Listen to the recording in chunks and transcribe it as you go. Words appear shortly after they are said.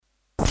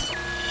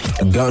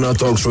Ghana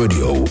Talks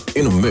Radio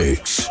in a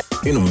mix.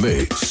 In a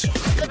mix.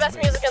 The best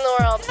music in the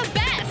world. The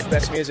best.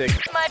 Best music.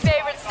 My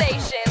favorite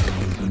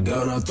station.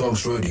 Ghana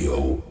Talks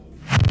Radio.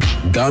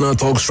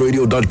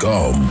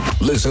 GhanaTalksRadio.com.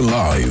 Listen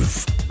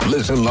live.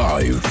 Listen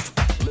live.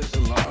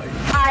 Listen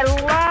live. I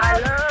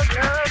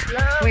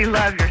love. We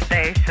love your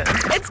station.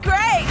 It's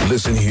great.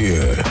 Listen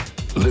here.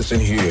 Listen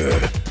here.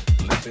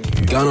 Listen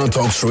here. Ghana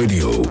Talks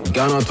Radio.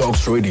 Ghana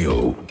Talks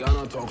Radio.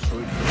 Ghana Talks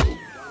Radio.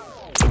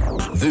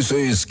 This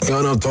is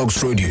Ghana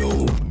Talks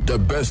Radio, the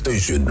best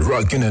station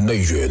rocking the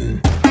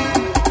nation.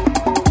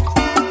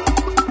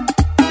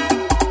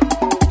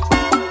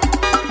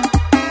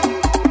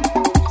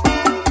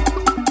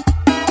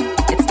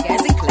 It's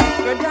Adeleke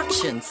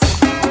Productions.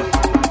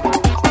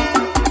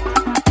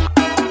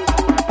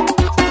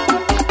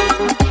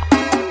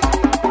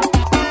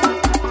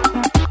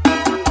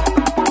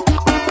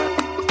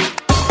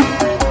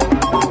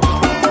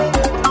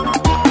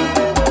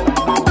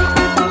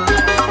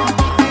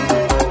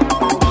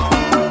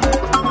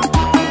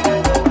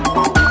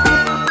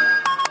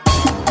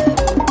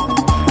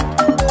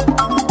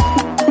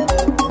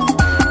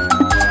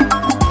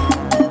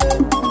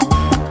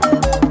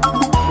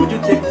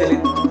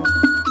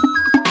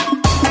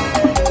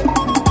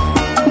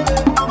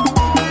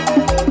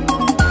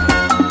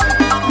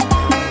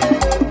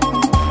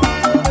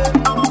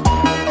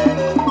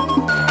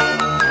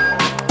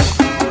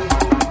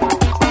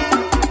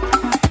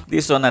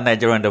 This one a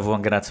Nigerian of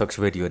Ghana Talks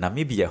Radio.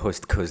 Namibia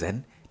host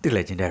Kozen, the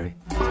legendary.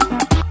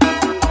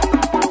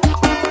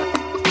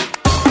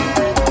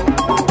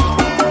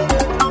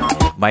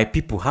 My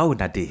people, how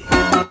na day?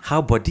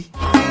 How body?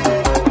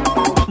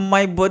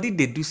 My body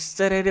they do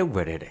Saturday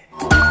where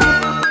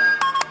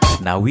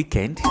now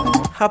weekend,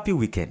 happy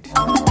weekend.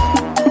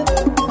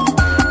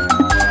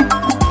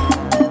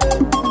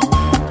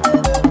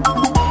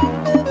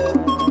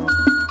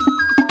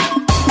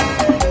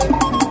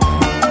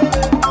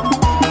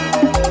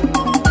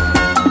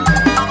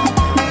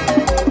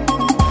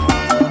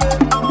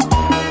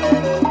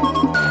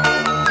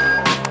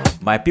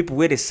 My people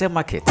where they sell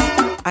market,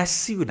 I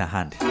see you in a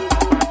hand.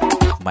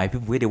 My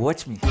people where they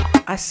watch me,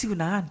 I see you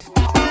in a hand.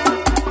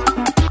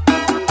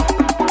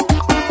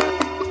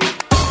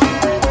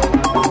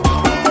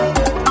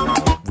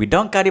 We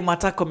don't carry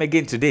matter come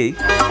again today.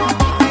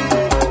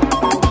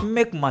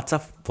 Make matter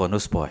for no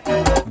spoil.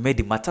 Make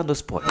the matter no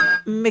spoil.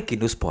 Make it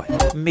no spoil.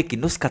 Make it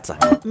no scatter.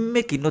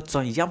 Make it no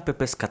turn yam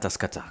pepper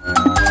scatter.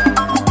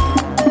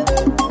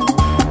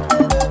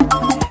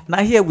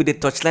 Now here with the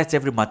touchlight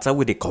every matter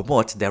with the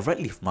commot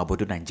directly from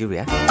Abodo,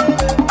 Nigeria.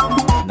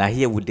 Now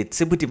here with the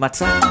table the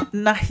matter.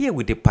 Now here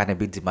with the panel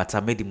the matter.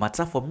 Make the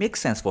matter for make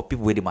sense for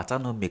people where the matter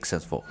no make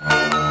sense for.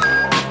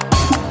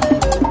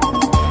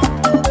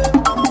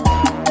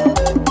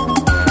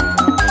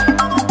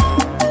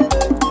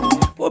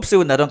 Hope say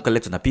when I don't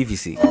collect on a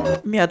PVC.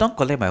 Me I don't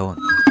collect my own.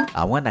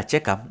 I wanna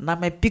check am. Now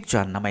my picture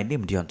and now my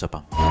name dey on top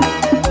am.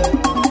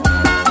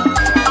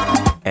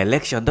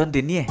 Election done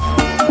the near.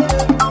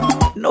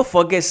 No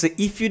forget, say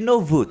if you no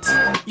vote,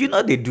 you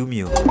know they do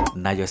me.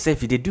 Now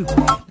yourself you they do.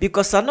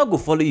 Because I not go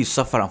follow you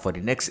suffer for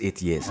the next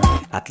 8 years.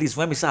 At least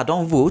when me say I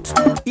don't vote,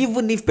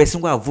 even if person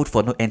will vote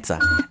for no enter,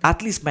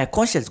 at least my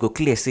conscience go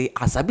clear say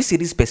as I be say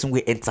this person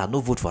will enter,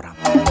 no vote for him.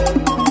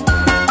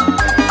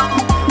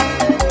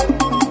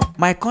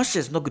 My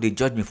conscience not going to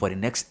judge me for the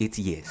next 8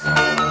 years.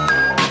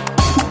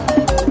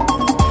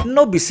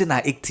 No be say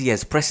na 8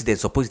 years president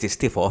supposed to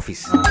stay for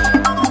office.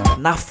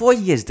 Now 4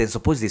 years then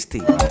supposed to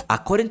stay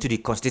according to the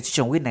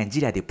constitution where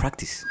Nigeria they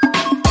practice.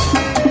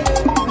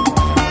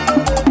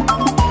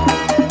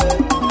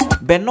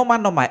 But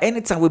normal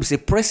anytime we say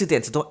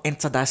president don't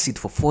enter that seat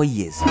for 4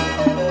 years.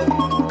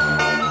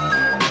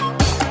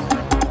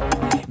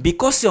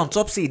 Because he on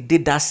top say he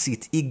did that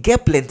seat, he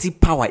get plenty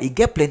power, he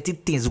get plenty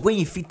things when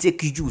if he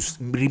take use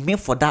remain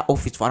for that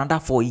office for another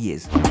 4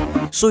 years.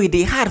 So it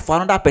dey hard for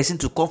another person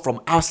to come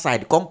from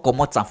outside, come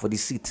out and for the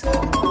seat.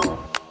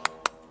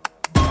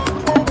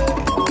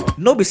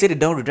 No be say they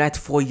don't rewrite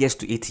 4 years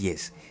to 8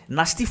 years.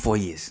 Nasty 4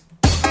 years.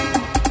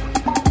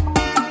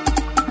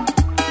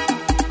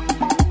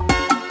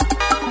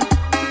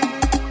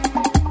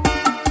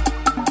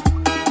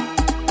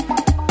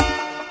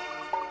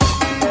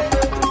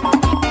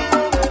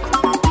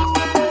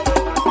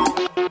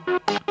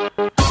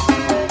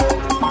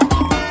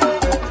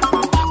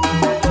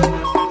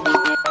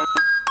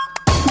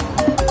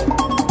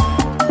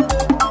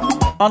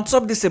 On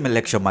top this same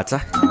election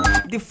matter,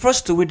 the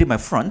first two with my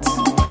front,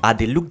 are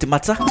they look the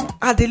matter,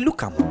 are they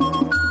look am.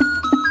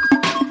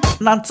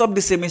 Now on top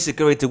the same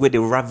insecurity where they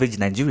ravage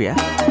Nigeria.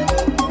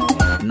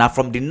 Now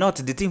from the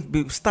north, the thing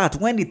be start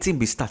when the thing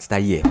be start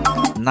that year.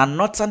 Now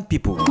northern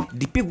people,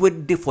 the people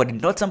wait there for the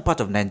northern part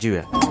of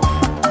Nigeria,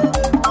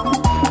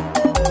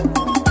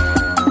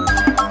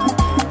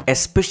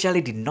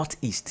 especially the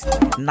northeast.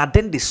 Now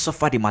then they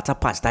suffer the matter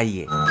past that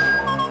year.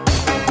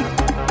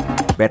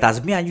 But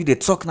as me and you they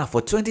talk now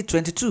for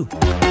 2022,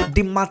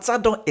 the matter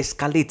don't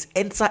escalate,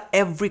 enter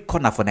every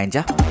corner for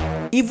Nigeria.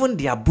 Even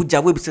the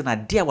Abuja where we say na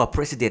there our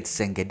president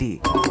Sengede,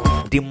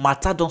 the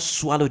matter don't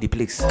swallow the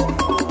place.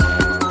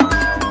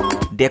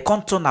 They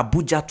can't turn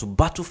Abuja to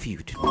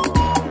battlefield.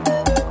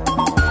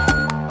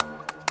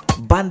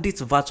 Bandits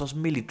versus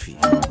military.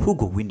 Who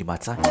go win the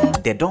matter?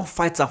 They don't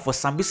fight am for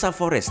Sambisa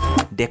forest.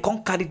 They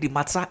can't carry the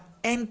matter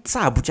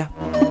enter Abuja.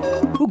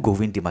 Who go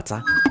win the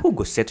matter? Who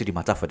go settle the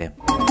matter for them?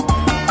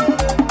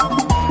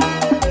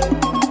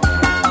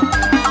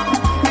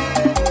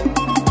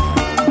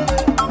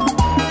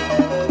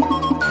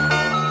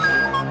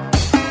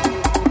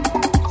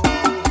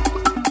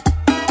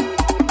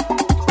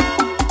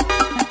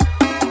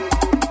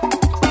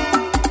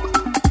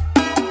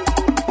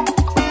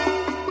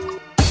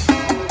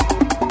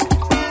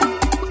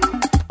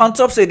 On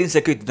top say the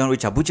insecurity don't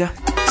reach Abuja,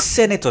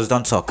 senators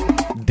don't talk.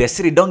 They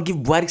say they don't give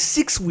Buhari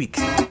 6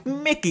 weeks.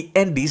 Make it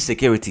end the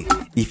insecurity.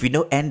 If you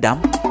no end them,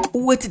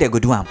 wait till they go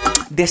do am.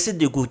 They say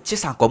they go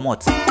chase and come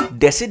out.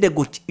 They say they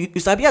go.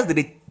 You sabi as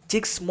they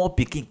take small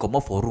pikin come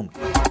out for room.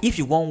 If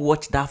you won't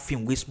watch that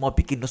film with small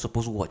pikin not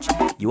supposed to watch,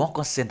 you won't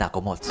consent and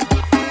come out.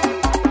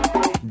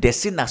 They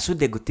say na so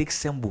they go take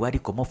some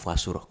Buhari come out for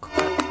Asurok.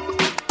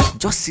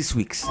 Just 6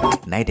 weeks.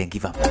 Now they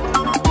give am.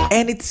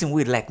 Anything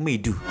we like me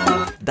do.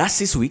 That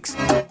 6 weeks.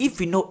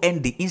 If you no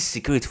end the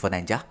insecurity for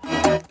Nigeria,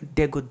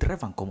 they go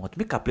drive and come out.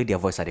 Make I play their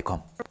voice as they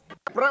come.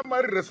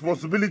 Primary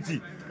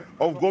responsibility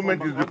of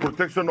government is the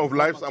protection of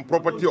lives and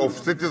property of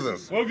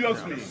citizens.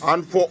 Obviously.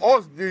 And for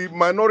us, the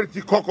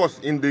minority caucus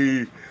in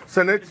the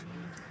Senate,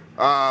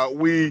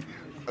 we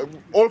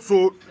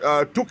also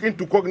took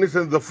into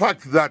cognizance the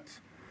fact that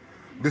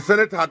the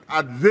Senate had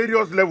at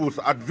various levels,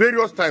 at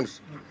various times,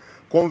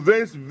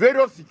 convened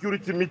various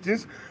security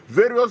meetings,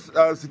 various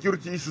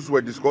security issues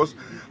were discussed,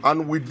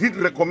 and we did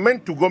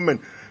recommend to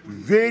government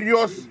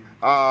various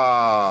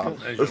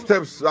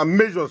steps and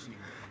measures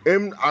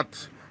aimed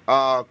at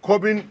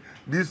curbing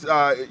these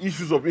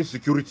issues of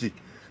insecurity.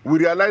 We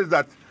realized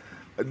that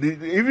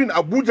even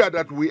Abuja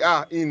that we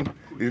are in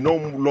is no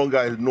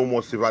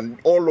more safe, and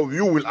all of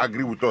you will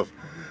agree with us.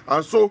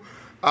 And so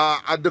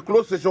at the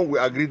closed session, we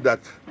agreed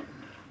that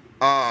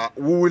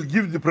we will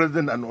give the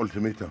president an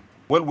ultimatum.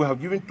 Well, we have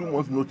given 2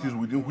 months notice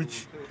within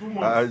which 6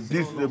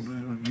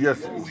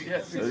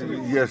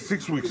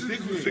 weeks.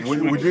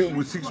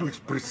 Within 6 weeks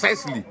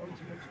precisely,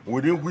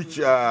 within which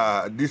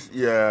this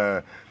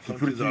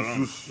security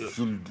issues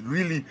should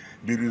really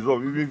be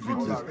resolved. Even if it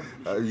is,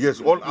 yes,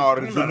 all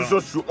our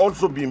resolutions should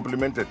also be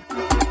implemented.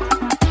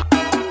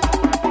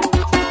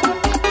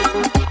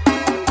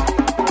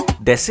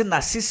 They say na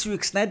 6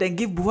 weeks now then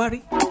give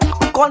Buhari.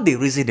 Can't they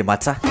reason the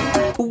matter?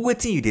 Who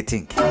waiting you they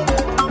think?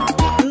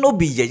 No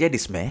be yeye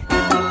this man.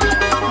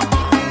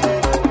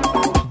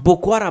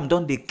 Boko Haram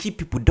don't they keep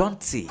people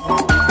don't say.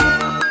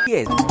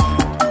 Yes.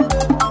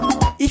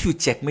 If you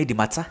check me the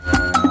matter,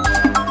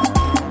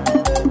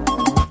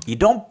 you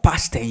don't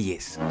pass 10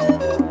 years.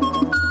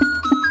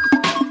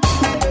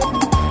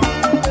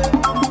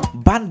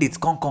 Bandits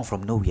can't come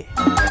from nowhere.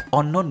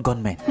 Unknown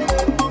gunmen.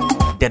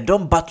 They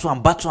don't battle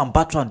and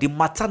the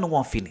matter no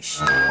one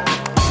finish.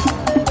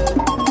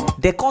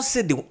 They can't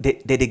say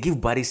they give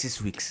Buhari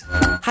 6 weeks.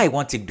 How you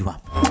want to do am?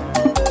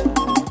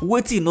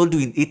 What you no do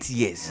in 8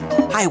 years?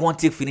 How you want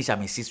to finish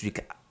am in 6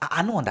 weeks?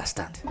 I don't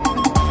understand.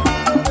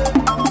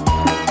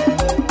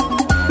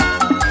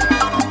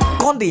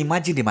 Can't they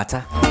imagine the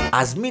matter?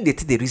 As me they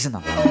take the reason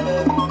am.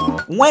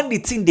 When the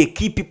thing they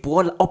keep people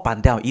all up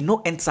and down, you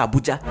know enter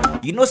Abuja.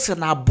 You know say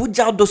na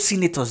Abuja all those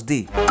senators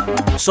dey.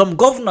 Some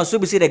governors will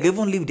be say they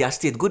even leave their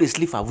state, go to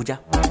sleep for Abuja.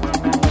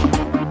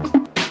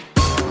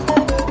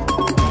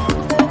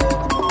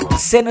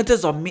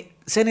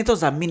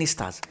 Senators and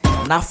ministers.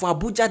 Now for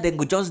Abuja, then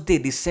go just dey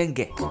the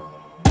senge.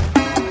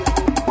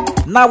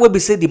 Now we be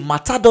say the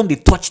matter don't they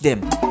touch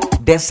them.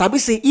 Then sabi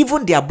say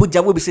even the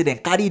Abuja will be say they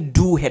carry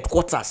do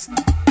headquarters.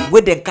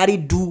 Where they carry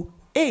do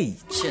they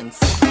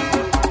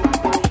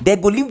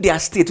go leave their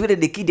state where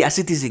they kill their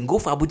citizens, go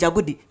for Abuja,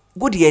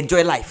 go the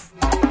enjoy life.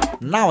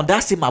 Now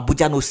that same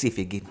Abuja no safe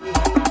again.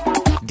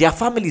 Their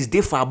families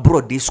they for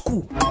abroad, they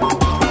school.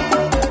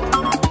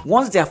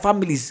 Once their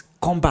families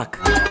come back,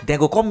 they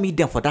go come meet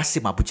them for that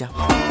same Abuja.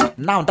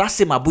 Now that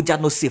same Abuja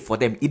no safe for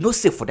them. It no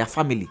safe for their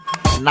family.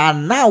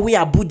 Now we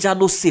Abuja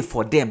no safe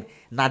for them.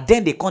 Now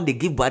then they come they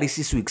give Buhari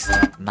 6 weeks.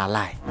 Now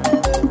lie.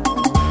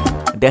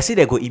 They say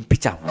they go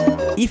impeach him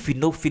if he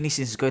no finish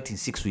insecurity in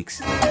 6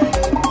 weeks.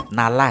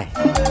 Now lie.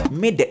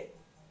 Made the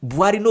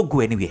Buhari no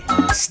go anywhere.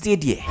 Stay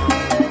there.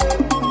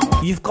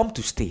 You've come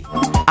to stay.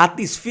 At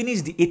least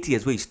finish the 8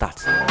 years where you start.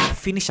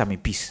 Finish am in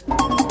peace.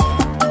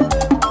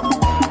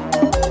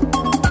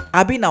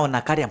 I be now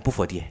na carry and put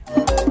for there.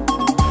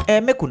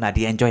 Make una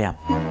dey enjoy am.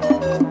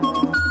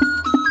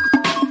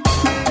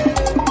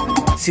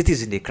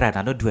 Citizens they cry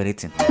and not do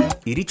anything.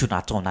 E reach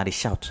una turn and they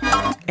shout.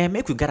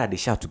 Make we gather they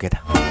shout together.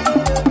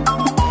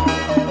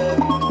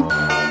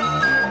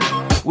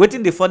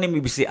 Waiting the funny me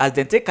be say as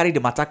they take carry the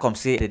matter come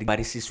say they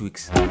buy 6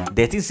 weeks.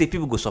 They think say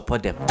people go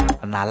support them.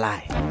 Na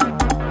lie.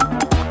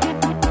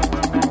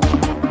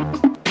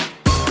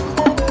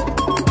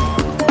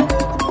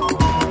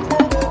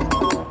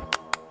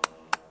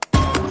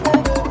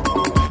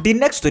 The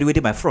next story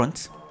within my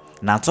front,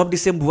 now top the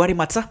same Buhari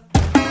matter.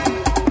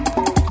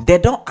 They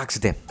don't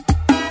ask them.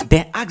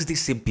 Then ask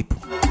these same people,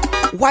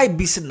 why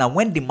be saying now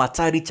when the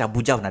matter reach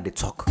Abuja when they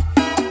talk?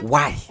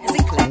 Why?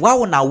 Why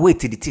when I wait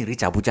till the thing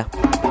reach Abuja?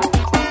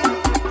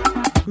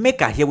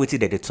 Make her hear what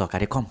they talk.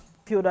 They come.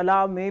 If you would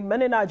allow me,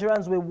 many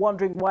Nigerians were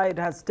wondering why it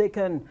has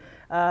taken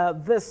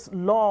this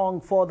long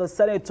for the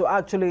Senate to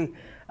actually,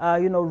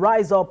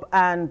 rise up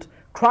and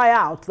cry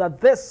out that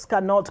this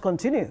cannot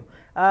continue.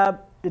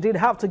 They did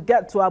have to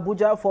get to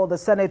Abuja for the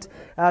Senate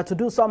to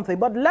do something.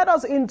 But let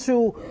us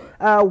into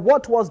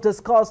what was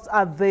discussed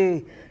at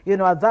the,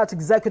 at that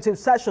executive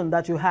session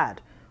that you had.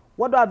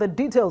 What are the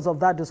details of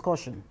that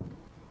discussion?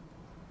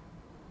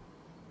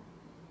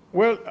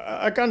 Well,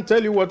 I can't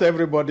tell you what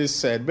everybody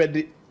said, but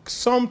the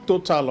sum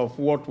total of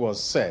what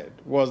was said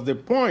was the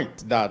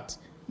point that,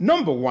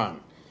 number one,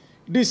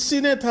 the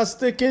Senate has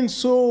taken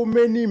so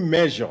many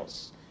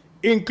measures,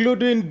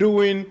 including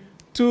doing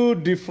 2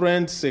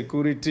 different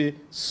security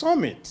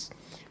summits.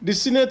 The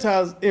Senate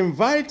has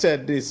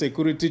invited the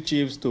security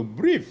chiefs to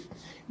brief.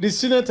 The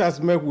Senate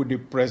has met with the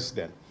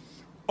president.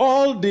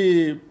 All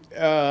the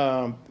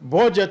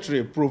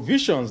budgetary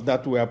provisions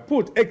that were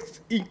put,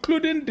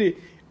 including the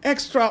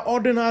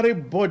extraordinary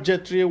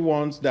budgetary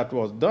ones that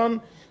was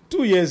done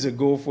 2 years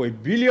ago for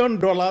 $1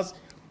 billion,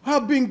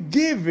 have been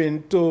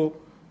given to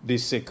the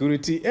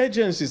security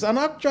agencies. And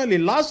actually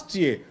last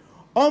year,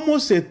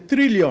 almost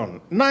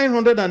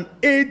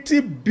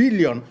 $1.98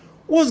 trillion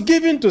was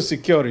given to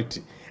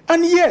security.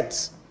 And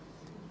yet,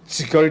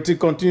 security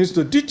continues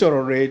to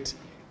deteriorate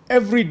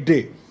every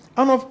day.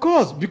 And of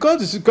course, because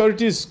the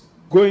security is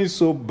going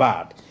so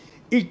bad,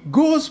 it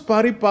goes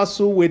pari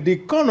passu with the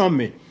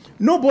economy.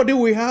 Nobody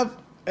will have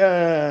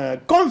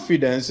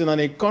confidence in an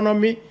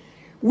economy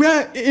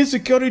where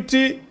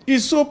insecurity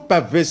is so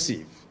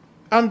pervasive.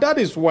 And that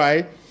is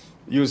why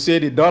you say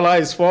the dollar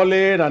is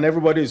falling and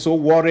everybody is so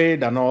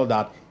worried and all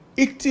that.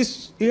 It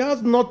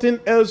has nothing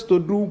else to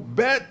do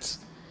but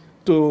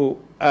to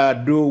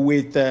do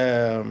with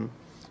the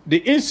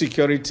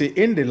insecurity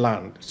in the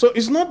land. So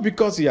it's not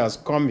because he has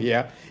come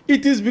here.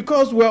 It is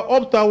because we're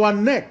up to our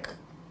neck.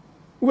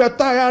 We're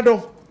tired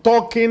of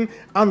talking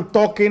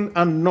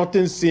and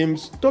nothing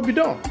seems to be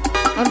done.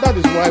 And that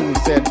is why we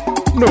said,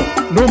 no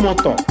more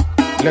talk.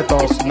 Let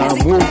us now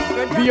move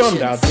beyond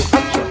that to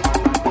action.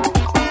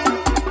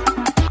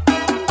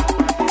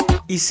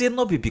 He say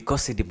no be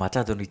because the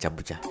matter don't reach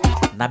Abuja.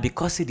 Now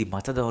because the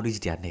matter don't reach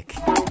their neck.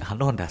 I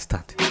don't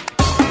understand.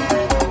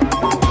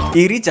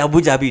 He reach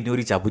Abuja, be no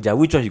reach Abuja.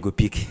 Which one you go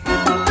pick?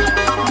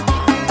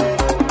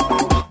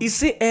 He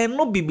say,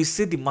 no be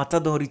say the matter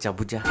don't reach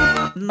Abuja.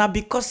 Now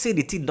because say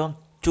the thing don't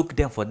choke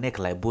them for neck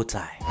like bow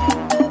tie.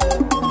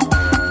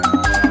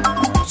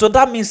 So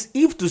that means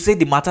if to say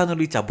the matter don't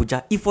reach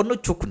Abuja, if for no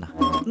choke na,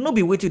 no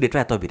be waiting they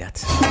try to be that.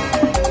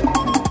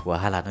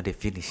 Wahala no they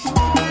finish.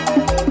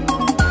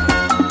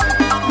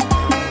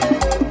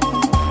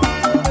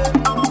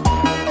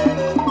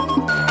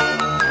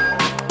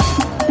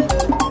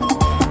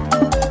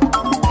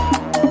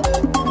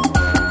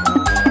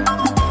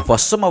 For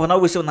some of us,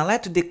 we say una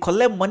like to they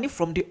collect money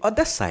from the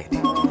other side.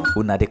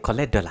 Una they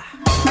collect dollar.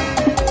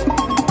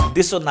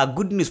 This one na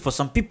good news for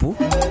some people,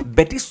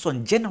 but this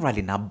one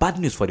generally na bad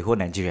news for the whole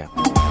Nigeria.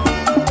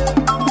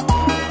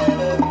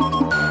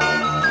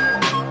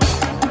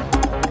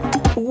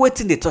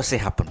 Waiting the thought say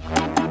happen.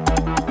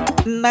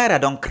 Naira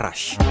don't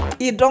crash.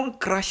 It don't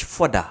crash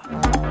further.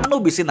 No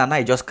be say na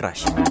it just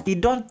crash.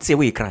 It don't say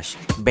we crash,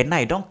 but now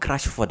it don't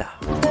crash further.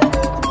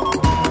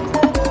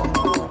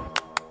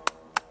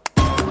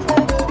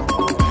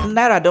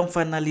 Naira don't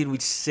finally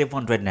reach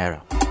 700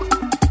 naira.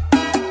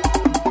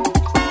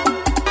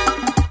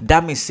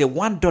 That means say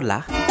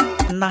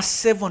 $1 na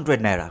 700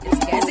 naira.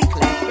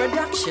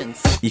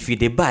 If you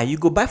dey buy, you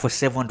go buy for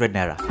 700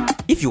 naira.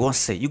 If you want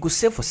sell, you go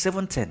sell for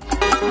 710.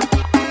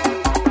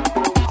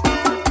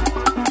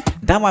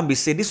 That one be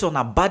say this one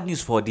na bad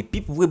news for the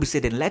people wey be say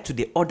they like to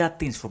dey order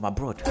things from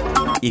abroad.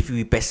 If you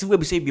be person wey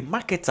be say you be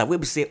marketer wey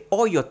be say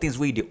all your things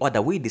wey you dey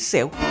order wey you dey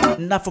sell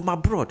na from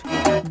abroad,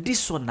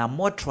 this one na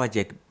more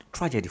tragedy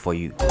for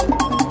you.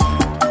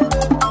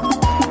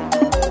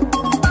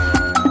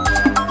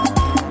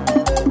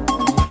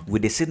 We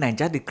dey say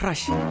Naija dey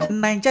crash,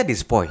 Naija dey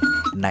spoil,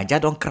 Naija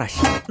don crash,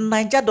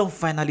 Naija don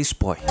finally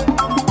spoil.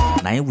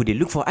 Na him we dey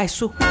look for eyes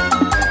so.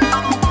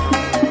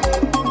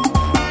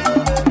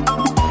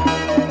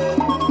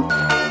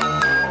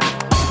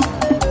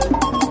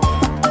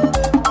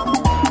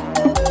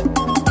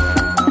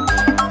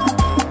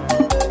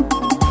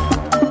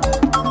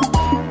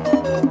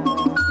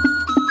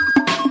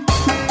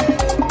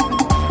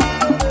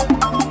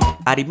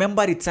 I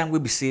remember the time we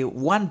be say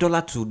 $1 to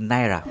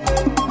naira.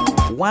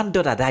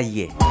 $1 that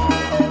year,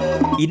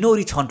 it no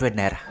reach 100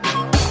 naira.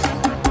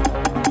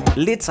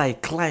 Later I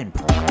climb.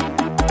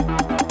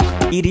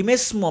 It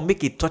remains small,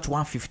 make it touch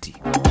 150.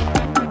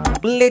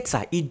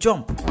 Later it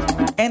jump,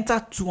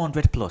 enter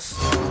 200 plus,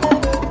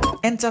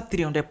 enter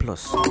 300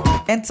 plus,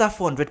 enter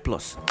 400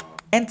 plus,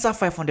 enter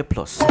 500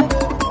 plus.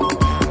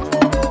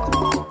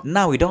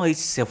 Now we don't reach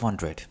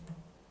 700.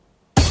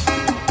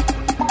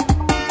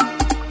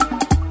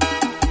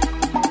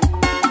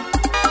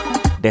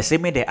 They say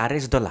me they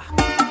arrest dollar.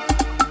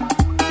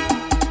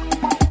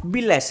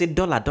 Be like say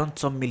dollar don't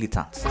turn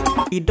militant.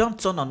 It don't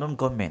turn unknown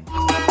government.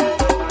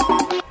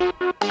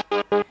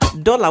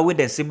 Dollar wey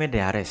dem say make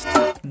dem arrest.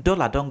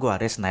 Dollar don't go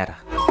arrest naira.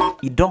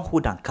 He don't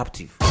hold am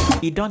captive.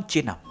 He don't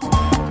chain am.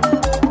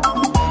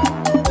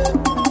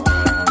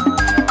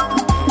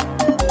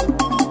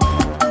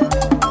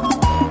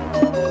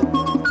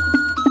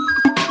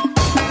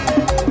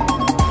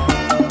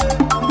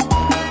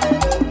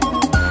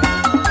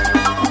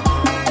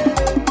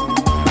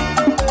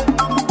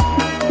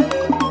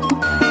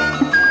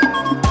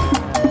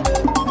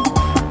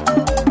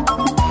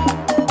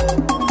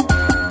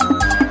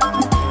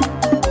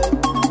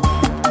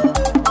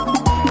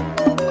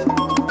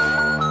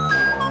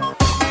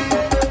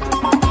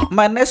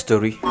 My next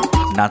story,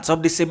 now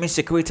top the same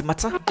insecurity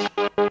matter.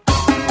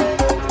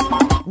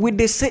 With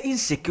they say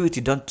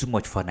insecurity done too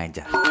much for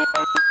Niger.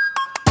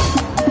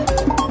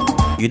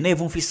 You never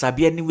even feel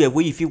sabi anywhere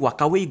where if you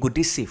walk away you go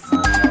dey safe.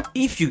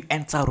 If you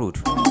enter road,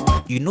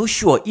 you know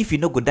sure if you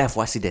no go die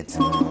for accident.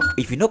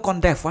 If you no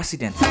come die for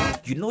accident,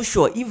 you know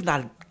sure if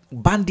na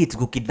bandit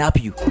go kidnap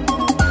you.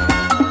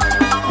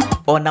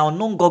 Or now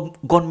unknown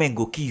gunmen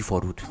go kill you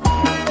for road.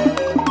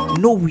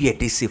 Nowhere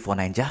they safe for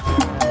Niger.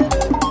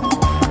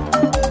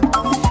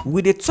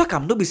 We dey talk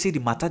am no be say the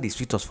matter dey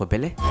sweet us for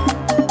belle.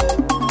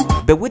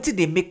 But wetin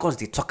dey make us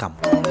dey talk am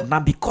na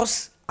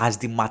because as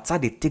the matter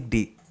dey take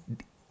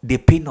dey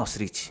pain us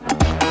reach.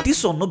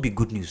 This one no be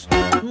good news.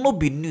 No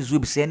be news wey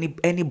be say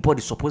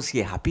anybody suppose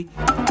hear happy.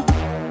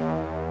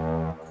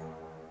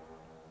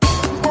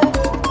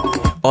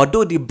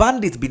 Although the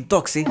bandits been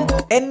talk say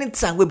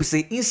anytime wey be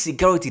say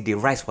insecurity dey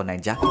rise for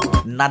Naija,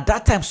 na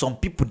that time some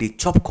people dey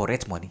chop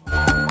correct money.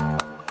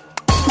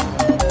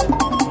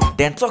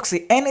 Then talk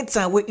say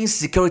anytime where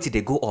insecurity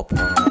they go up,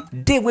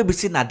 they will be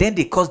say now then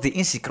they cause the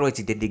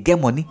insecurity, then they get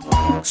money.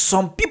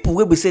 Some people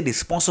will be say they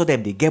sponsor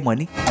them, they get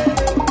money.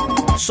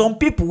 Some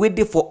people where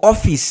they for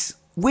office,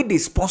 where they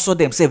sponsor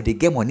themselves, they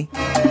get money.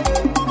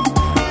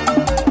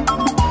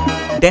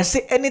 Then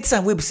say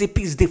anytime we be say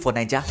peace day for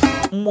Niger,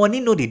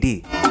 money no the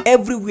day.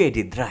 Everywhere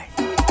they dry.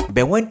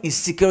 But when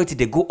insecurity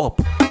they go up,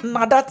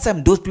 now that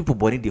time those people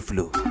body they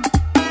flow.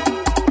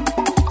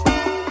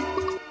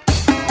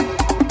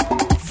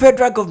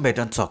 Federal government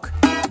don't talk.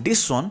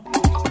 This one,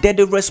 then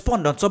they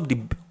respond on top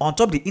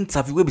the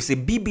interview where we say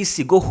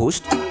BBC go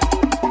host.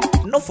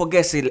 No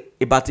forget say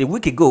about a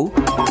week ago,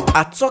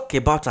 I talk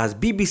about as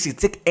BBC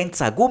take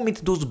enter go meet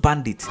those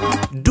bandits,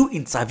 do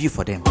interview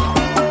for them.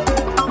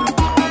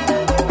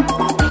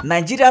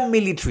 Nigerian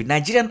military,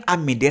 Nigerian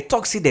army, they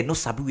talk say they no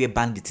sabi where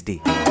bandits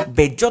dey.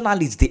 But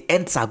journalists they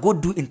enter go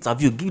do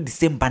interview give the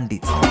same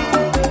bandits.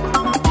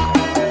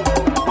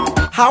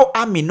 How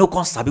army no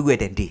can sabi where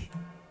them dey?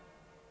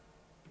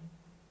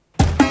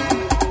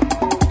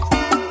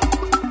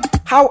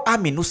 How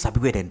army no sabi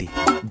where dem dey?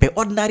 But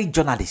ordinary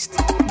journalists,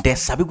 they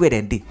sabi where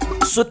dem dey.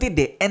 So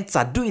they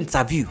enter, do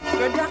interview.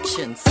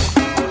 Productions.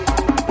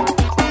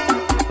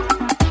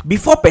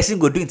 Before person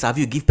go do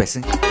interview, give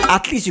person.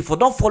 At least if you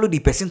don't follow the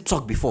person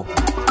talk before.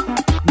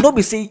 No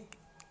be say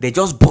they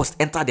just bust,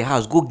 enter the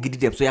house, go give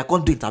them. So you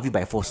can't do interview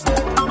by force.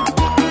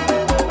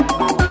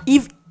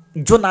 If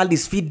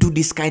journalists fit do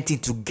this kind of thing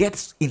to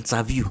get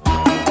interview,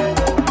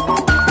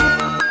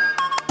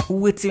 who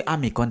waiting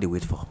army can't they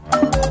wait for?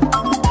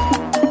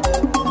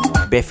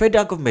 But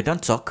federal government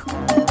don't talk.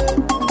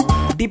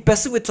 The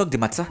person will talk the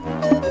matter.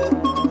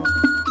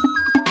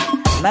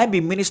 Now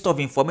be Minister of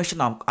Information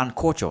and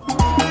Culture,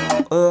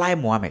 Lai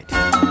Mohammed.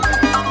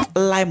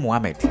 Lai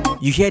Mohammed.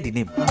 You hear the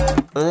name?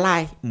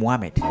 Lai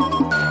Mohammed.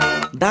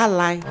 That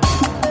Lai,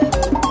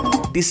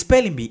 the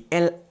spelling be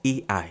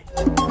L-A-I.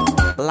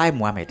 Lai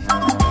Mohammed.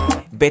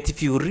 But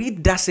if you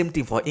read that same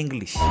thing for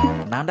English,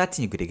 now that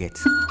thing you gonna get.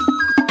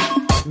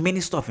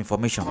 Minister of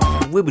Information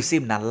will be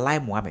saying na Lai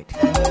Mohammed.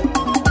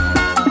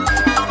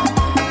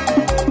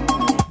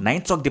 Now you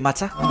talk the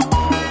matter.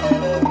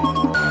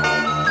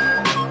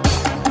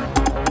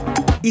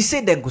 He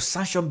said they go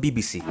sanction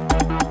BBC,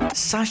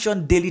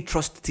 sanction Daily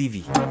Trust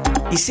TV.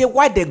 He said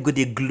why they go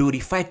they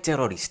glorify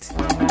terrorists?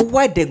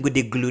 Why they go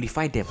they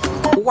glorify them?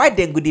 Why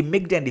they go they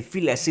make them they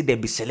feel like say they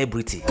be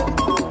celebrity?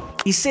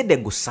 He said they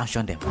go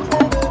sanction them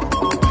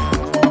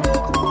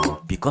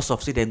because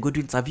of say they go do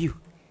interview,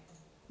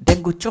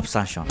 then go chop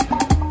sanction.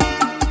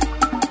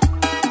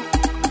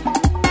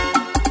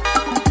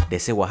 They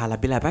say wahala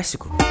be like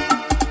bicycle.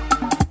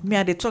 Me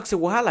and they talk say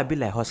wahala be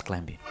like horse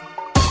climbing.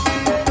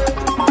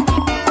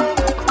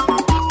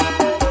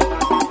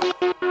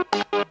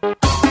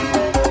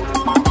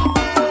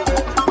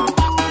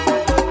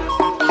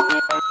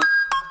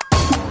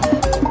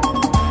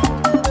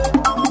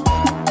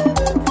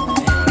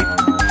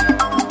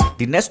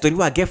 The next story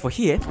I get for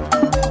here,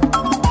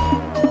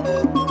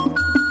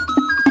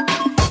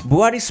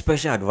 Buhari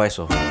special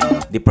advisor,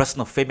 the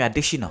person of Femi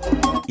Adesina,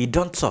 he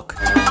don't talk.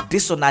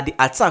 This one na the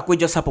attack wey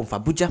just happen for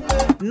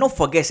Abuja. No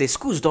forget say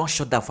schools don't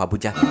shut down for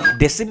Abuja.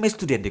 The same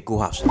students they go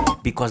house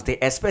because they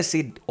expect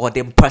say or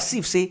they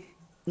perceive say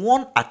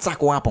one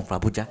attack will happen for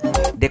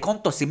Abuja. They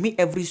come to say me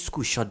every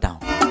school shut down.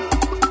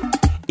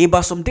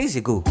 About some days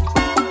ago,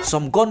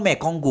 some gunmen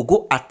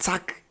go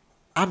attack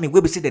army wey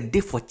be say dem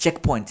dey for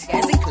checkpoint.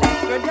 Adeleke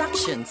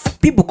Productions.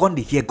 People come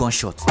dey hear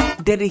gunshot.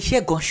 Dem dey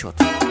hear gunshot.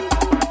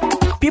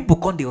 People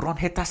come dey run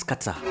helter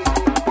scatter.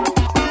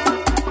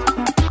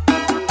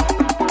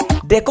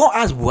 They come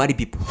ask Buhari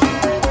people,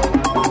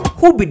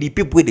 who be the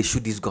people wey dey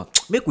shoot this gun?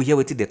 Make we hear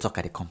wetin they talk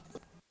at the come.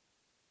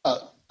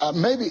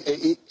 Maybe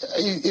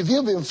if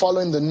you've been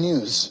following the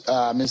news,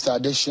 Mr.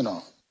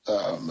 Additional,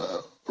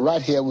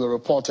 right here we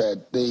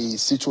reported the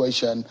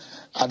situation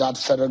at that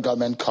federal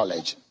government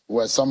college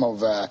where some of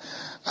the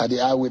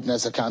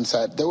eyewitness accounts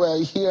said they were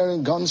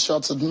hearing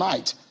gunshots at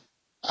night.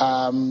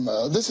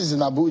 This is in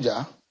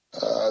Abuja.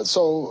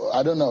 So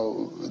I don't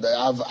know,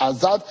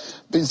 has that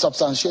been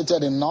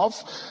substantiated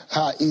enough?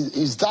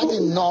 Is that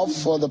enough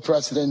for the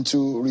president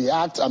to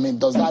react? I mean,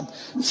 does that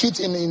fit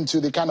into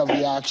the kind of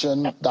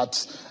reaction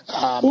that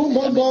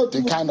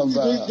the kind of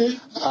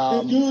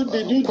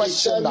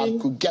question that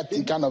could get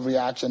the kind of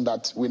reaction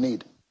that we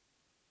need?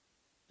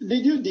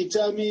 Did you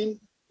determine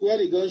where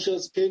the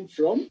gunshots came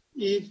from?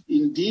 If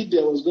indeed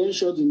there was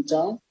gunshot in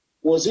town,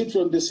 was it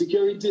from the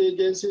security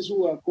agencies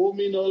who are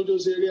combing all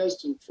those areas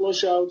to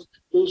flush out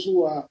those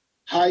who are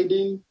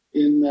hiding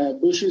in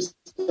bushes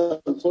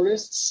and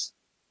forests?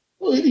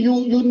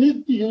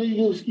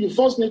 You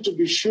first need to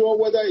be sure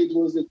whether it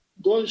was a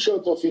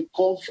gunshot of a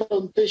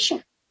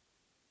confrontation.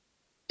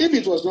 If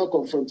it was not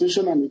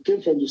confrontation and it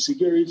came from the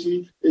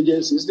security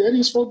agencies, then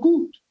it's for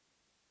good.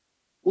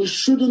 We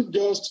shouldn't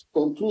just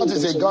conclude. What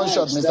is a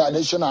gunshot, Mr.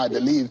 Additional, I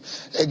believe?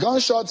 A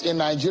gunshot in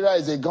Nigeria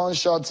is a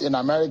gunshot in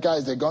America,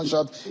 is a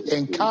gunshot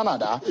in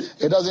Canada.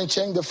 It doesn't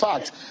change the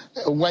fact.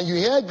 When you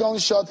hear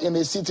gunshot in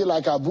a city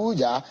like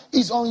Abuja,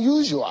 it's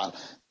unusual.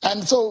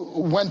 And so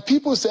when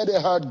people say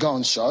they heard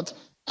gunshot,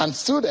 and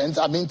students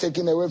are being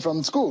taken away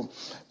from school,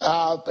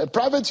 a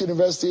private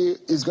university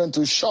is going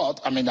to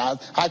shut. I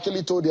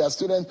actually told their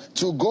students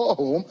to go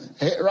home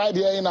right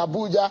here in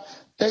Abuja.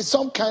 There's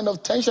some kind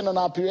of tension and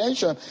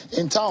apprehension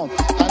in town.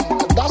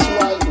 And that's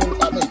why,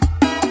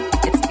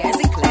 It's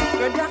Adeleke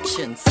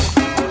Productions.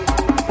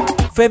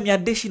 Femi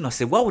Adesina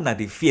say, why una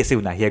dey fear say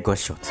una hear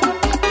gunshot?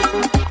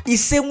 He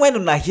say when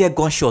una hear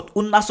gunshot,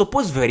 una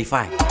suppose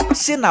verify.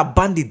 Say na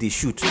bandit dey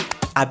shoot.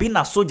 Abi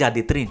na soldier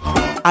dey train.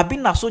 Abi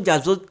na soldier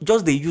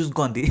just dey use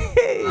gun.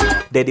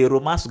 They dey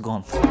romance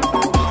gun.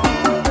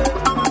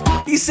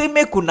 He say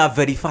make una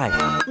verify.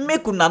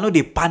 Make una no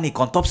dey panic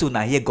on top say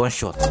una hear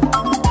gunshot.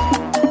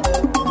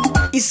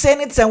 He say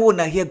anytime when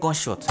una hear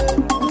gunshot,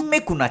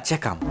 make una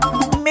check am.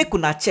 Make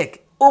una check.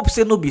 Hope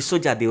say no be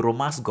soldier dey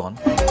romance gun.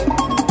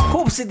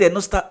 Hope say they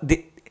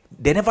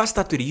never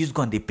start to use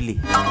gun dey play.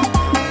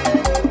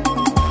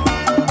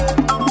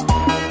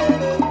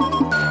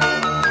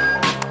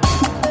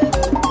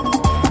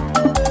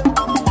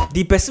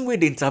 The person wey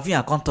dey interview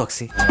and come talk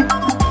say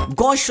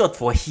gunshot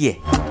for here.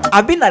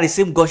 I been na the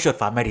same gunshot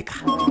for America.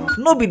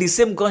 No be the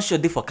same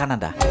gunshot dey for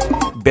Canada.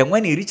 But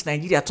when he reach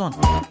Nigeria turn,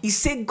 he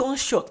say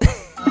gunshot.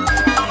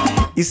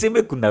 He say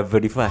make una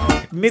verify,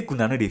 make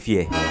una no dey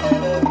fear.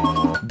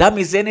 That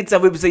means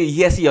anytime we say you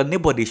hear say your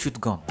neighbor dey shoot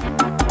gun,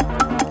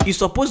 you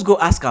suppose go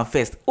ask am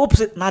first. Hope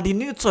say na the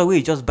new toy wey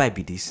you just buy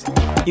be this.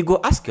 You go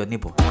ask your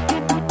neighbor.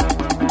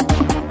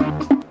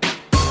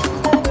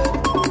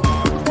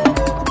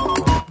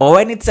 Or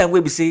anytime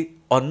we be say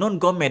unknown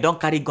gunmen don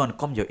carry gun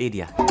come your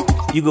area,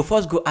 you go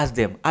first go ask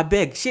them.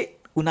 Abeg, shey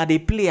una dey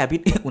play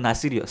abi una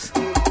serious?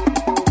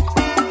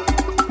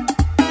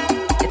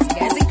 It's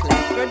Adeleke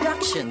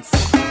Productions.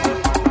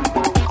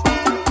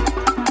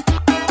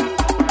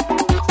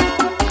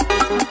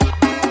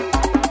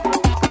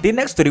 The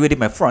next story with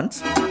my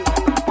front,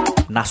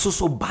 na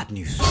so bad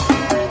news.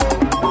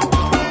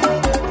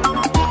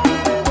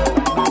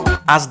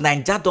 As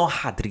Naija don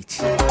hard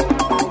reach,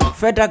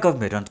 federal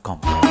government don't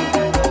come.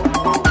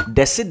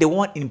 They say they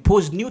want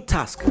impose new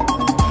tax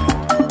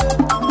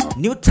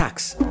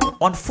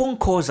on phone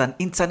calls and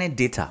internet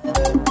data.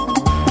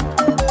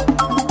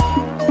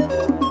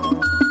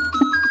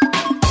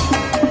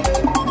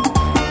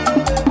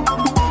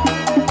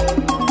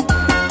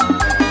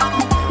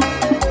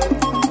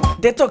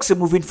 They talk say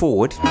moving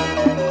forward,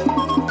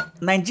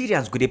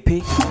 Nigerians go dey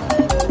pay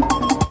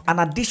an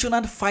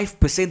additional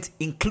 5%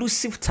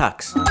 inclusive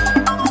tax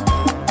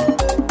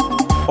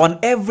on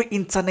every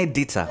internet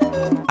data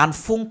and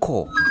phone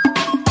call.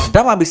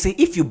 That one be say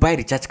if you buy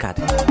recharge card,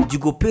 you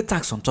go pay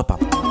tax on top am.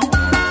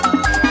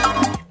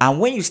 And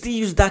when you still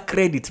use that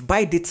credit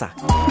buy data,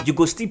 you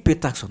go still pay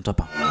tax on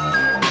top am.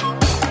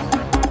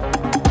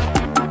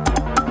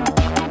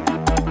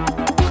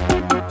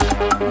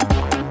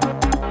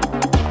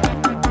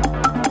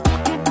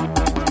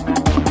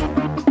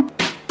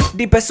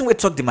 The person wey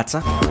talk the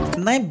matter,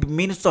 nine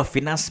Minister of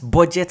Finance,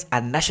 Budget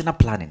and National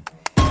Planning,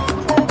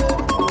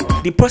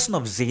 the person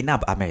of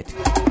Zainab Ahmed.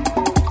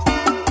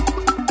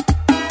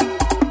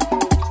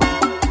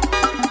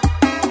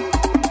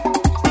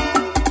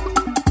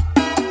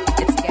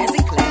 It's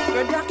Adeleke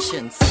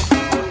Productions.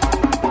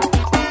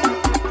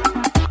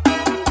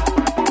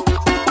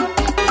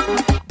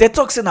 They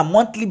talk say on a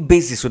monthly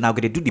basis when I'm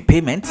going to do the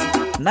payment.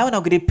 Now when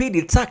I'm going to pay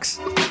the tax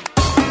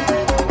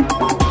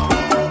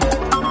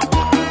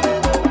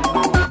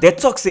They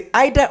talk say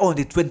either on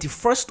the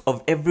 21st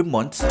of every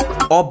month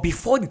or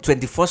before the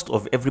 21st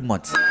of every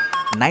month.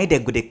 Now they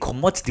go they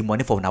commot the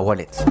money from our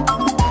wallet.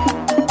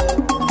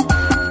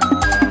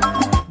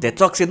 They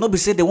talk say no be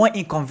say they want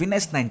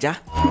inconvenience Niger.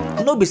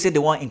 No be say they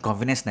want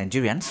inconvenience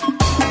Nigerians.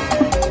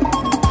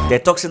 They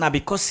talk say now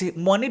because say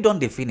money don't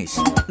they finish.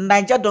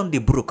 Niger don't they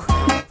broke.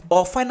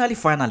 Or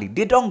finally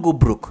they don't go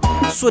broke.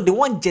 So they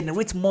want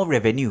generate more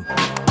revenue.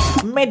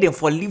 Make them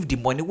for leave the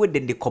money where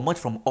then they come out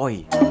from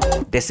oil.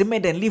 They say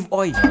make them leave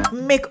oil,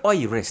 make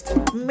oil rest.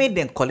 Make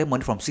them collect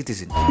money from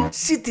citizens.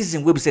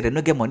 Citizens will be say they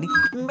no get money.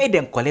 Make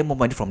them collect more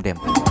money from them.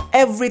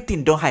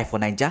 Everything don't high for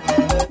Niger.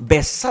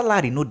 But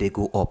salary no they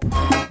go up.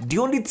 The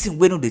only thing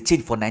we know they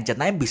change for Niger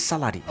now be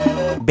salary.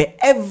 But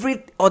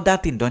every other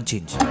thing don't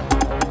change.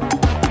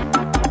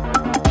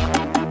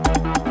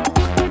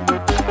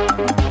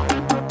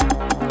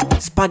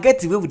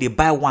 Spaghetti where would they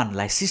buy one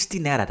like 60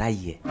 naira that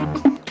year?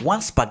 One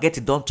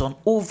spaghetti don't turn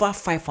over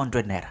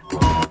 500 naira.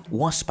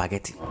 One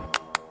spaghetti.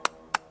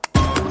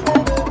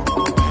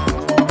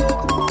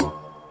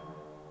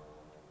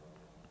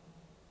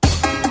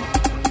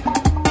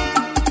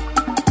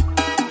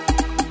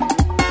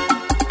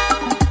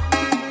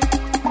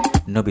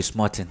 No be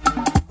smarting.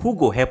 Who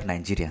go help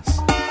Nigerians?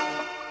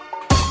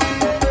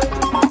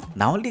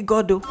 Now only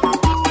God do.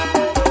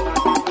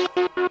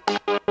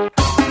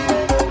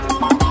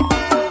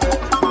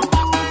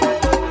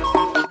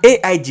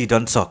 AIG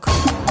don't talk.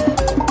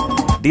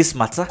 This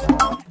matter,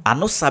 I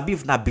no sabi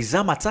if na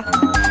bizarre matter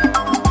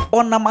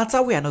or na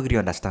matter we I no really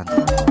understand.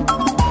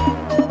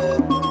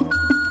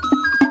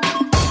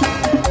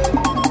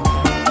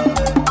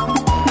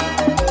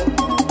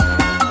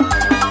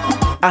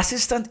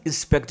 Assistant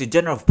Inspector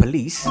General of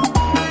Police,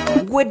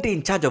 where they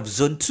in charge of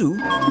Zone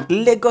 2,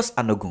 Lagos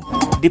and Ogun,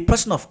 the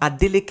person of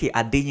Adeleke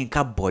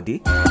Adeyinka Bode,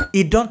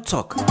 he don't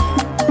talk.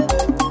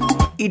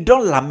 He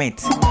don't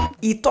lament.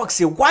 He talks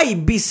say why he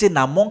be saying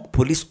among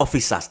police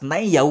officers,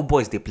 9 Yahoo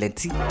boys they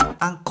plenty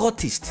and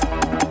cultists.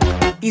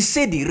 He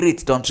say the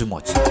rate don't too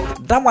much.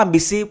 That one be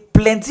say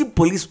plenty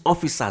police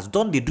officers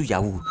don't they do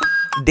Yahoo.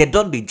 They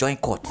don't they join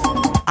court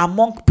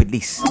among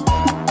police.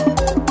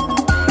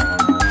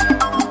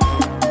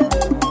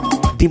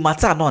 The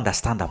matter I no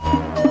understand them.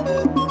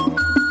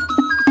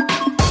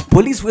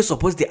 Police we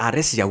suppose they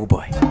arrest Yahoo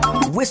boy.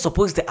 We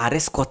suppose they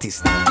arrest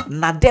cultists.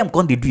 Na them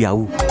con they do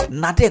Yahoo.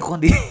 Na them con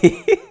they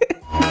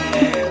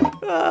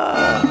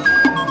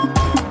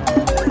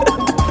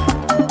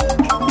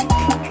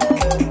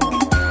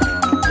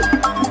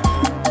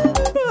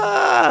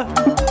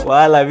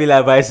While I be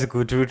like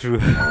bicycle, true.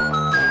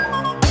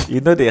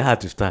 You know they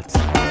had to start.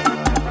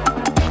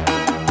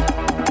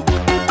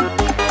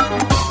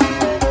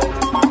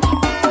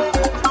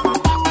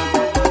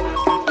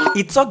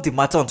 He talked the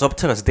matter on top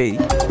Thursday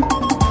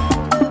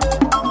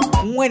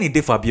when he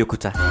did for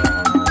Abiyokuta.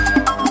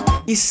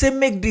 He said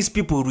make these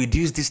people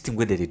reduce this thing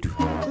where they do.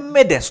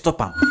 Make them stop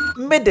them.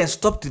 Make them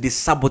stop to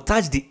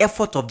sabotage the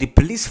effort of the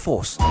police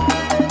force.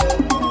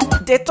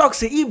 They talk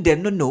say if they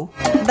no know,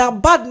 now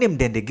bad name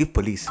then they give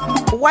police.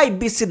 Why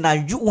be say now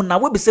you una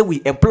we be say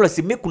we employ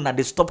say make una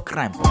they stop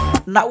crime.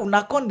 Now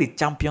una con the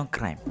champion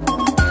crime.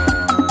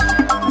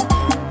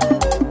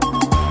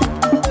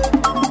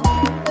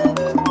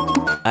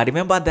 I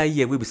remember that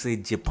year we be say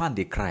Japan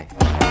they cry.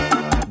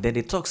 Then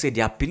they talk say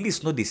their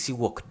police know they see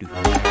work do.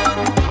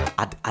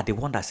 At the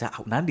one that say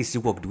now they see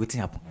work do wetin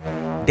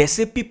happen. They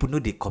say people know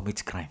they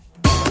commit crime.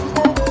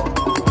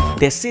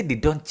 They say they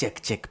don't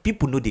check.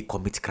 People know they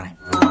commit crime.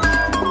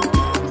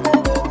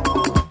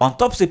 On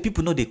top say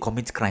people know they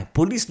commit crime.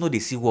 Police know they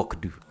see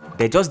work do.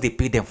 They just they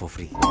pay them for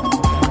free.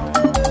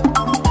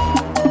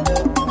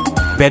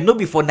 But no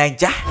before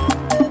Niger.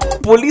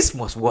 Police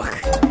must work.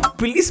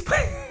 Police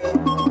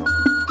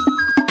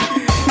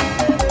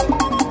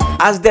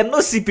as they no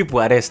see people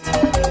arrest.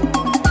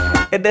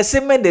 And the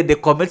same man that they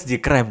commit the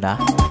crime now.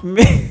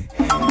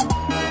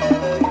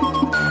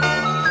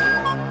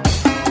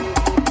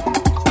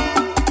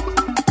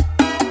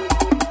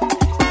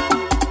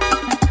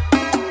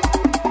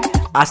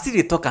 I still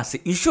they talk and say,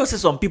 you sure say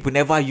some people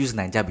never use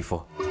Niger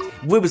before?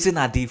 We be saying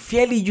that the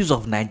fairly use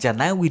of Niger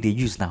now we they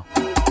use now.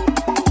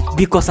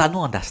 Because I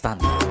don't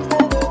understand.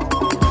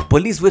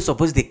 Police we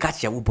suppose they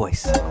catch Yahoo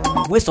boys.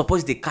 We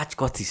suppose they catch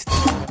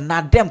cultists.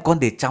 Now them can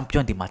they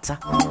champion the matter.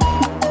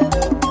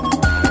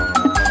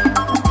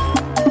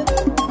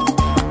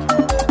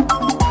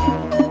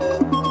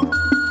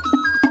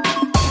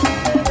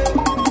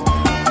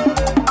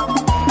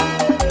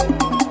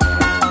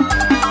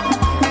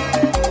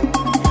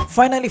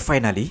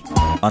 Finally,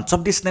 on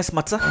top this next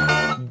matter,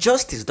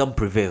 justice don't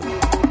prevail.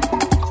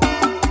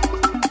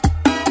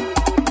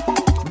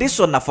 This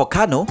one na for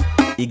Kano,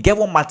 it get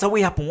one matter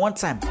we happen one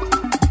time.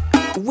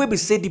 We be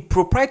say the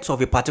proprietor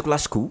of a particular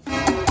school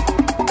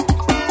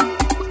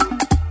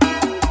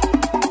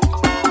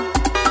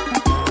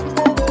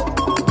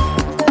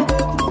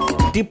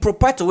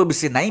will be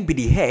say na be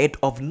the head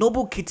of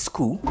Noble Kids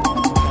School,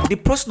 the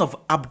person of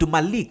Abdul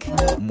Malik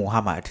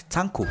Muhammad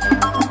Tanko.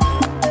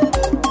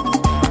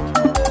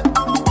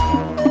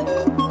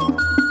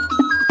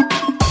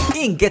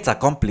 get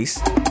accomplice.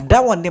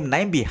 That one name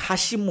name be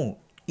Hashimu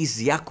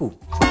Iziaku.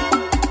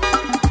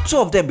 Two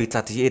of them be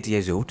 38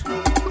 years old.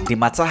 The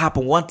matter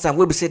happened one time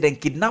where we say they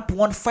kidnap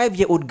one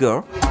 5-year-old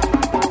girl.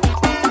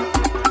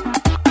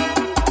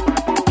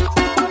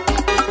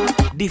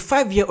 The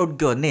 5-year-old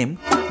girl name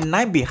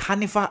name be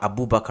Hanifa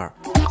Abubakar.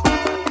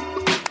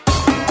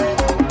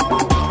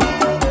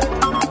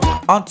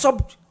 On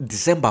top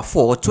December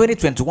 4,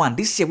 2021,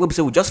 this year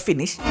website we just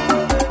finished.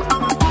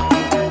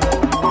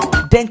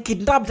 Then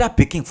kidnap that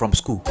pikin from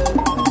school.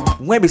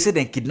 When we say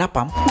then kidnap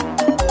him,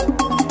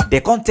 they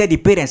can't tell the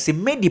parents, say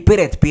make the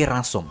parents pay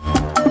ransom.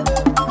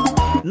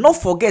 No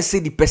forget, say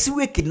the person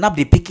who kidnap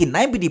the pikin,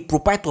 now be the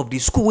proprietor of the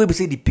school where we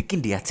say the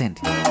pikin they attend.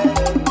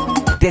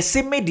 They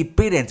say make the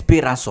parents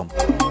pay ransom.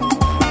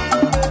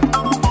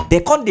 They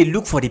can't they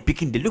look for the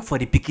pikin,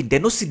 they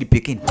no see the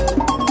pikin.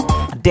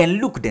 Then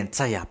look then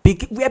tire,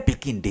 where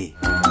pikin dey.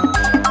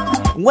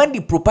 When the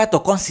proprietor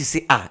comes, he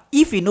say,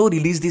 if he no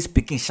release this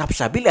pikin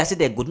sharp, Billy I say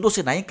they good no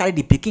say na him carry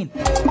the pikin.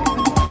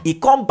 He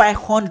come buy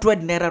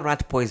 100 naira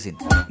rat poison,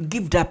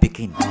 give that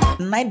pikin.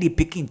 90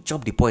 pikin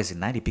chop the poison,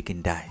 90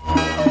 pikin die.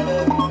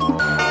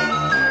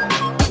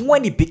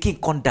 When the pikin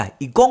come die,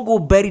 he go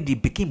bury the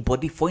pikin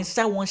body for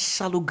inside one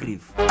shallow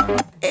grave.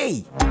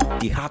 Hey,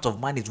 the heart of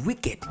man is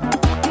wicked.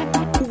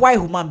 Why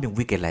human being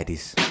wicked like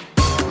this?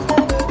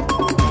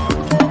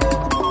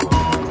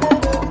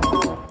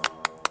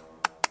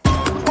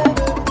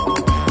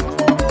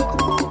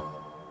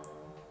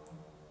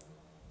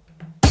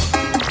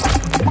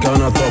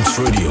 Ghana Talks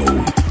Radio,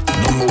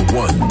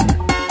 #1.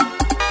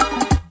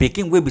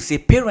 Pikin wey be say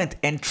parent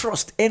and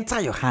trust enter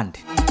your hand.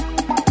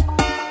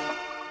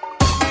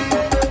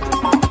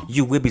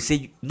 You wey be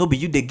say no be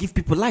you dey give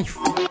people life.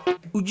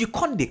 You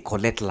can't dey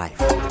collect life.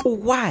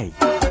 Why?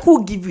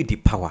 Who give you the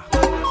power?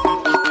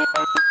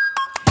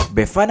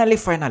 But finally,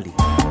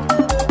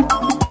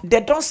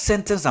 they don't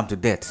sentence them to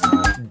death.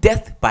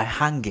 Death by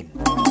hanging.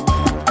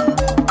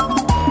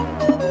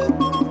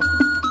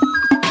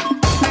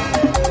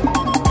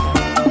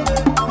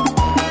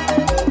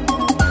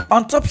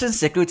 On top since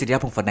security they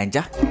happen for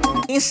Nigeria,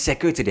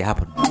 insecurity they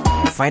happen.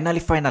 Finally,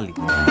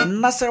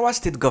 Nasarawa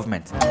state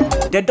government,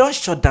 they don't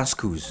shut down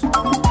schools.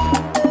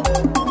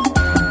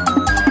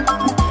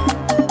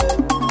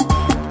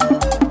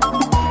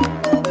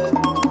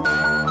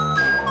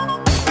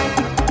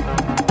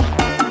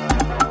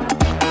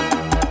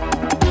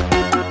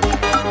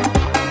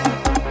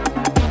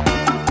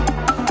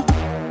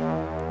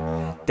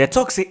 They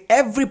talk say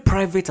every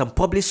private and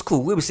public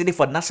school will be sitting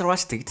for Nasarawa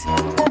state,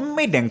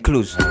 made them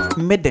close,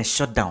 made them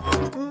shut down,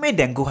 made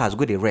them go house,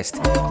 go they rest.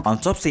 On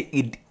top say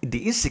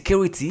the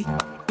insecurity,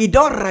 it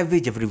don't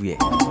ravage everywhere.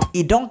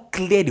 It don't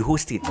clear the whole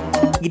state.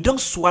 It don't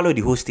swallow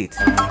the whole state.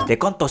 They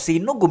can't talk say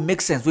it no go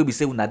make sense when we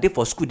say una dey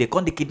for school, they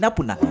can't kidnap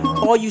una.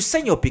 Or you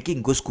send your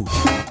pikin go school.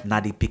 Now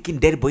the pikin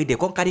dead boy, they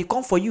can't carry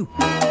come for you.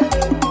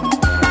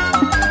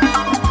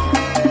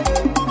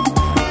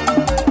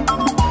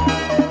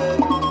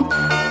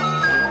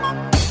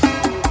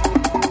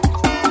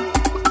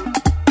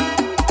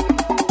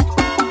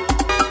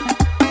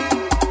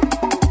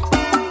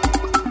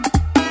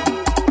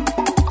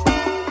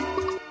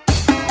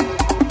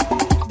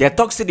 They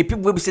talk say the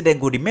people will be say they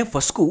go remain for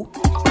school,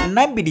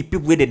 nine be the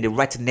people where they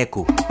write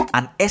NECO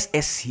and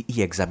SSCE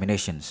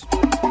examinations.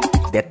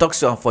 They talk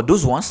say for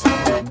those ones,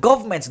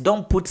 governments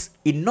don't put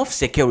enough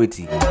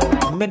security,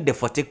 make the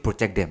for take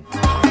protect them.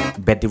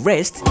 But the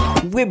rest,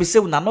 we be say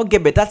una not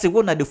get better thing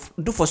what una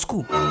do for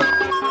school.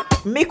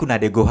 Make una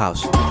they go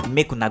house,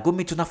 make una go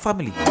meet una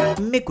family,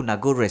 make una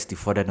go rest the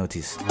further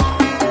notice.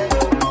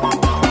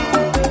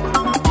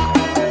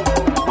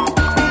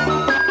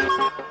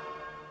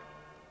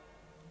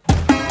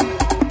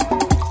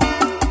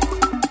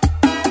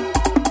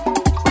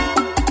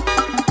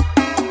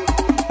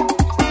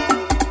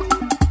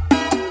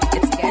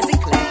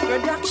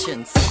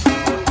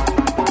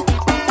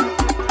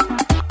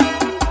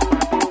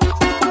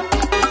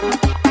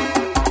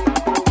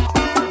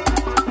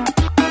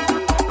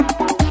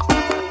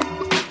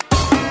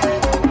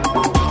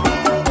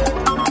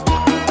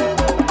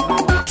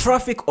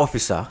 Traffic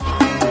officer,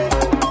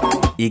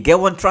 he get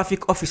one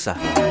traffic officer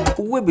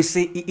who be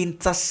say he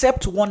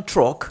intercept one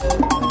truck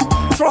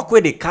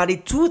where they carry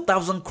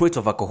 2,000 crates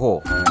of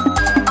alcohol.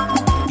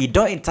 He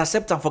don't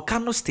intercept them for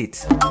Kano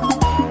State.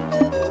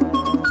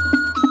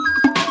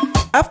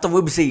 After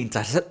we be say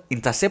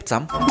intercept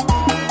them,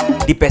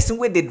 the person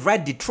where they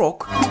drive the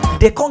truck,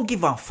 they can't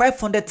give him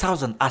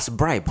 500,000 as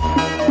bribe.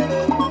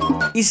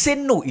 He say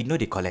no, he know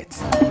they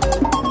collect.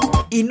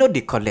 He know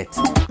they collect.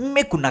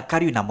 Make una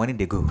carry una money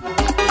they go.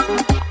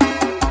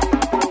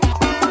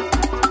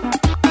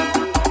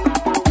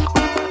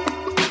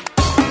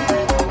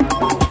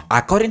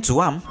 According to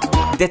him,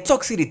 they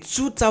talk say the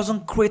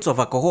 2,000 crates of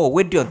alcohol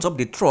wey dey on top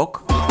the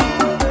truck,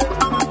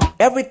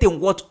 everything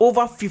worth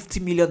over 50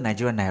 million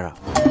Nigerian naira.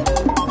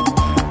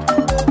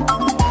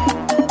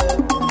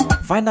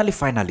 Finally,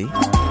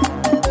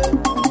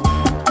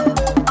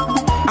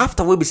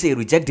 after we be say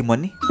reject the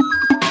money,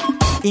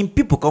 in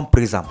people come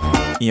praise him,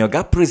 in your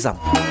guy praise him,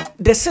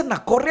 They say na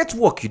correct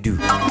work you do.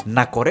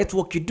 Na correct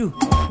work you do.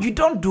 You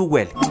don't do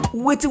well.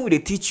 Waiting will they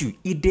teach you.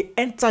 If they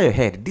enter your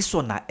head, this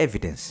one na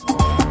evidence.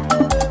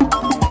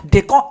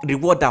 They can't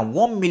reward them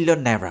 1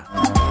 million naira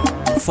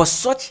for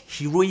such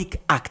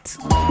heroic act.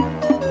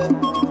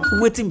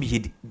 Waiting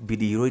be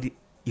the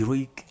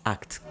heroic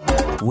act.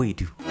 What you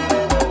do?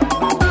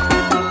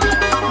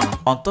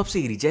 On top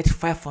say he reject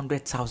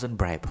 500,000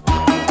 bribe.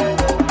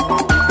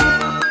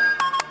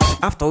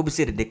 After we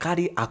say that they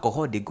carry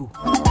alcohol, they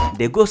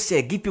go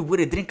say give people where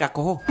they drink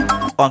alcohol.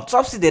 On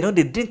top say they know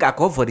they drink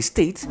alcohol for the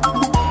state,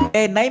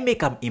 and I make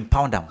them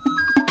impound them.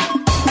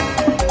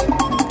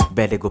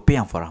 But they go pay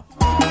them for them.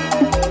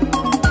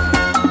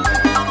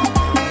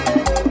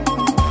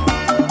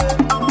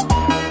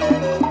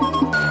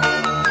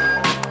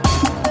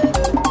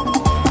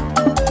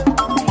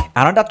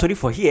 Another story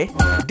for here.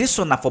 This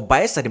one na for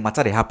Bayelsa the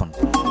matter they happen.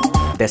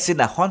 They say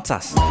that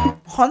hunters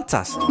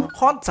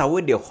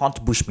where they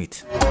hunt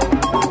bushmeat.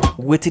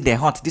 Waiting they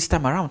hunt this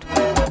time around.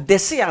 They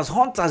say as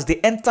hunters they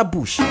enter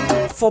bush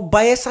for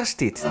Bayelsa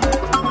state.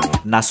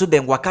 Now so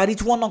them waka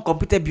reach one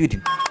uncompleted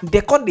building.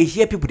 They can't they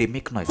hear people they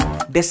make noise.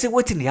 They say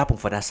waiting they happen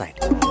for that side.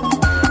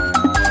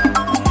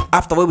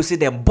 After we see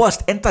them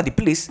bust enter the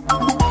place.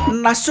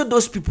 Now so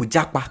those people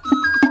jackpa.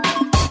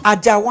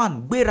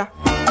 Ajawan, Bera.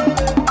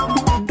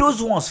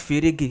 Those ones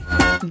ferege.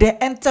 They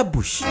enter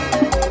bush.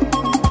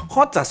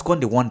 Hunters come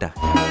they wonder.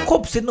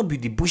 Hope say no be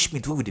the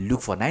bushmeat we will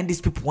look for. Now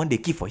these people when they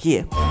keep for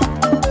here.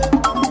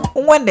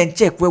 When they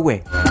check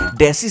where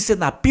they see say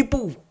na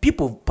people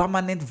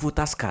permanent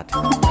voters card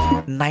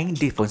 9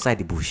 days for inside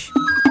the bush.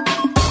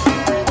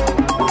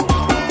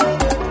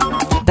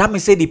 That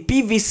means say the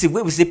PVC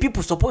where we say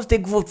people supposed to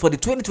take vote for the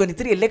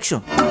 2023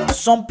 election.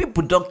 Some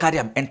people don't carry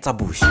them enter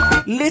bush.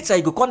 Later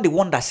you go come the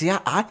wonder say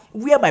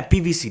where my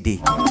PVC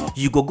day.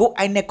 You go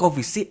INEC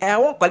office say I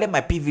won't collect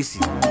my PVC.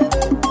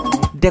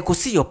 They could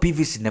see your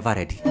PVC never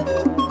ready.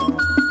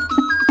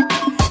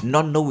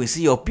 Not knowing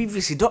see your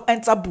PVC don't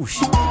enter bush.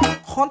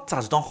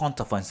 Hunters don't hunt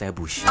for inside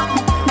bush.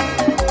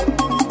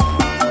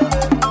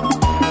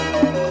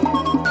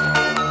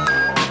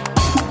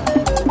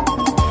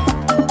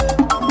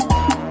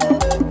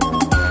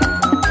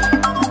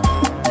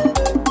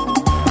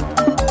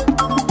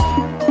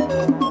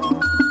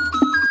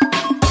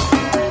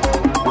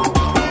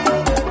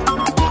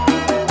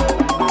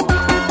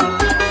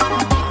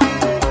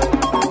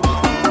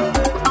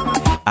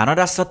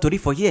 Another story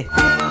for here.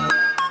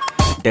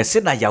 They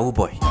say na Yahoo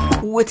boy.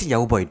 What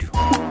Yahoo boy do?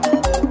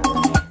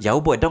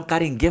 Yahoo boy don't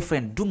carry his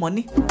girlfriend do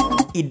money.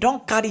 He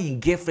don't carry his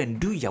girlfriend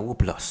do Yahoo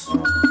plus.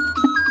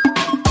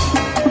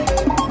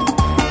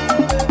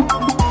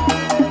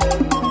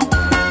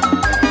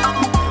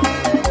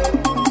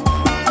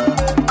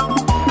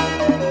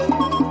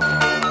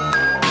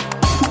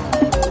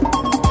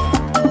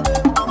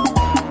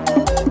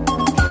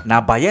 Now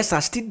Bayelsa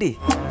still there.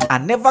 I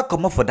never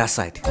come up for that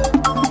side.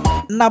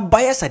 Now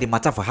Bayelsa the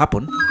matter for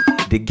happen.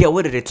 The girl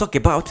where they talk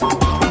about,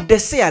 they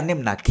say her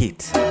name na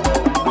Kate.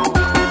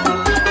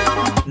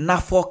 Na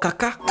for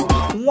Kaka,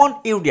 one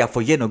area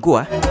for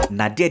Yenogoa,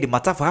 na there the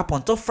matter for happen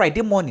until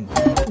Friday morning.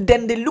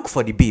 Then they look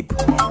for the babe.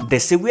 They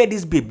say where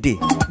this babe dey.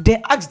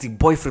 They ask the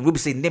boyfriend, we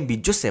say name be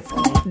Joseph.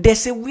 They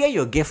say where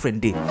your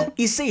girlfriend dey.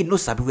 He say he no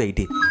sabi where he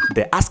dey.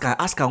 They ask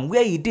him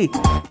where he dey.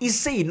 He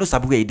say he no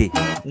sabi where he dey.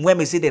 When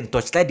me say them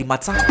touchlight the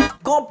matter,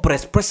 come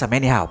press him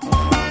anyhow.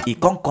 He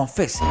can't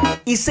confess.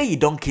 He say you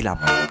don't kill him.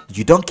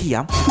 You don't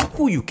kill him.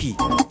 Who you kill?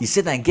 He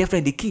said that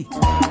girlfriend the key.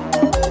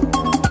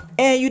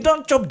 And you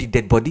don't chop the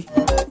dead body.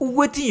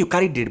 Waiting you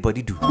carry the dead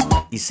body do.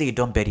 He say you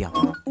don't bury him.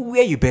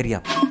 Where you bury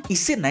him? He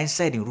say na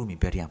inside the room you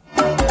bury him.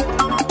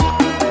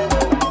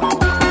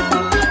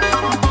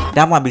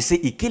 That one be say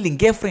he killing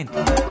girlfriend.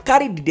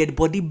 Carry the dead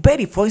body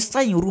bury for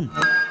inside your room.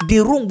 The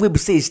room where be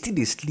say he still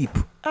asleep.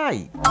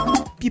 Aye,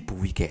 people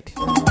wicked.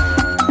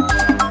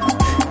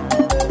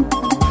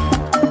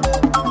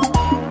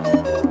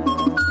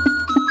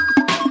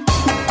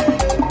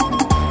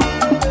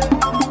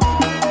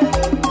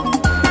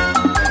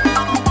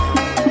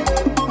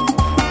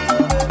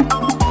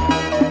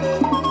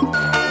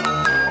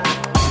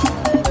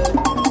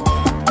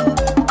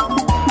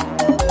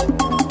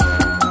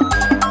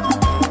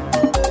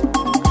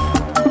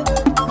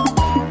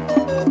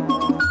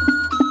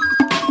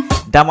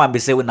 That one be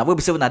say when we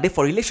be say when they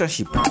for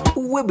relationship.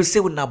 We be say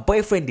when a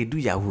boyfriend they do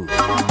Yahoo.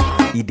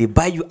 If they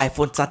buy you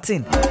iPhone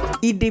 13,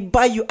 if they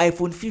buy you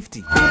iPhone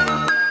 50,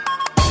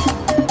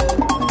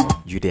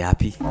 you they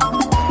happy?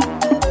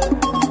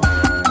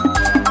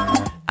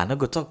 I no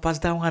go talk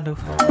past that one. No.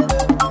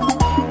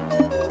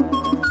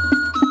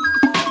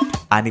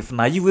 And if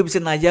now you will say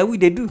now Yahoo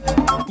they do,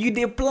 you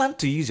they plan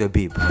to use your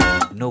babe.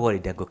 No worry,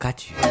 they go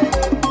catch you.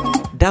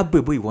 That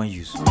babe you won't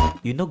use,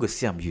 you no go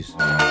see them use.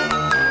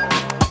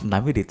 Now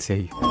me they tell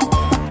you,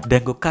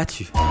 then go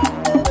catch you.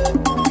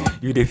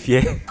 You dey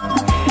fear,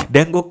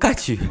 then go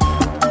catch you.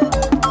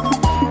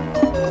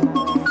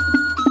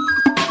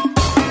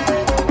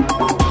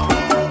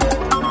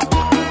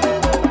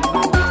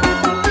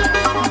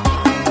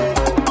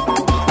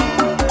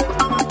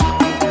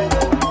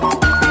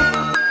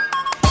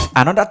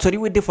 Another story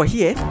we did for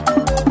here.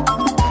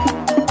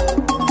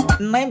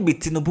 9 be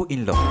Tinubu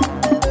in-law.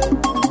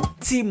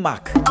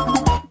 T-Mark.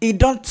 He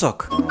don't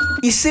talk.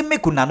 He say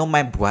make una no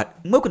mind Buhari.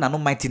 Make una no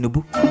mind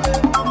Tinubu.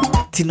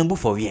 Tinubu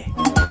for where?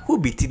 Who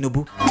be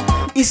Tinubu?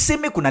 He say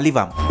make una leave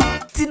am.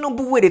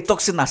 Tinubu where they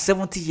talk say na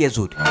 70 years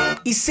old.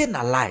 He say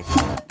na lie.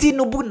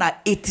 Tinubu na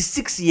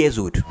 86 years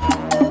old.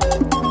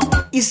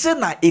 He say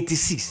na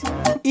 86.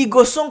 He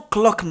go soon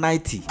clock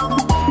 90.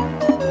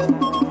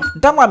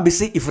 That one be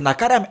say if una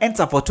carry am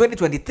enter for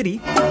 2023,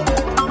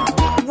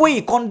 where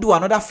he can't do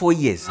another 4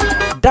 years.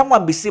 That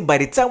one be say by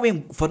the time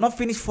we for not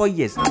finish 4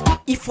 years,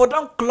 if for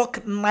don't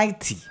clock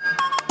 90,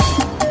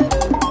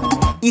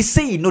 he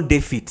say he no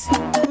defeat.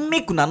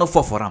 Make una no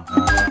fall for him.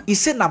 He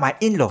say na my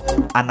in-law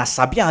and na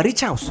Sabian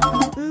rich house.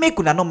 Make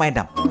una no mind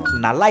am.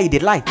 Na lie they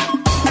lie.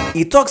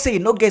 He talk say he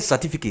no get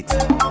certificate,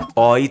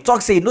 or he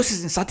talk say he no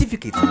see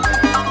certificate.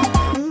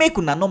 Make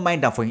una no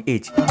mind am for him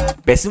age.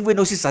 Person we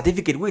no see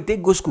certificate we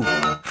take go school.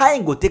 How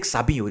him go take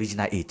Sabi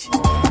original age?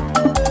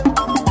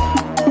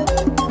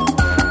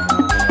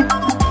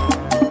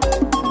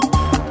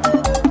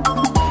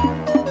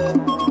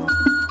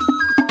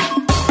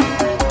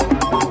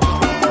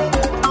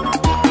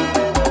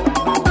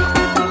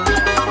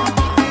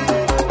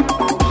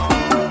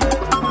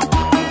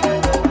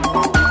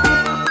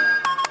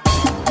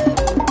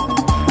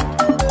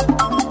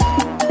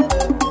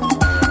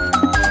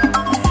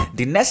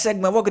 The next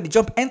segment we're going to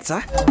jump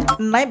enter.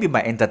 Nine be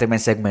my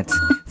entertainment segment.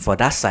 For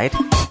that side,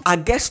 I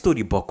get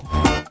story book.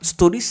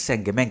 Story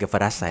sengemenge for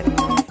that side.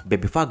 But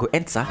before I go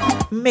enter,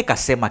 make a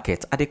say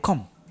market at the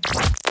come.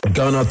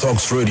 Ghana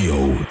Talks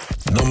Radio,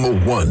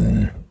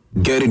 #1.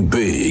 Get it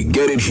big,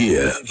 get it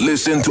here.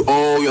 Listen to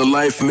all your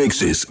live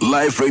mixes,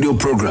 live radio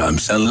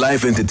programs, and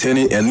live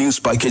entertaining and news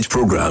package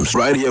programs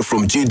right here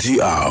from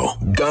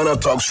GTR. Ghana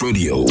Talks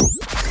Radio.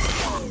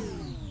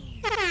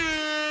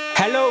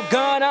 Hello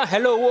Ghana,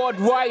 hello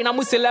worldwide, I'm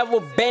with level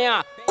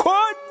band.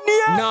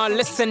 Now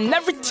listen,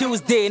 every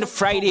Tuesday and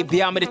Friday,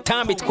 beyond the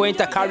time it's going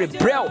to carry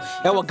bro.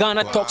 Our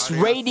Ghana Talks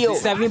Radio,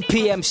 7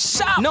 p.m.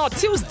 sharp. Now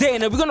Tuesday,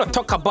 we're gonna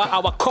talk about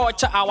our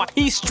culture, our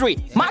history.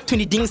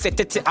 Matuni ding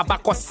setete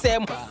abako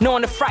sem. Now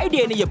on the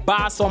Friday, you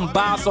bars on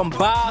bars.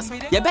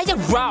 You better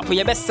rap,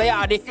 you better say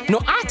it.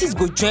 No artists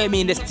go join me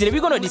in the studio.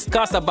 We're gonna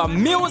discuss about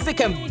music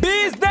and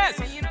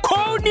business.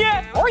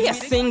 Or you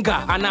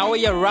singer and now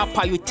you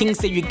rapper, you think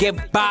say you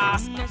get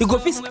bars. You go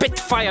fi spit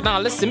fire now.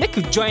 Listen, make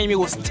you join me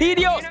with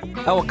studios.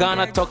 Our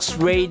Ghana Talks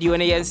Radio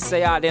and you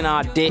say then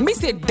our day. Me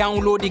say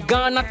download the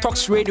Ghana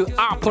Talks Radio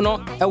app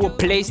no. Our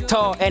Play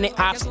Store and the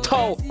App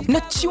Store. Na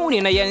tune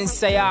in and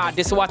say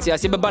this what you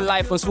see baba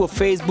live on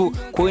Facebook,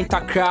 go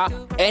Instagram,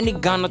 any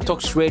Ghana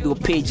Talks Radio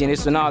page and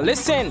so now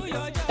listen.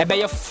 Ebe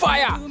your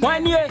fire.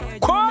 1 year,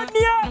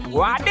 Konya,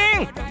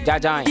 Wading,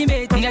 Jajan.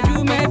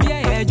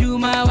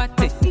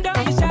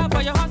 Don't be shy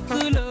for your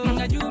hustle.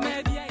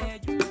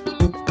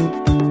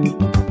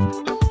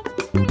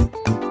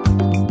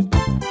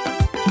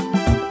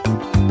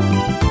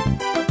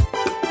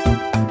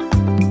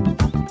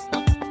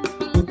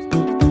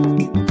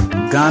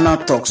 Ghana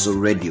Talks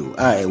Radio,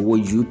 I wo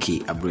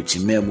UK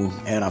abrochimemu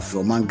era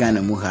from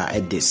Ghana mu ha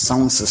at the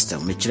sound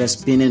system which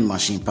spinning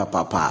machine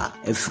papa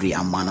every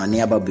amana ne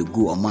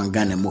ababegu o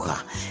Ghana mu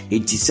ha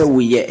it is say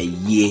we a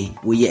year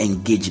we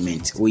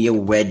engagement we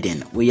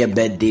wedding we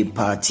birthday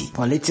party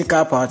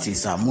political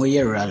parties are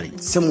more rally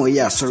some we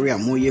sorry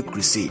more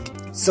crusade.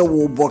 So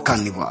we book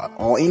carnival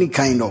or any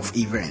kind of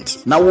event.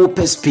 Now we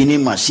pay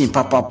spinning machine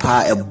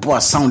papa a boy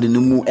sound in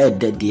the mu at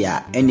the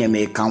dia any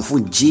may come for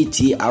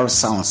GTR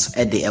sounds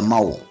at the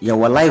amao. Ya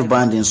wa live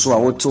band in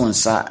so a to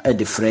nsa at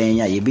the friend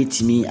ya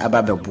yebitimi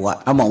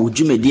ababeboa ama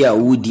ujumedia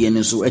wudi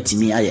en so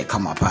atimi aye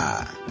kama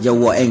pa. Ya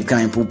wa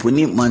enkan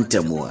popuni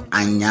mantemo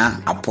anya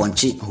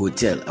aponchi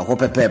hotel a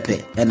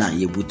hopepepe ena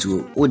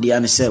yebutu odi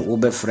an se wo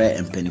be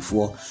frɛ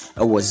mpanifo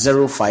e wo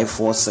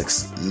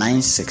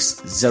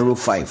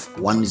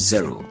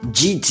 0546960510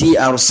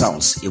 GTR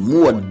sounds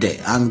emuode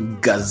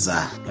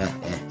angaza.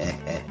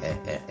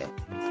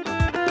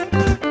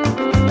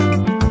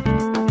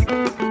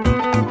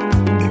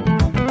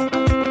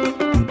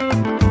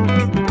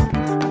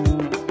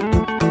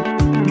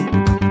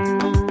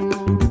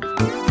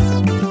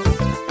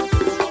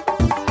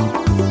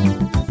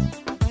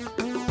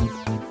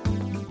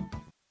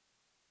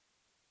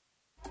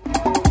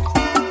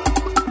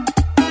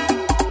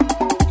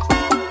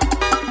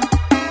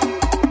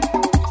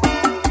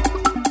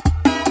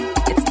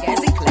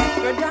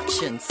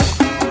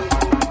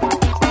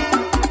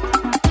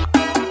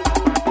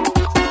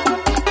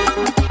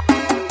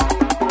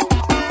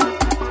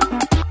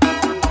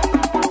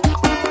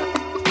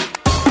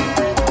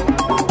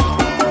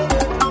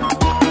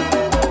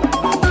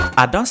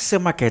 I don't say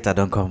market, I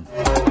don't come.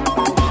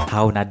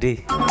 How na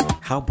day?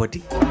 How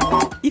body?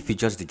 If you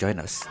just join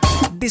us,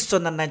 this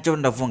one na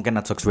Nigerian of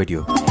Ghana Talks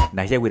Radio.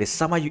 Now here with the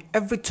summer you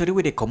every story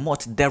where they come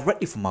out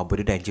directly from our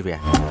body Nigeria.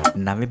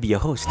 Now maybe your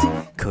host,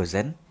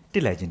 Kozen, the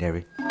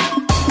legendary.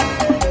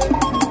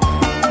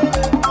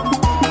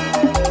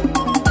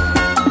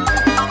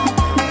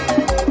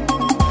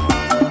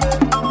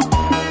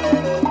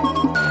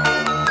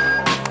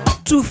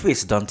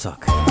 Two-Face don't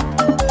talk.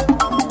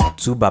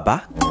 Two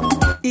Baba,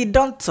 he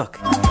don't talk.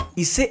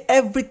 He say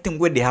everything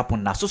where they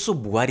happen now. So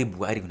Buhari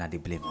when they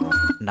blame.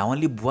 Now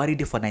only Buhari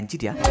dey for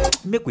Nigeria.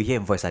 Make we hear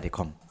him voice as they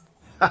come.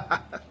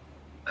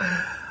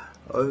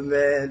 Oh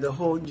man, the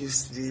whole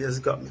news today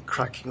just got me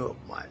cracking up,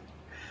 man.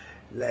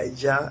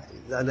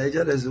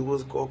 Nigeria is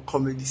what's called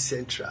Comedy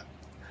Central.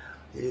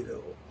 You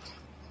know,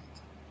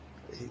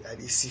 and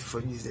they see for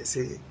news, they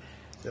say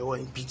they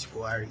want to impeach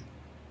Buhari.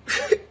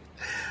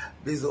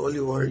 This is the only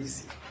one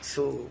reason.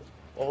 So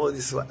all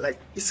this, like,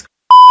 it's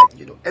like,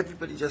 you know,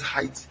 everybody just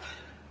hides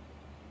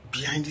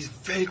behind this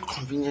very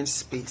convenient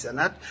space, and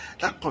that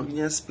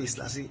convenient space,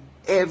 like, see,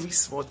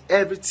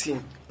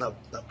 everything that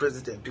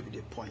president people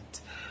they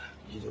point,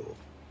 you know,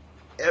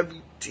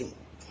 everything.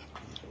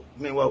 You know,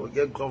 meanwhile, we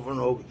get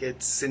governor, we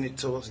get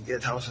senators, we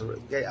get house, we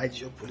get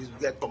IGO police,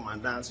 we get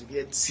commandants, we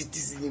get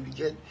citizens, we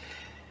get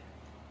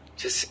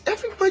just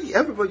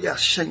everybody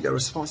has shared their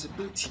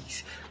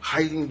responsibilities,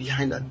 hiding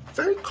behind that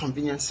very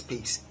convenient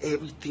space.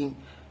 Everything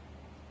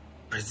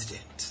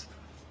president,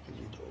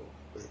 you know,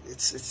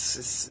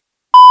 it's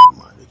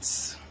man,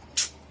 it's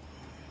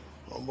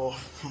no more.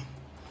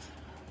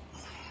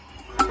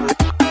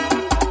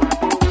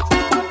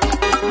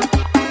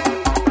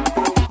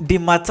 The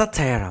matter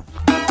tire him.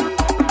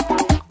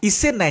 He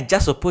said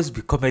Naija supposed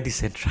to be Comedy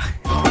Central.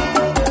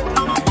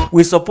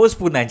 We supposed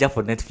to put Naija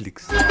for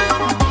Netflix.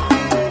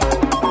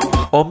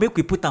 Or make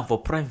we put them for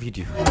Prime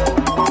Video.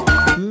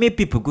 Make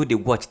people go they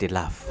watch, they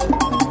laugh.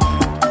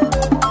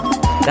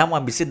 That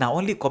one be said now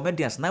only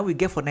comedians now we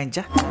get for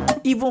Naija,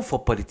 even for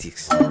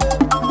politics.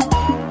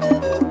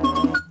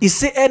 He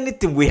say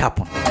anything will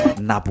happen.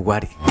 Na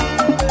Buhari.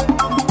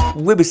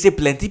 We be say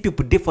plenty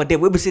people there for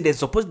them. We be say they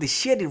supposed to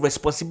share the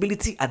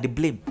responsibility and the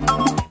blame.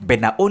 But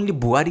now only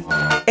Buhari.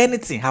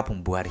 Anything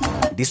happen Buhari.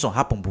 This one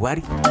happen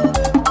Buhari.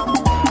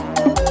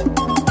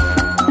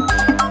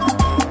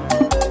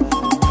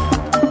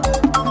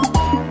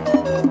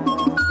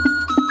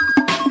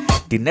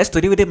 The next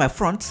story with my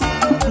front,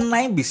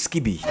 9 be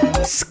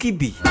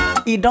Skibby,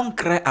 he don't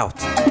cry out.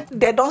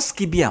 They don't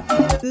skibby him.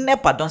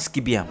 Nepa don't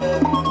skibby him.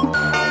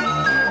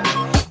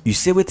 You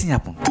say wetin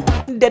happen?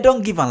 They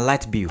don't give him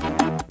light bill,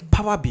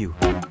 power bill,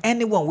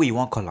 anyone way you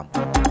want call him.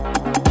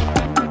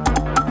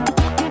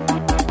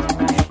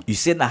 You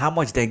say now how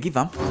much they give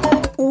him?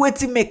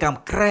 Wetin make him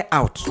cry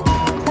out?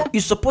 You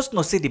supposed to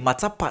know say the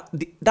matter part.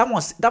 That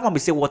one be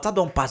say water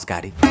don't pass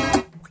Gary.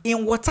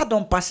 In water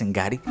don't pass in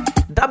Gary.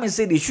 That means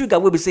say the sugar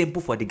will be saying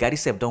put for the Gary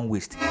self don't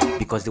waste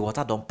because the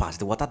water don't pass,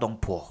 the water don't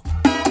pour.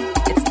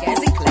 It's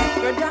Adeleke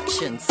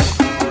Productions.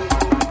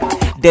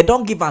 They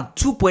don't give him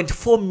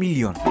 2.4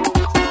 million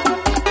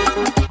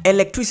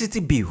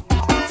electricity bill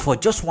for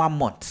just 1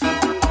 month.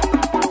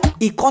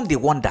 He can't dey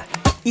wonder.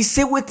 He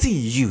say wetin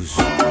he use.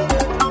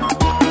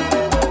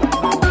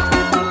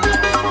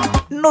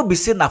 No be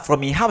say na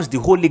from his house the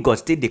whole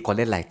Lagos take dey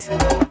collect light.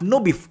 No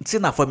be say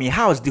na from his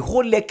house the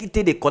whole Lekki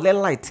take dey collect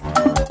light.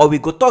 Or we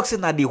go talk say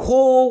na the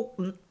whole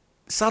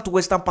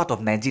southwestern part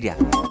of Nigeria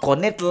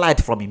connect light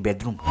from him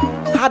bedroom.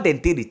 How dem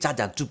take dey charge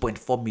am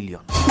 2.4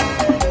 million?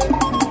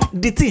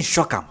 The thing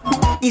shock am.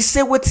 He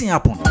say wetin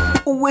happen?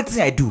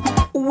 Wetin I do?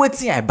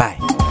 Wetin I buy?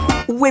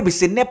 Wey be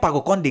say NEPA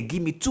go come dey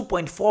give me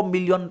 2.4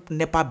 million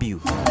NEPA bill.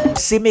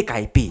 Say make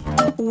I pay.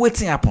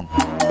 Wetin happen?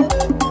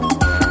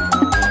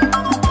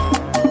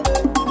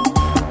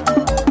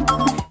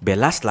 But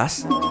last,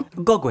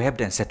 God go help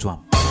them settle am.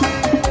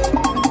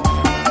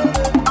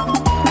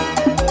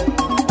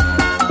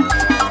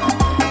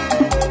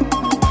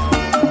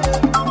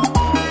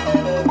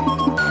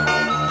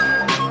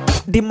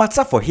 The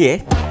matter for here,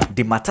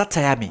 the matter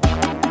tire me.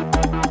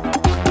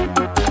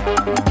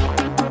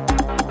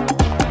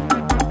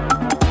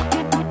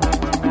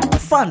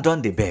 Fan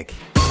don dey beg.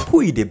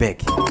 Who he dey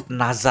beg?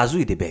 Na Zazu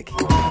he dey beg.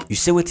 You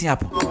say wetin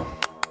happen?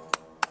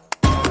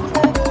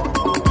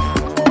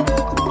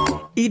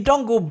 He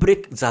don't go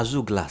break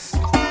Zazu glass.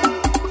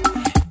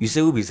 You say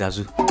who be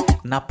Zazu?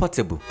 Na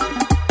Portable.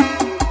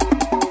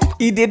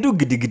 He dey do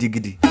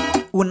gidi.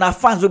 Una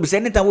fans will be say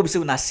anytime we be say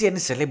una see any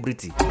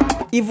celebrity,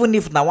 even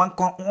if na one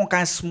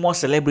kind small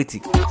celebrity,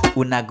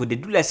 una go dey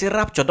do like say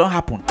rapture don't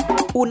happen.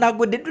 Una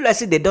go dey do like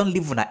say they don't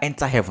live una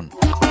enter heaven.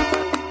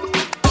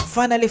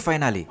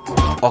 Finally,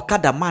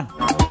 Okada man,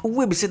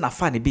 we be say na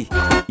fan be.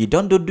 He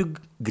don't do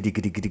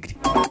gidi.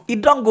 He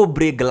don't go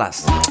break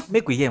glass.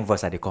 Make we hear him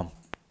voice as they come.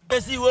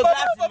 See, we for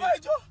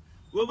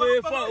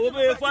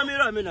me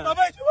right now.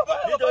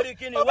 Nítorí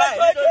kíni why?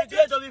 Nítorí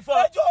kílẹ̀ tó bí fọ́.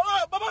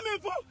 Bàbá mi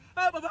fọ́.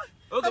 Bàbá.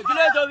 Okay,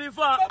 kílẹ̀ tó bí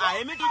fọ́.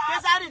 Àyèmí ti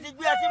késàrì ti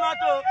gbé ẹtí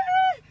mọ́tò.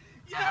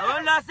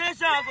 Àwọn lọ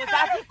station kò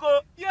sásìkò.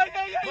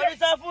 Mo ti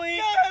sọ fún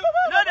yín.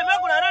 No dey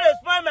make una no dey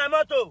spoil my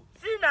motor.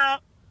 See now.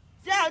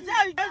 See how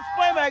you just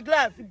spoil my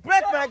glass. You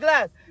break my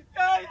glass.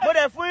 Mo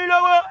dey fún yín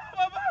lówó.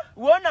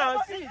 Wo now,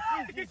 see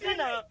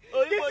now.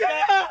 Oyinbo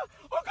tẹ.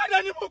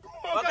 Ọ̀kadà ni mo gùn.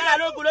 Ọ̀kadà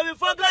ló gùn ló fi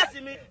fọ́ gíláàsì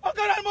mi.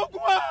 Ọ̀kadà ni mo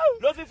gùn wá.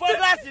 Ló fi fọ́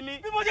gíláàsì mi.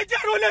 Bí mo ṣe jẹ́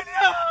ìrọ̀lẹ́ ni.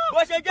 Bó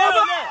ṣe jẹ́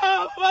ìrọ̀lẹ́.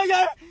 Bàbá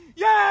yẹ.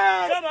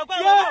 Ṣé ọmọ pẹ́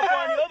ọmọ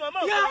kọ́ ni? Ó mọ̀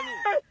mọ̀ kọ́ ni.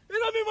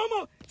 Irọ́ mi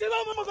mọ̀mọ́. Ṣé bá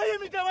mọ̀mọ́ kọ́ yé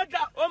mi kẹ́ wọ́n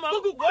dà? Ó mọ̀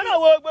Gbọ́dọ̀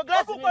wo gbogbo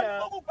gíláàsì mi náà.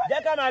 Jẹ́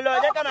ká máa lọ,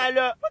 jẹ́ ká máa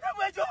lọ.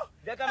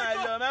 Jẹ́ ká máa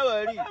lọ, má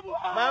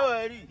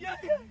wọ̀rí.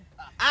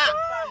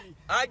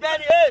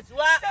 Ọ̀gbẹ́ni Ace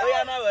wá.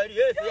 Oya má wọ̀rí,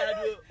 Ace oya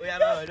dúró. Oya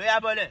má wọ̀rí, oya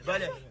bọ́lẹ̀.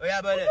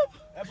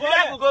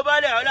 Fúlẹ̀ kò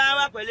bọ́lẹ̀, Ọlọ́run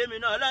wá pẹ̀lú mi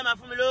náà. Ọlọ́run máa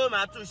fún mi lówó,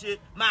 máa tún ṣe.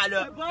 Máa lọ.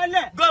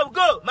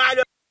 Go, máa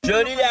lọ.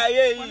 Ṣorílẹ̀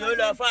ayé yìí ó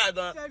lọ fún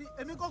àgàn.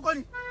 Èmi kọ́kọ́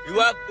ni.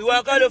 Ìwọ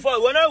kọ́ ló fọ́,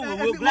 ìwọ náà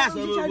wò glass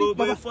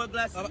gbogbo fọ́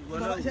glass.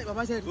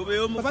 Gbogbo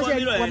yóò mú fọ́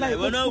nílò ẹ̀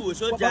ìwọ náà wò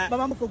sójà.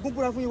 Bàbá mo fògùn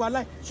búra fún ìwà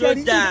láì.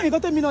 Sójà. Nǹkan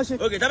tẹ́mi náà ṣe.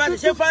 Ok, tábà ti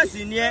ṣe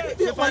fáǹsì ni ẹ.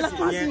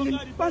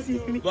 Fáǹsì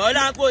ni.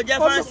 Bọ̀ọ́lá kò jẹ́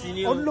fáǹsì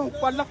ni o.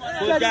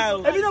 Kò já o.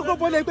 Èmi náà kò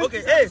bọ́lẹ̀ pé. Ok,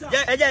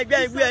 ẹjẹ́ ìgbẹ́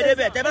ìgbé ẹ̀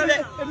débẹ̀. Tẹ́ bá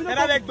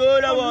fẹ́ gbowó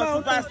lọ́wọ́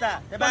superstar.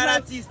 Tẹ́ bá rà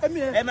artist.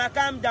 Ẹ máa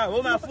calm down.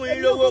 Ó máa fún yín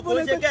lówó. Kò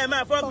ṣe kẹ́ ẹ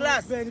máa fọ́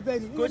glass.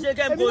 Kò ṣe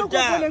kẹ́ ẹ kò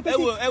já.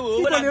 Ẹ wò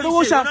owó la fi ṣe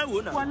lọ́nà wò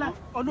náà.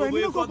 Ọ̀nà èmi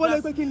náà kò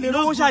bọ́lẹ̀ pé kí n lè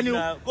rówó ṣá ni o.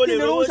 Kò lè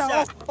rówó ṣá.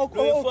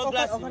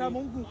 Ọ̀kadà mo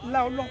ń gùn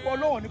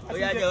ọlọ́wọ̀n ní pàṣẹ. Ó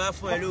yá jẹ́ wá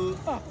fún ẹ lówó.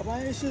 Bàbá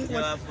ẹ ṣe Jẹ́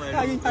wá fún ẹ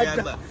lówó. Ó yá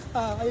gbà.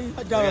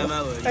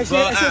 Ẹ ṣe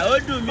ó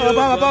dùn mí o.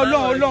 bàbá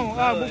ọlọ́run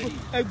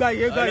ẹgbà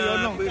yìí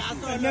ọlọ́run.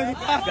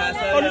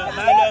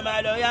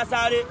 Máa lọ, yá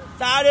sáré.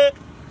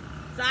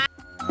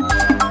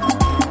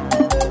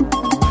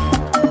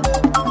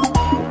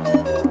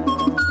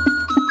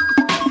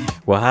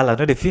 Wahala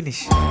no dey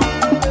finish.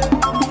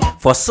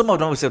 For some of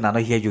them we say na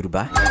not hear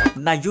Yoruba.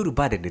 Na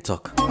Yoruba then they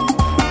talk.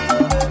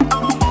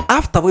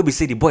 After we be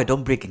say the boy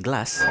don't break in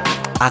glass,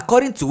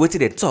 according to wetin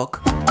they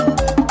talk,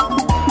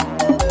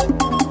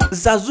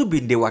 Zazu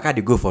bin dey waka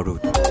dey go for road.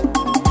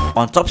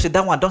 On top say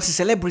that one don't see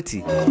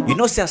celebrity. You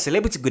know say a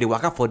celebrity go dey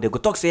waka for they go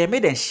talk say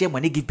make them share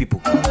money give people.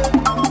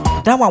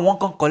 That one won't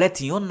come collect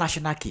your own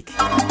national cake.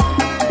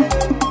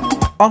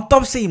 On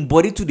top say him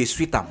body to the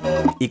sweet am.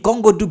 He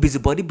can't go do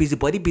busybody,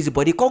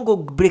 can't go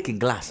break in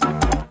glass.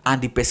 And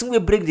the person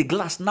will break the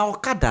glass now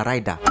Okada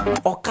rider,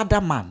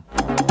 Okada man.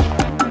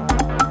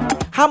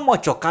 How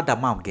much Okada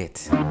man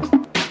get?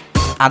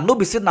 And no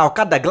be say na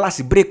Okada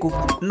glass break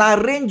na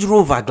Range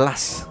Rover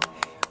glass.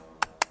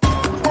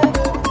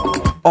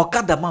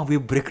 Okada man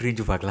will break Range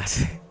Rover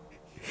glass.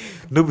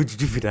 No be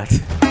juju for that.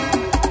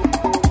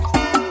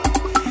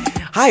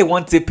 How you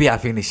want to pay a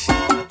finish?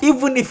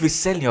 Even if you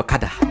sell your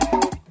Okada,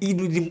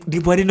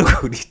 the money no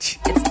go reach.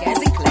 It's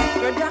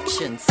Adeleke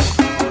Productions.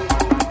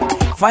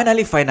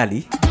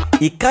 Finally,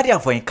 he carry am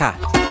for him car.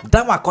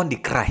 That one come dey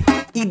cry.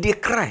 He dey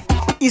cry.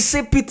 He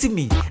say pity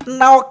me.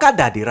 Na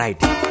Okada dey ride.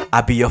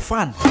 I be your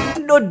fan.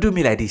 No do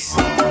me like this.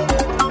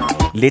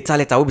 Later,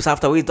 we be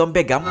after we don't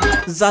beg am.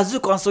 Zazu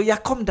come so yeah,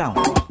 come down.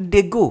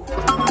 They go.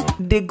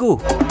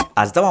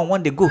 As that one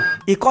want they go,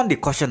 he come dey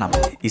caution am.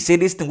 He say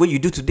this thing what you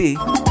do today,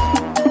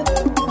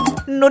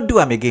 no do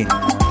am again.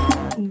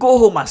 Go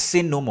home and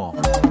say no more.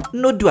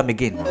 No do am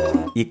again.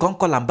 He can't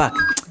call am back.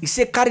 He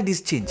say carry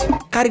this change,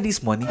 carry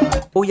this money.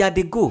 Oh yeah,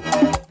 they go.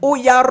 Oh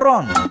yeah,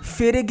 run.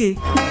 Ferege.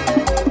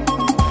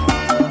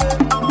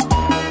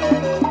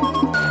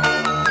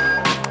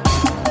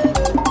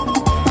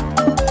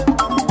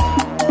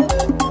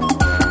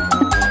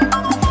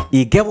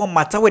 He get one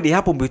matter where they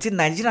happen between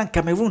Nigeria and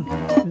Cameroon.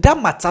 That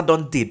matter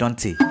don't they?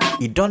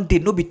 It don't they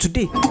no be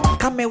today.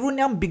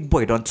 Cameroonian big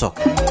boy don't talk.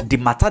 The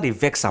matter they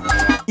vex am.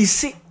 He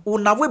say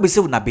una we be say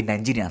una be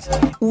Nigerians.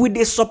 We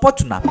dey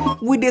support una.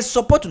 We dey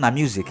support una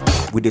music.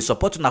 We dey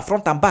support una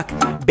front and back.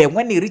 But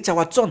when e reach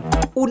our turn,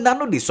 una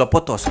no dey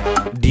support us.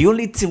 The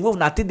only thing we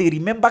una take dey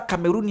remember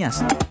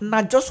Cameroonians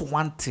na just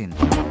one thing.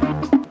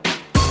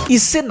 He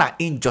say na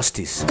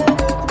injustice.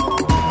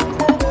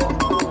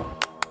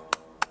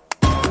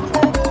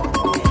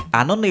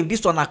 I don't know if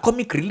this one a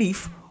comic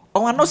relief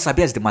or I not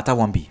sabi as the matter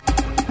won't be.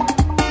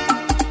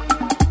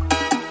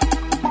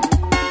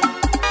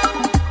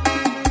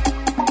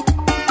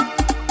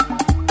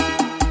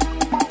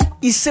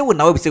 He say we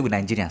now say we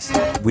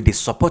Nigerians, we dey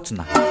support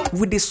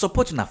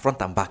una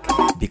front and back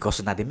because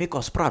una they make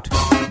us proud.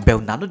 But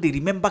una no they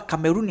remember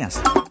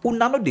Cameroonians,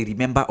 una no they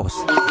remember us.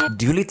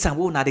 The only time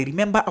we una they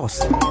remember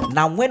us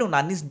now when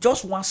una needs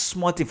just one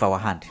small thing for our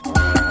hand.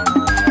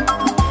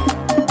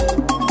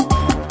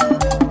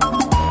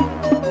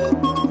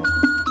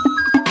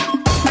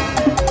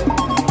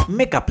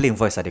 Make a plain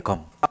voice as they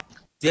come.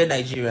 Dear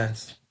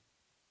Nigerians,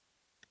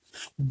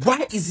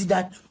 why is it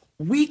that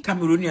we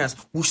Cameroonians,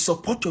 we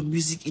support your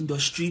music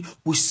industry,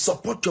 we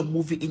support your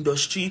movie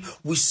industry,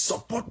 we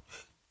support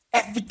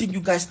everything you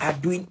guys are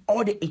doing,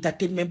 all the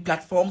entertainment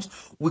platforms,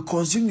 we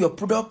consume your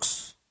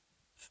products,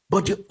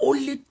 but the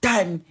only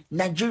time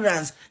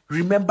Nigerians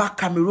remember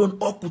Cameroon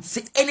or could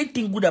say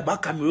anything good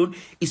about Cameroon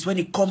is when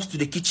it comes to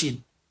the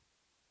kitchen.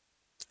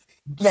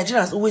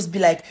 Nigerians always be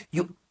like,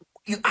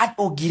 you add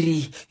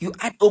ogiri, you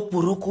add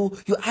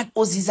okporoko, you add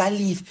oziza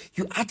leaf,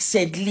 you add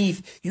said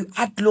leaf, you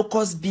add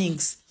locust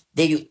beans,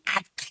 then you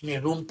add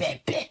Cameroon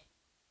pepper.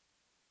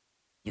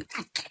 You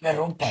add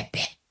Cameroon pepper.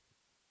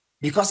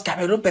 Because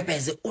Cameroon pepper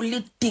is the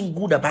only thing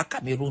good about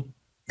Cameroon.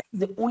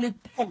 That's the only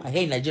time I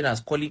hear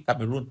Nigerians calling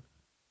Cameroon.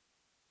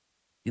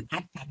 You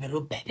add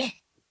Cameroon pepper.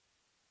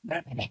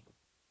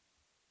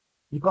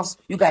 Because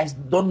you guys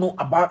don't know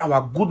about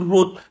our good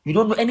road. You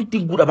don't know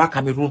anything good about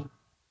Cameroon.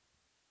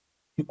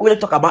 You only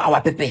talk about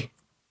our pepper.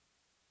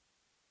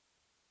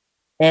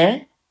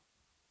 Eh?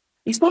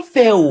 It's not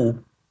fair. Oh.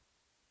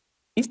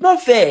 It's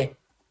not fair.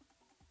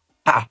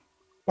 Ah,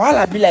 while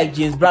I be like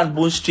James Brown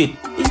bone straight,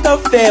 it's not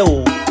fair.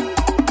 Oh.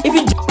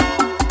 Even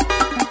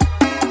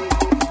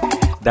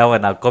That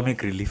one a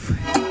comic relief.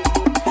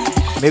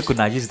 Make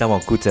una use that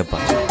one good temper.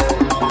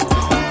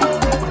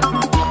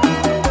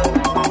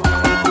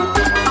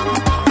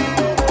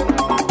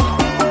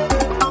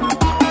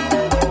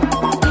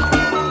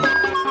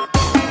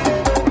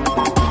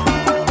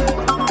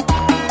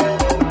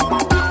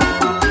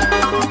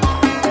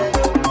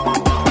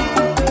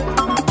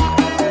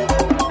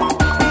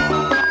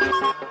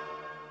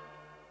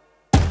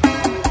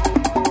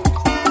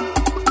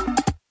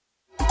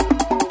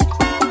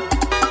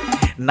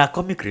 Na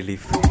comic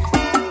relief.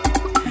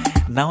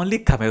 Na only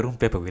Cameroon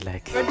pepper we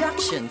like.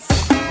 Productions.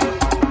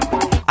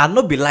 And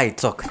no be lie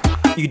talk.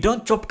 You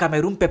don't chop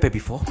Cameroon pepper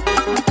before?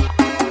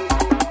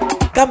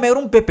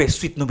 Cameroon pepper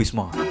sweet no be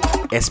small.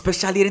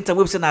 Especially in time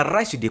na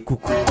rice you dey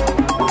cook.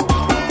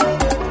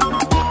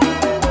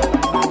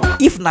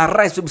 If na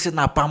rice we say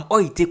na palm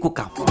oil take cook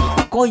am,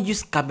 can't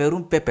use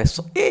Cameroon pepper.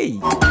 So hey,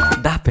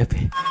 that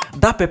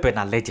pepper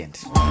na legend.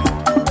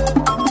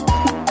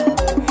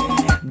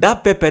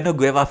 That pepper no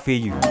go ever fail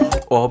you.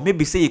 Or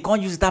maybe say you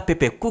can't use that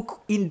pepper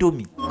cook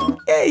indomie.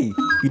 Hey,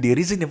 you the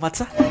reason the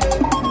matter.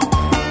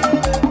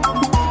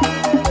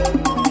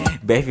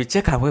 But if you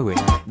check am well,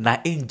 na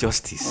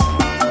injustice.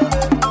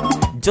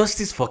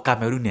 Justice for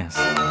Cameroonians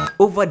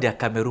over their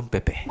Cameroon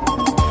pepper.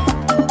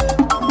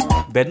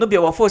 But no be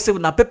our force say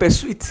na pepper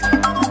sweet.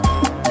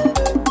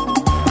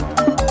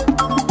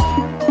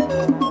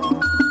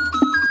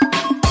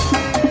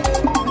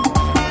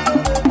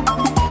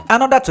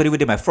 Another story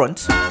with my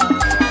front.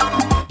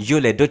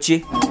 Yule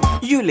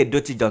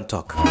Dochi don't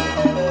talk.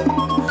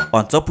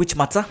 On top which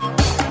matter?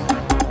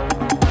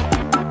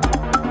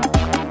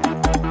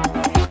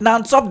 Now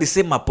on top the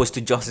same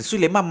Apostle Justice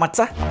Suleiman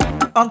matter.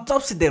 On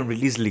top see them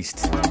release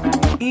list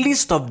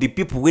of the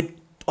people with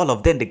all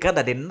of them they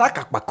gather they knack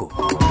akpako.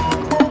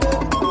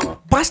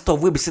 Pastor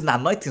will be saying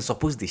anointing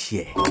supposed to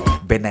share,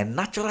 but na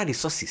natural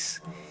resources.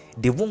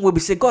 The one will be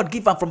say God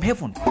give them from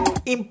heaven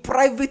in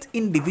private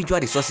individual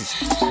resources.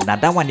 Now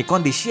that one you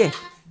can't they share.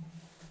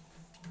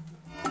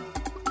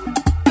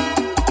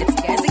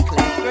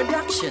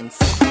 Productions.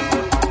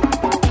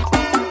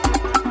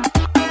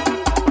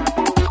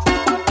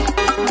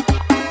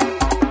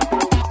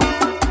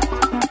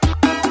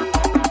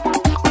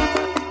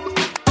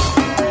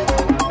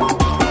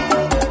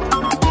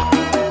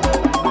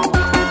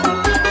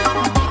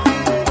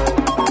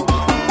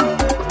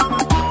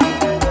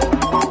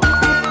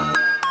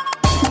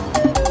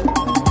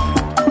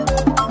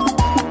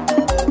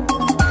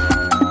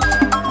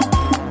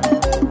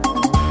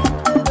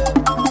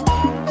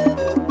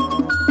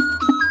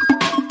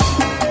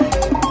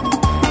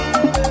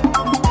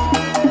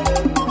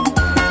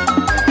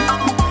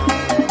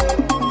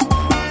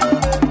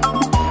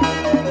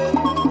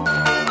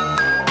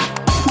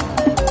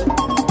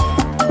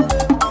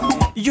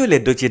 Yule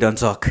Dochi don't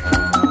talk.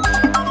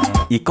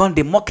 You can't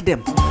they mock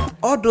them.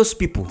 All those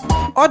people,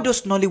 all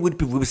those Nollywood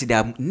people will see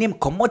their name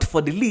come out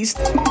for the list.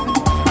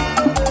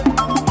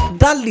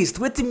 That list,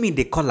 what do you mean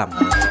they call them?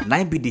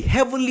 Now be the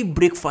heavenly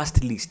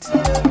breakfast list.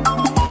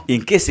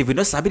 In case if you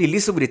don't sabi the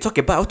list we talk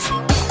about,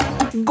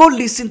 go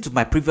listen to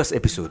my previous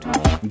episode.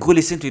 Go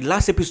listen to the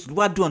last episode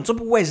we do on some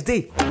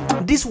Wednesday.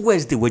 This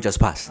Wednesday we just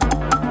passed.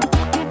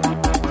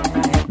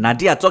 Now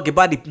they are talking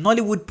about the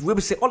Nollywood we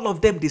say all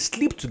of them they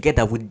sleep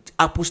together with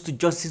Apostle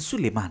Johnson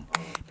Suleiman.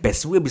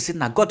 Best we be saying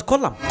na God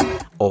call him.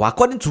 Or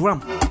according to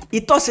Ram,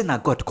 it does say na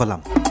God call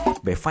him.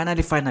 But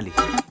finally,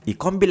 he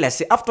can't be like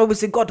say after we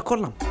say God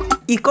call him,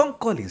 he can't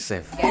call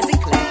himself.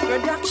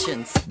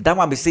 Productions. That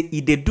one be say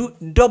he they do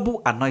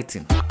double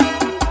anointing,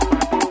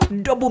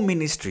 double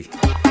ministry.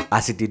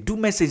 As if they do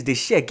message they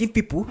share give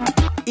people,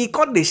 he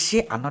can't they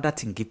share another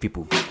thing give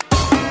people.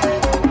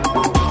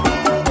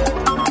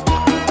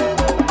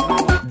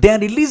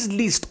 Then release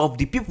list of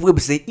the people we be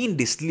say in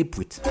they sleep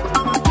with.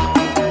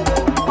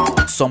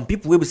 Some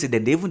people will be say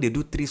that they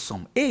do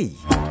threesome. Hey,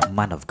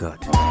 man of God,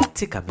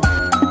 take a minute.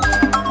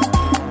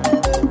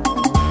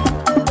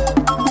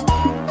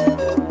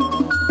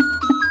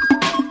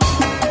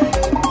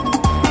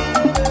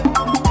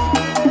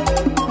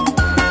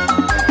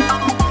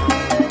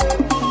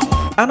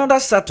 Another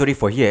sad story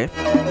for here.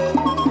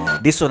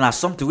 This one has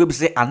something we be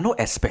say I no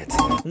expect.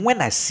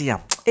 When I see him,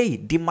 hey,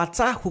 the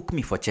matter hook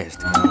me for chest.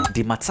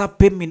 The matter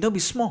pay me no be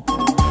small.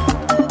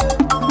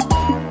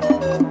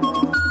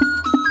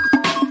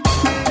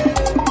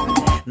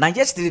 Now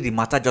yesterday the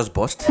matter just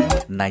burst.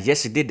 Now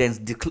yesterday then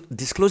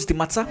disclosed the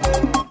matter.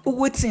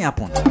 Waiting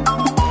happen.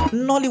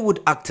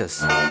 Nollywood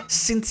actors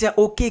Cynthia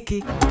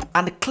Okeke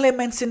and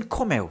Clementine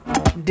Comel,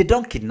 they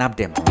don't kidnap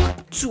them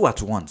two at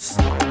once.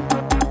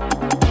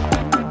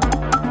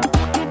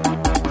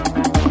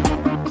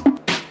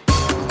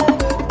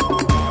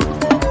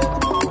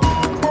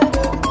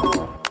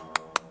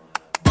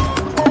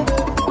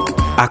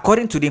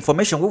 According to the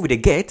information we will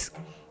get,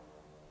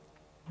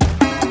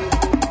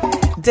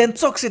 Then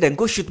talk say then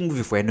go shoot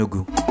movie for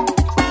Enugu.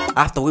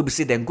 After we be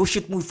say then go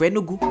shoot movie for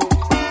Enugu.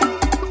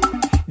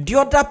 The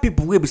other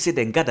people will be say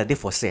then gather there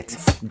for set.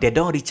 They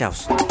don't reach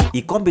house.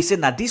 It can't be say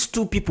now these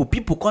two people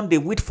can't they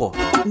wait for.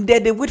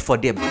 They wait for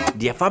them.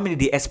 Their family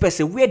they expect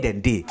say where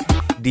then they.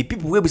 The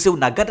people will be say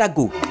una gather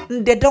go.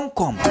 They don't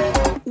come.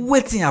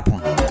 Waiting happen.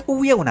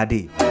 Where una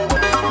they?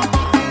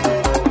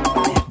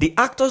 The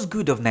Actors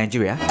Guild of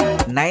Nigeria,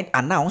 night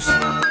announced.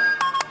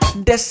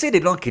 They say they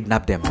don't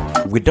kidnap them.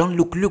 We don't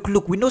look,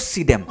 we don't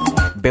see them.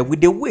 But with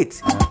the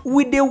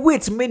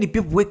wait, many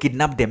people will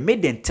kidnap them.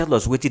 Make them tell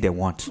us what they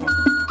want.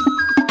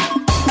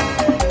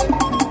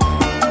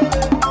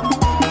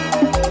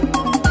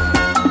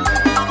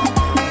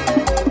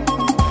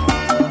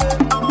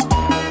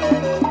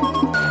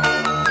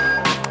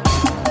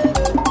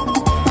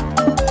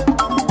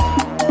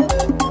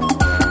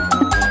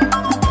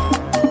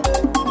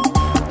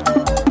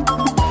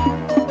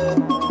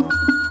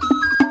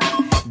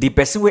 The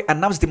person will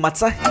announce the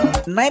matter,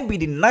 now be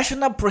the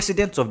national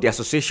president of the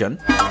association,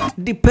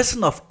 the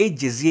person of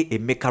Ejezie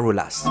Emeka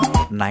Rollers.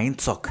 Now in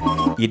talk,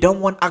 you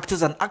don't want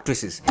actors and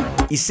actresses.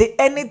 He say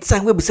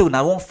anytime we be say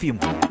una want film,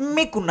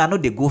 make una know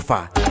they go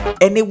far.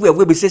 Anywhere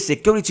we be say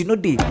security no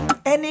dey,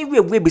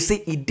 anywhere we be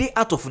say e dey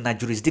out of una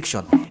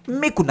jurisdiction,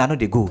 make una know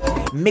they go.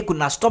 Make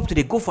una stop to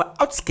they go for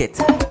outskirts.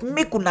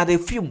 Make una dey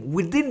film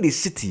within the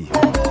city.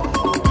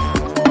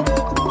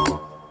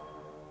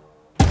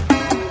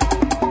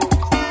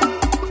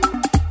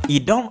 He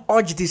don't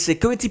urge the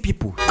security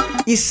people.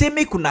 He say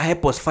make una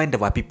help us find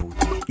our people.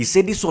 He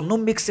say this one no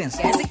make sense.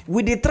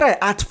 We dey try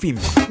art film.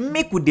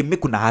 Make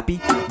make una happy.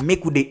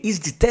 Make we dey ease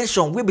the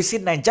tension we be say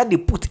Naija dey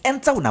put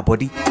enter una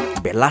body.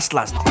 But last,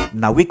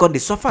 now we con dey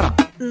suffer am.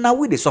 Now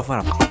we dey suffer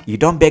am. He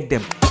don't beg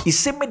them. He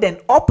say make them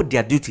up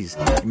their duties.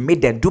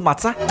 Make them do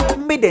matter.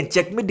 Make them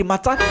check me the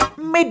matter.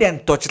 Make them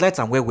touch lights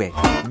and where.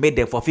 Make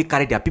them for fit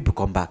carry their people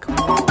come back.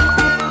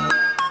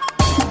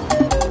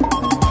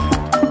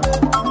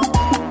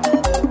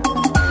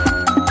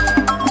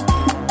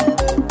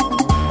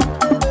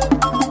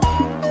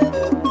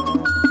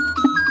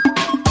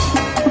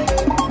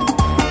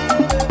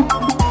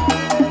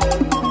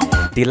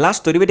 The last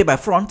story with my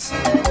front.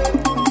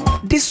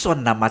 This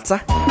one na matter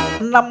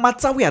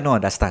we are not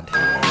understand.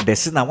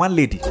 There's na one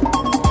lady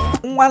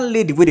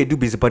where they do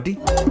busybody,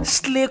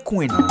 slay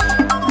queen.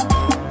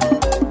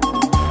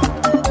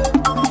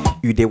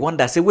 You the one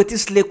that say what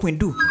is slay queen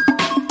do?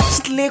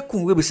 Slay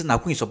queen we be say na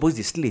queen supposed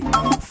to slay.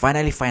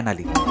 Finally,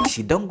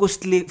 she don't go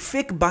slay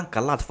fake bank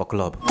alert for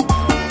club.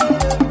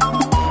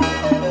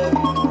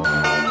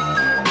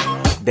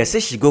 They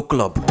say she go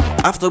club.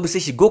 After we say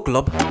she go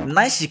club,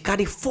 now she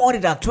carry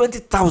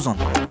 420,000.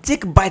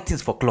 Take buy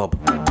things for club.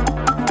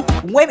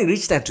 When it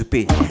reach time to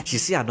pay, she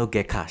say I no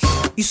get cash.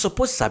 You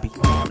suppose sabi.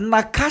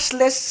 Na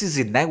cashless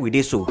season now we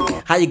dey so.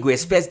 How you go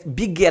expect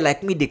big girl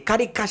like me they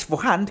carry cash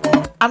for hand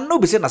and no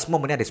be say na small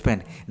money they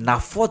spend. Na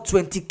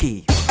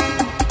 420k.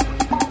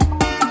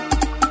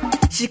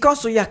 She come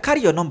so yeah,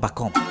 carry your number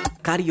come,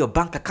 carry your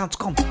bank account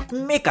come,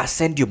 make her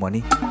send you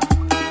money.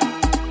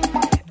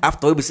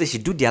 After we say she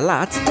do the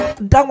alert,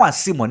 that one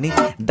see money,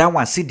 that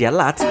one see the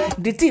alert,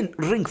 the thing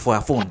ring for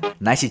her phone.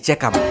 Now she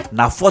check am,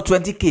 now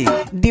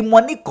 420k, the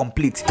money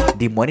complete,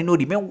 the money no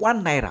remain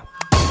 1 naira.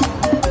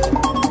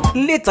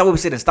 Later we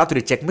say they start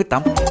to check me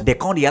them, they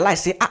can't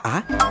realize say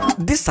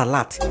this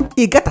alert,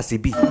 it got a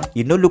CB.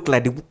 It no look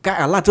like the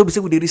kind alert we say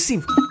we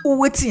receive.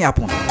 Waiting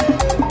happen.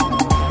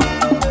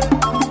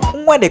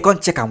 When they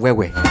can't check and where,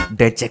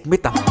 they check me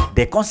them,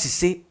 they can't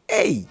say,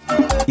 hey,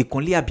 it can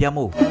only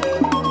abiamo.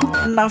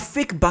 Na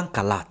fake bank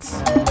alert.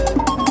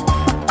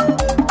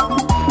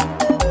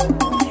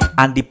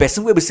 And the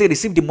person will be say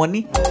receive the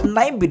money,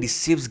 na be the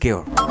sales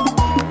girl.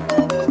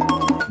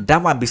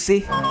 That one be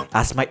say,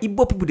 as my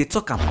Igbo people they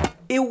talk am,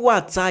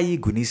 ewa tayi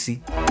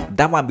gunisi.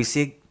 That one be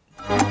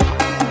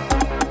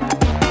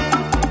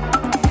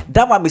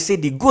say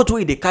the goat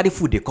where they carry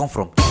food they come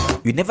from.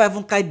 You never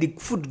even carry the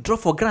food drop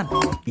for ground.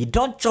 You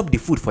don't chop the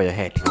food for your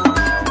head.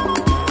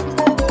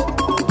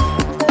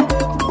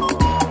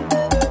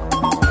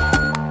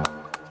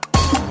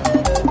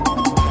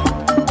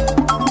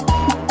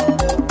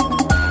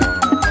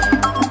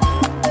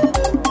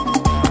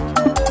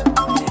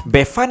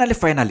 But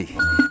finally,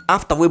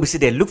 after we see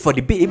they look for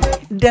the babe,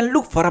 then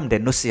look for him,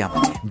 then no see him.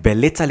 But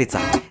later,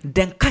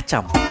 then catch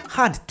him,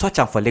 hand touch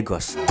him for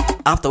Lagos.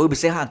 After we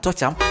say hand touch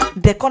him,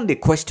 they come they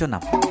question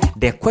him.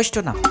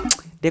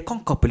 They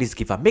come call police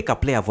give him, make a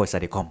player voice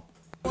and they come.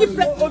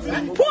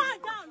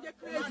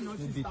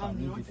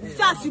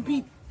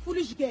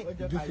 Foolish girl.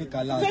 Fake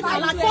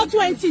alert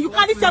 420. You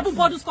carry 7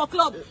 bottles for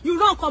club. You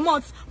run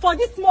command for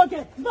this small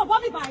girl. No,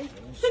 Bobby buy.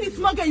 See the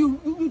small girl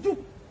you do.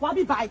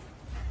 Bobby buy.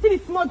 See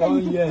the small girl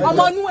you dupe.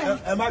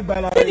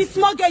 See the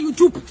small girl you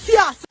dupe. See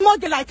her, small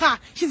girl like her.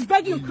 She's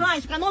begging you,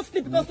 crying. She cannot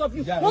sleep because of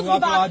you.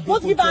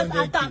 Won't give her an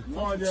attack.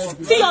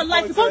 See your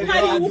life. You can't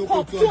carry you hook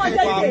up. 200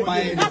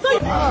 days. That's all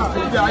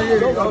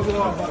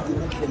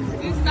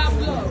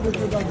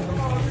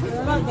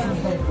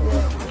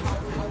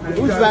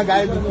you. Which bag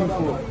are you looking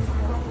for?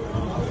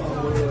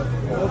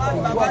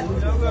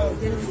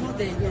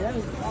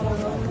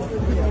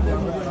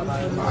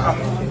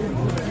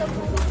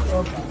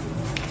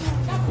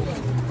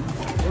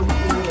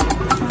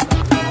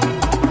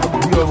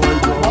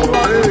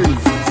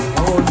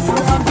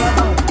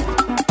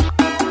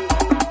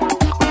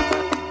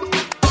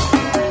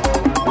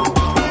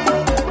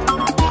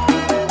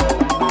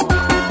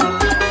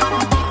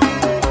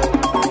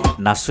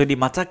 Now, so the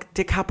matter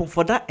take happen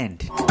for that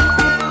end.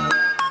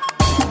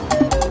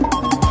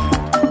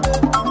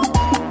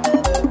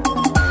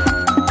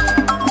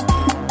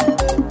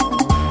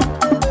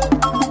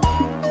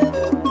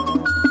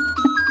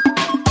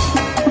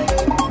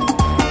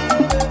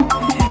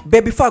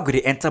 But before I go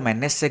to enter my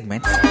next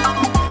segment,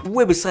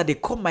 where beside they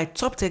call my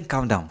top 10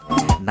 countdown.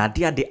 Now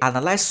they are the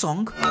analyze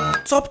song,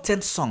 top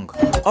 10 song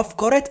of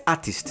correct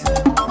artist.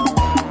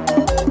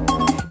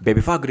 But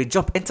before I go to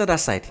jump enter that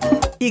side,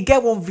 he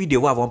get one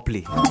video I won't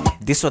play.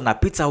 This one na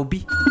Peter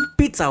Obi.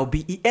 Peter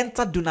Obi, he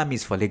entered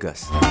Dunamis for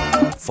Lagos.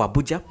 For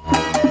Abuja.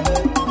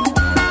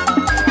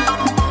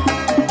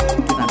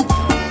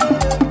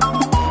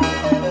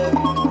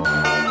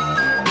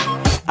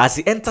 As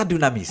he entered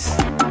Dunamis,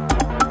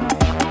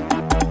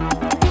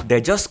 they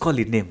just call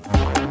his name.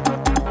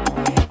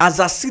 As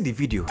I see the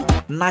video,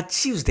 na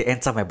chills they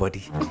enter my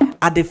body.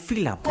 And they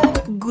feel am,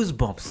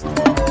 goosebumps.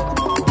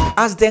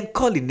 As they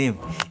call his name,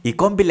 he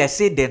come be like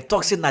say they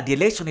talk say na the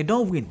election he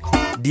don't win.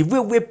 The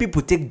way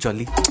people take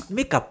jolly,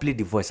 make her play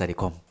the voice as they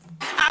come.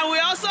 And we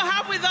also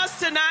have with us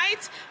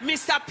tonight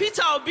Mr.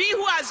 Peter Obi,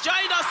 who has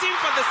joined us in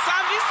for the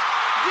service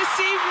this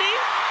evening.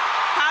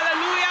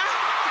 Hallelujah.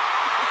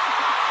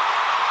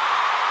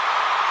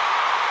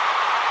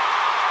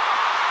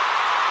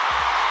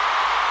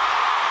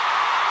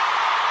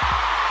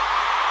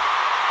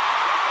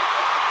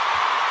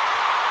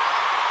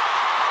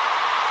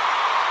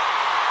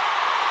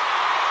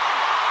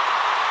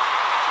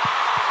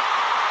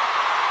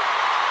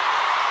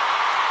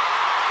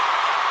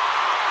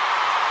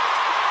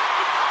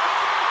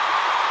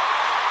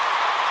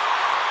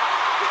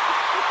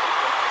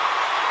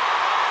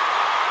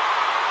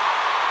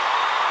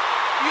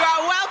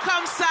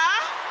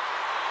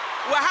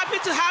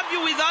 To have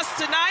you with us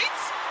tonight.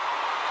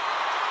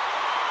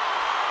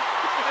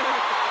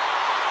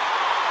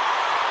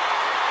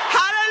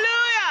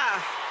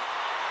 Hallelujah.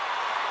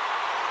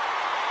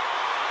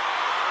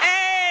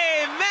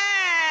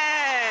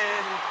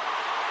 Amen.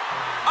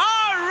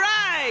 All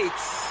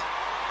right.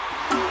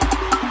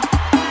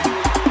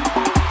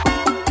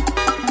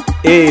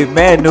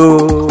 Amen.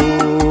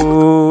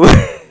 Oh.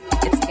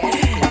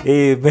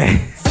 Amen.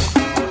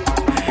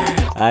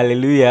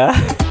 Hallelujah.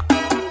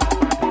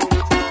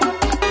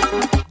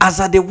 As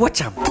I dey watch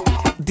him,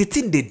 the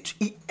thing they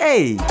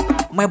hey,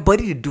 my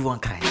body they do one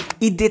kind.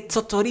 It they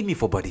torture me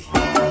for body.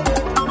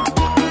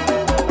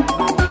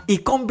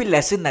 It can't be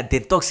like saying that they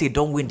talk say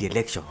don't win the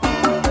election.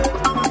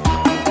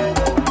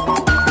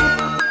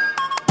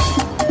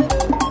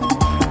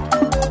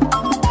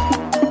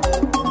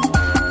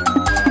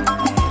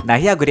 Now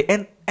here I go to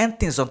end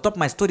things on top of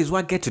my stories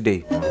what I get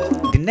today.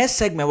 The next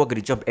segment we're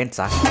gonna jump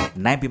enter.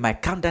 Now be my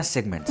countdown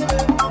segment.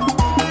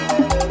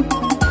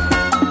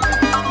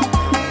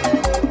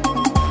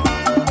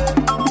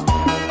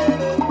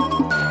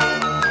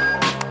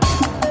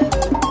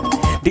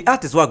 The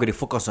artist we're going to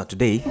focus on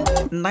today,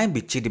 nine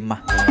be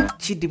Chidima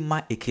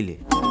Ekele.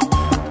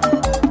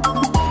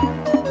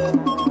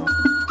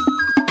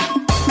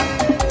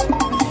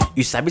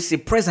 You sabi say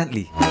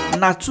presently,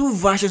 now two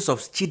versions of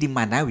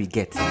Chidima now we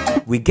get.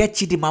 We get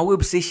Chidima where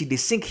we say she dey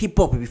sing hip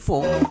hop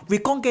before. We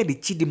can't get the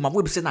Chidima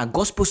where we say na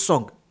gospel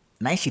song.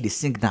 Now she dey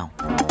sing now.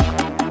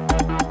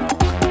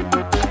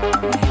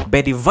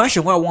 But the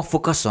version where I want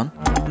focus on,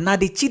 now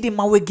the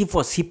Chidima will give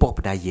us hip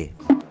hop that year.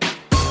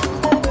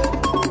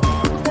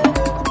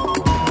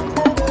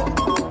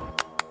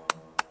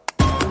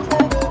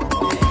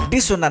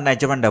 This one a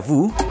Nigerian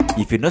Davu.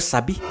 If you know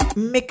sabi,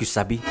 make you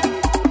sabi.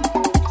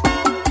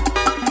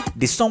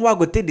 The song I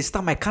go take this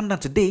time my countdown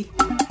today.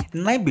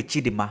 Nine be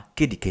Chidima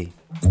KDK.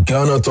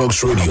 Ghana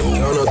Talks Radio.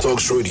 Ghana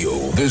Talks Radio.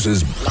 This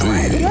is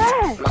big.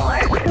 Yes,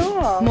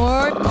 cool.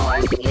 More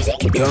music.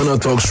 Ghana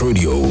Talks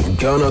Radio.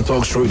 Ghana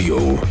Talks Radio.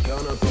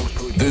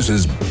 This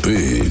is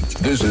big.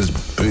 This is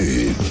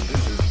big.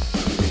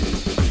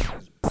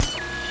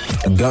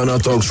 Ghana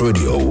Talks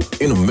Radio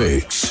in a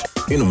mix.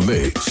 In a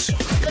mix.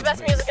 The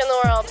best music in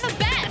the world. The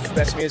best.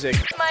 Best music.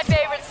 My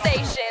favorite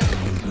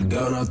station.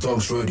 Ghana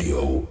Talks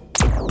Radio.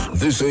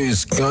 This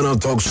is Ghana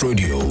Talks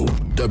Radio,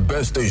 the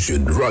best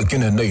station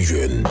rocking the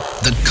nation.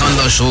 The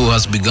Kanda Show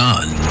has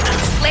begun.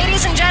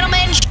 Ladies and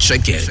gentlemen,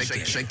 Check it.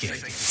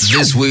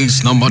 This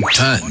week's number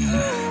 10.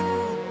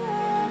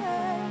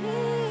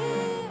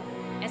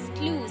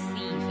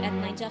 Exclusive at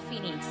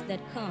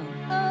NigerPhoenix.com.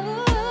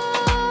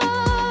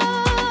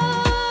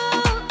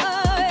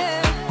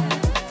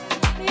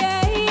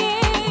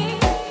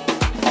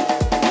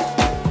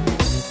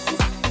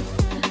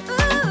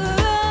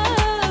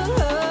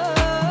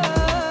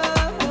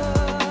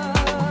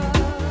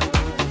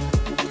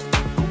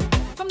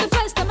 From the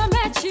first time I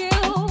met you,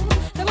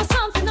 there was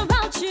something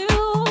about you.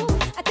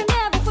 I can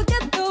never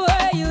forget the way.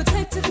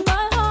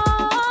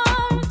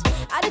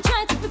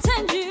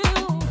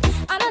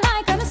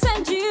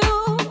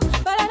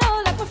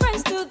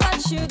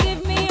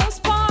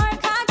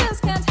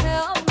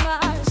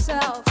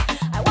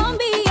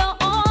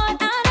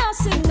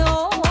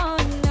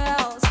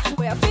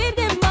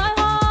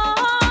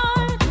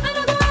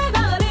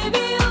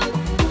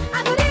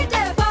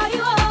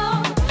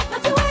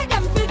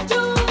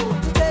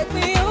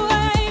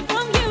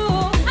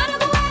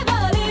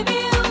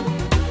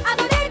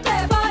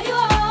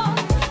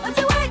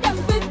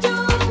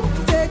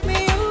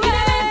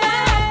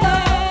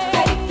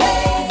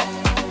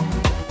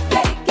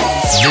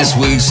 This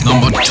week's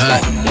number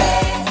 10.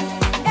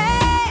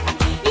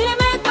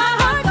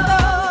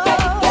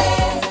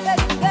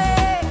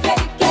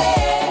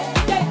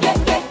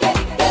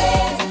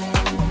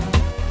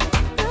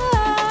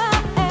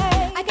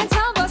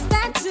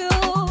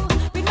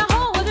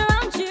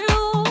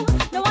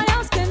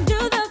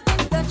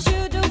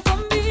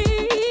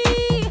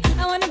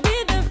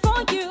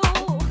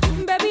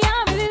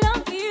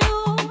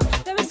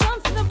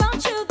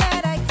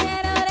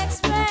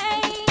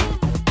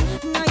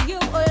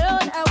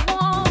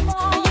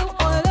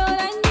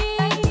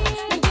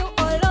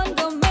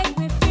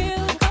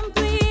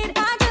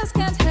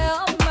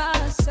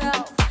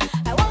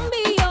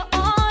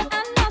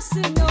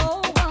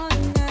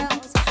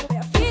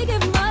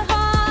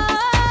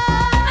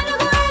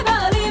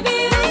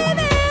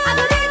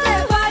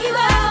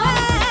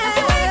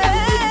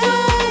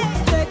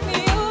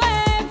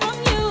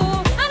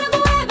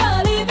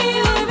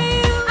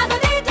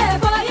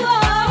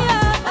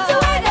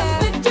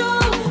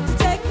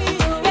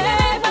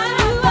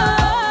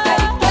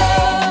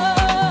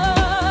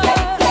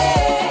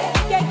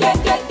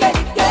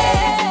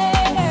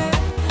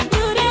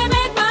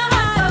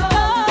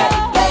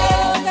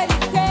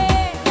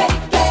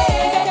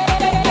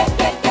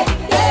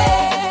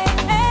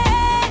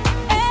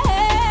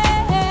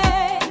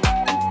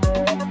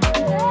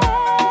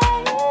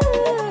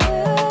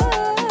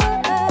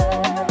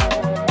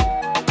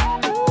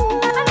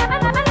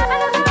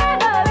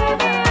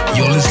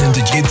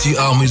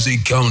 GTR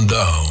Music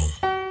Countdown.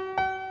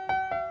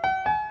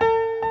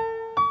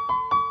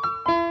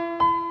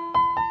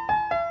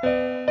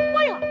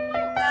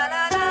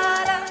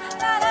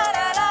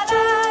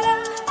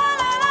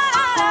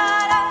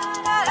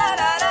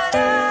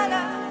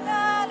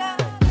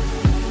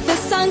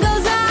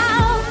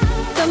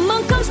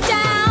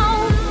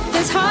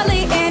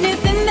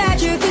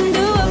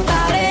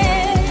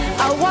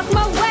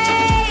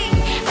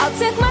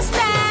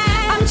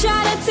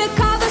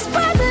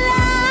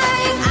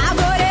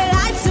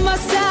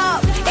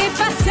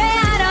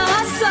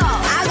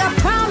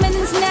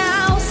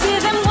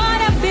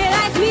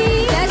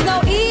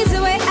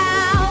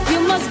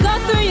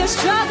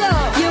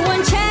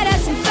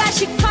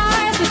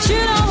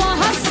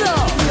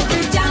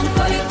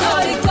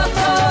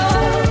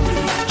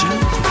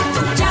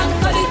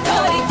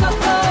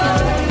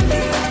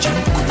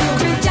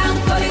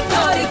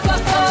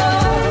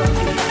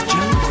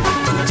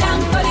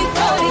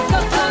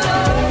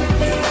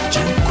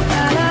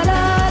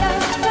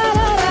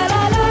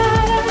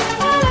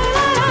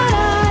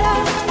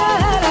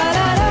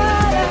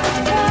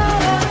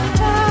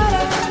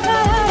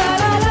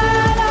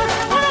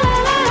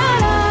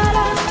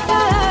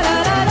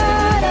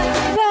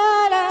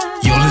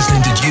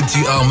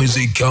 GTR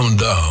Music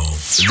Countdown.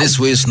 This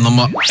week's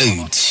number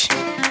 8.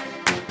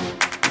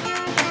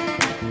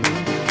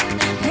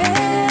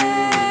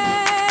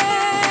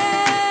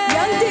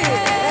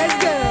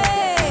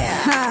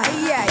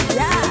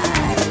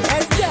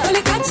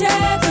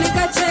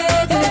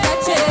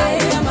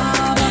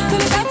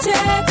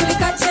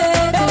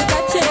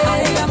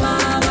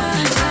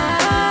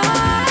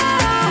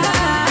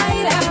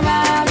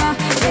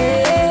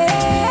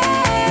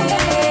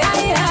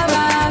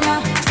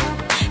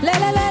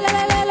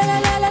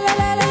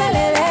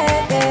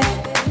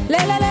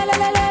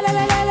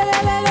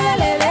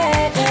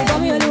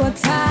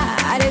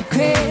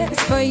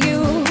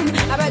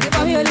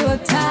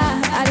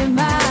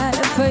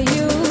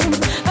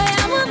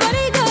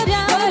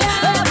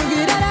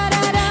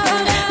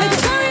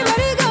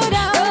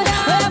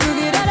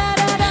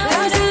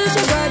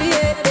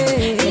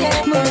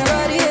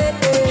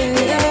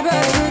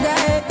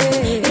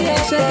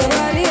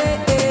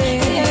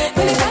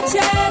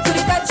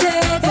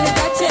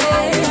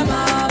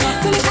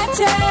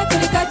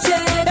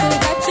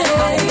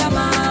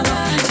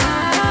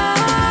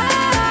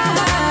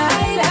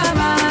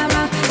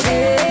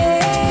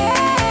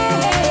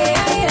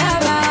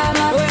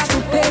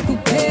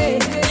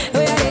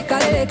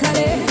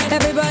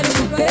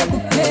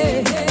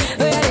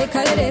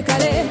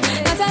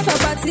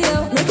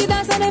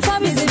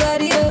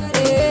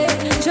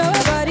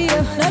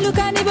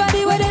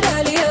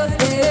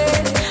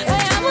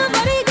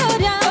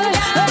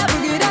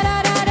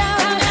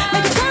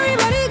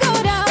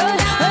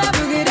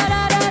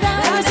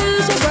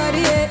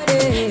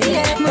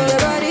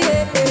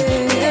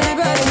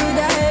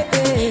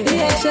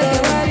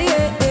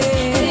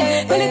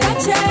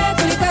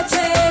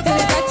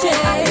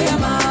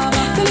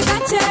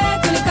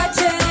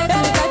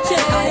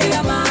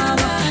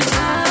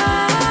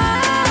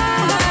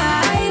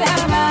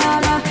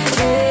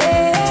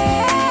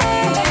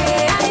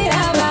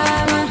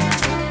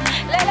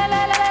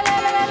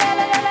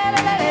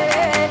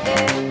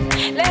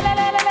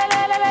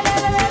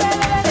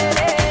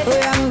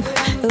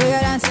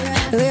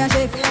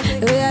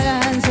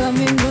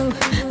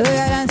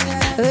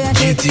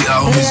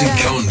 GTR Music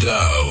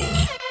Countdown.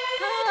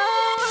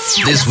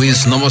 This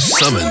week's number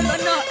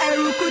 7.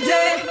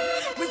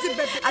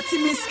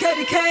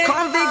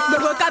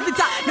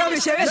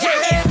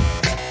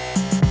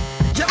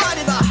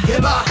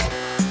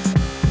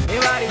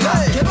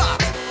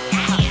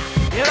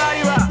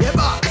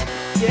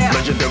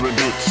 Legendary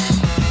beats.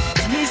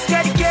 Miss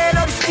Getty Get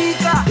on the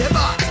speaker.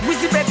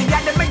 Wizzy baby,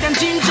 yeah, they make them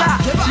ginger.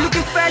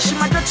 Looking fresh,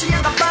 my Dutchie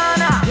and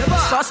Gabbana.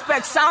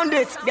 Suspect sound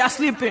it, they are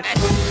sleeping.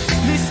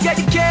 Miss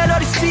Getty Get on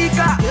the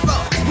speaker.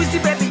 Wizzy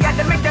baby, yeah,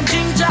 they make them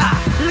ginger.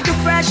 Looking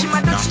fresh,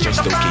 my Dutchie and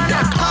Gabbana.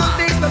 Come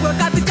big, but we'll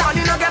capital,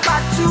 you know, get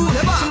back to.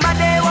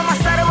 Somebody want my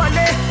side one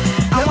day.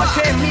 I want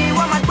to me,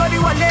 want my body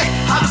one day.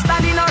 I'm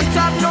standing on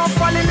top, no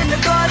falling in the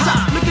gutter.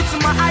 Look into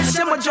my eyes,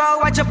 share my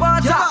jaw, watch your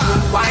butter.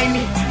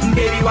 Whiny,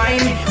 baby,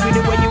 whiny. With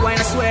the way you whine,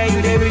 I swear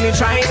you they really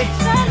try me.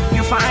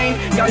 You fine,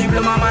 girl, you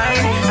blow my mind.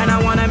 And I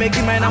wanna make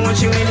you mine, I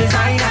want you in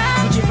designer.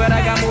 Gucci for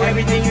I got more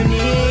everything you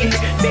need.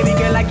 Baby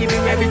girl, I give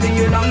you everything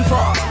you long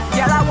for.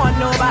 Girl, I want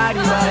nobody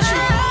but you.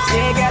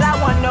 Say, girl, I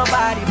want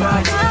nobody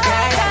but you.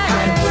 Yeah, yeah.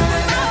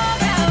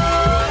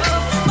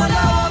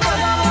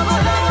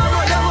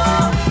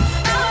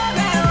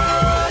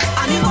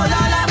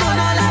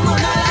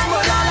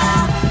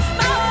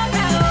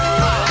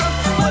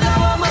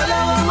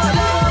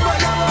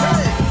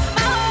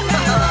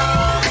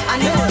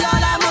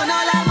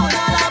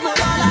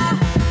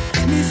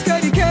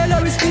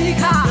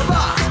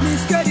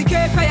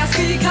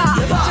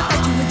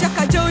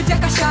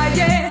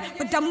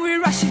 We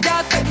rush it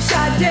out, baby,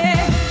 shade.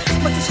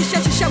 But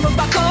she will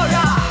back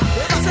around.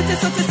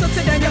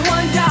 Sote, then you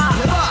wonder.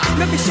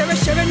 Maybe share,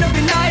 no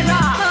be naira.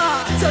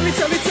 Tell me,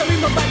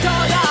 my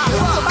badora.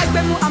 So back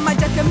them, I'm a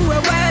jacket,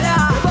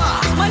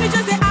 money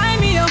just they eye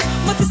me, oh.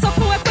 But it's so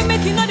full, I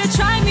make you know they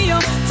try me,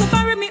 oh. So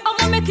bury me,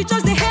 I'ma make you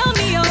just they hail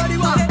me, oh.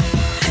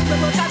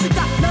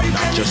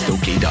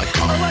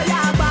 NotJustOK.com.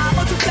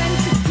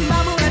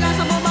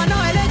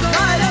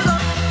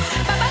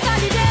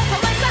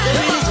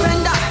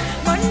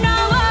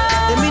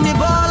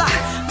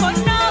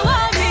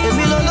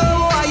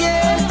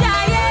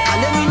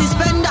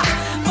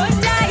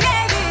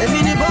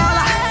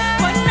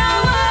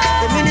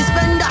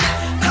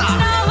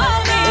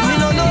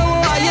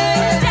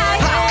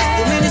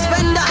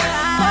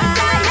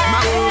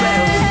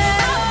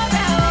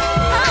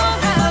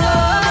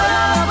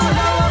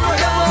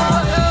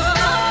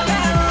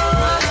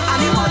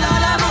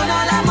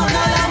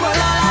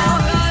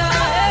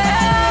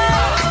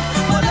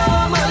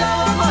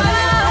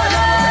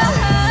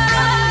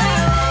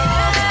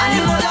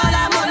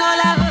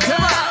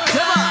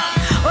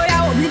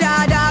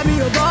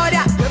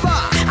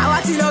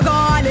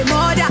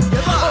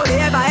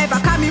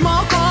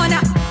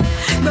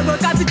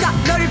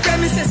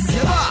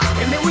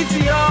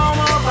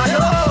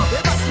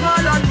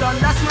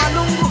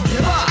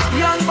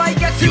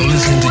 You're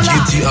listening to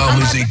GTR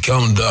Music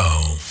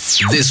Countdown.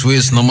 This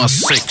was number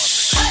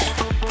 6.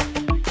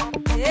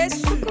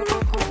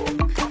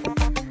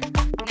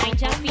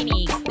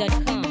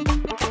 NigerianPhoenix.com.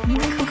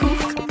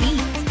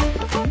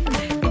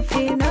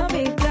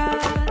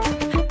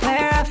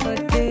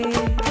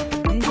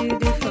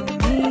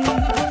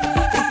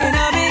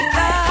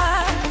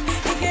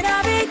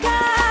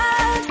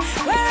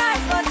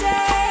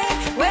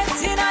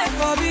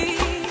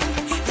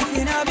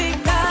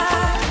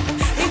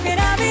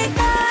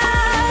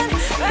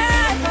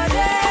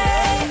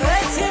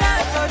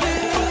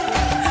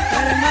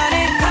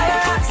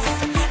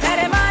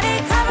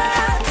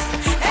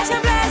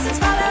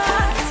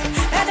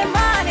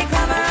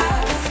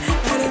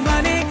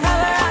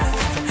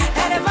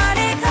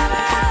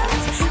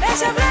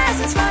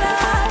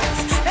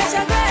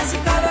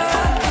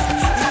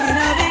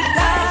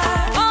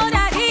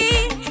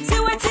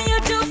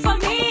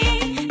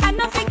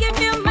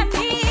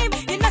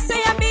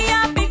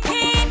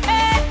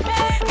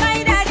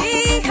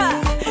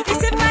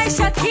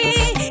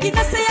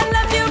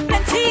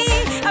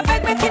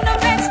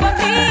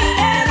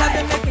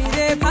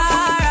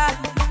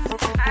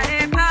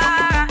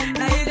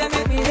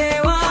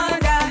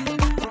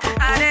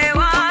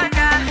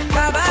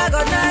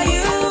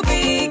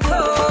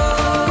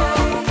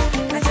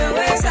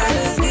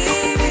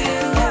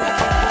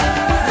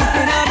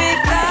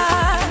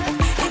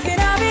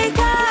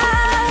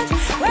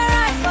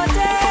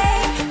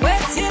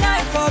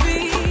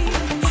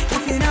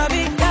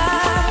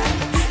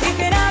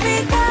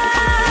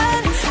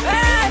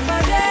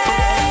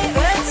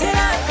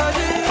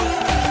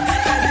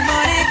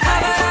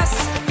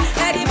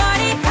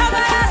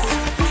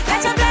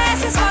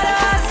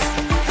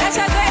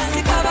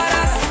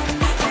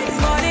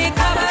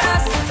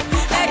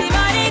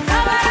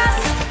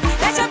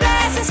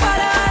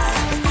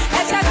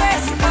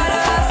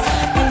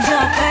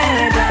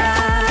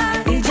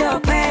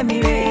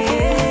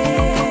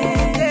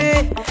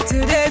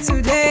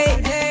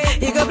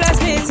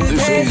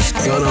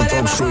 Ghana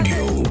Talks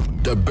Radio,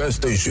 the best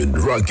station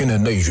rocking the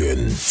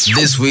nation.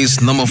 This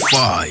week's number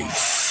 5.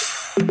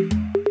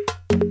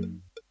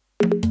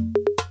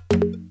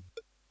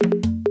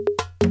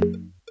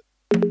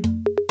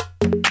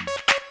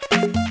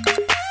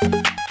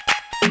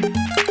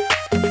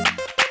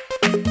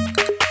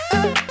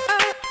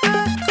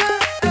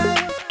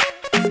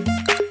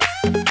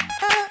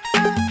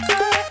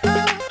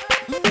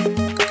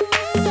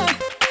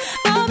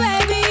 Oh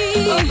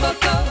baby.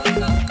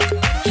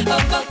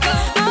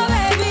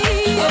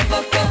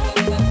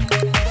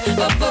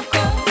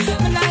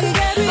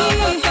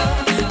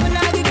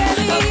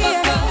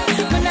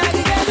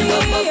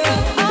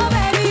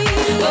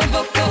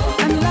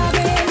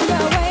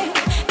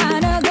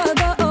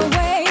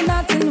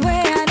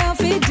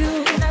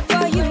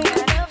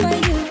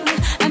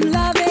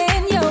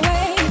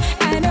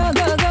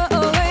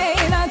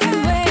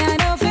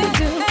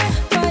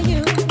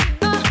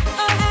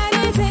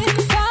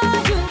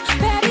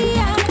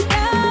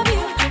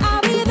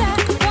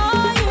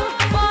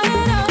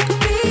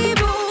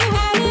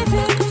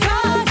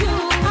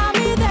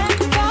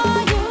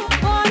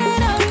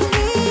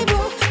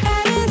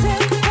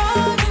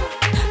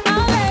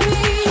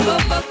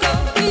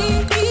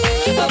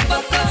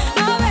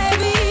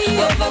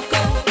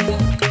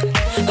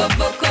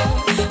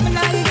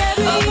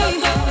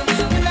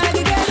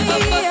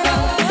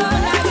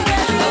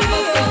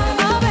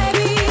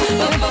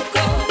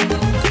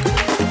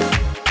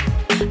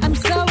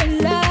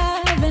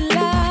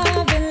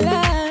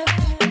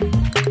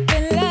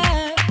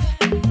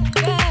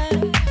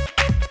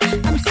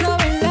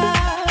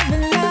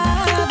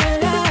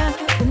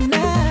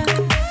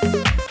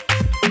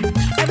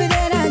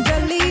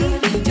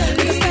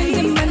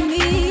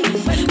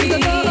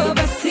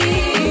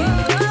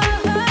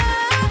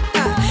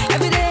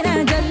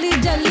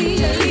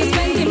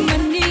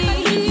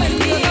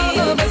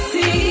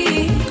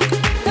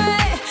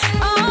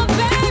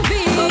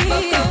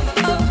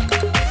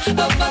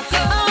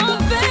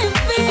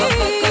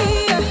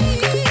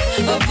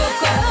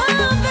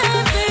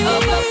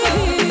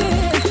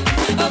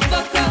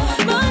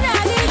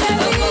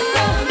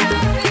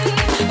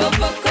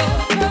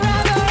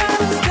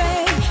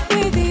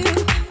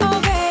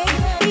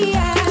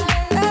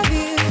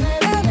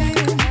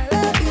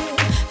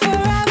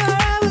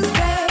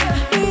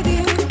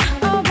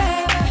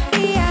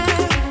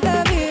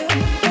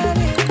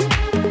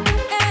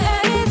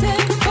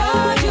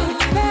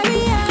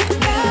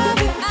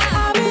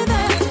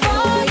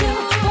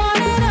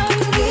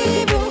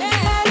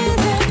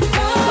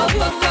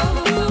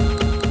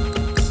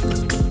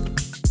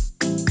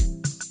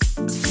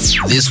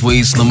 This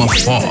week's number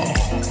 4.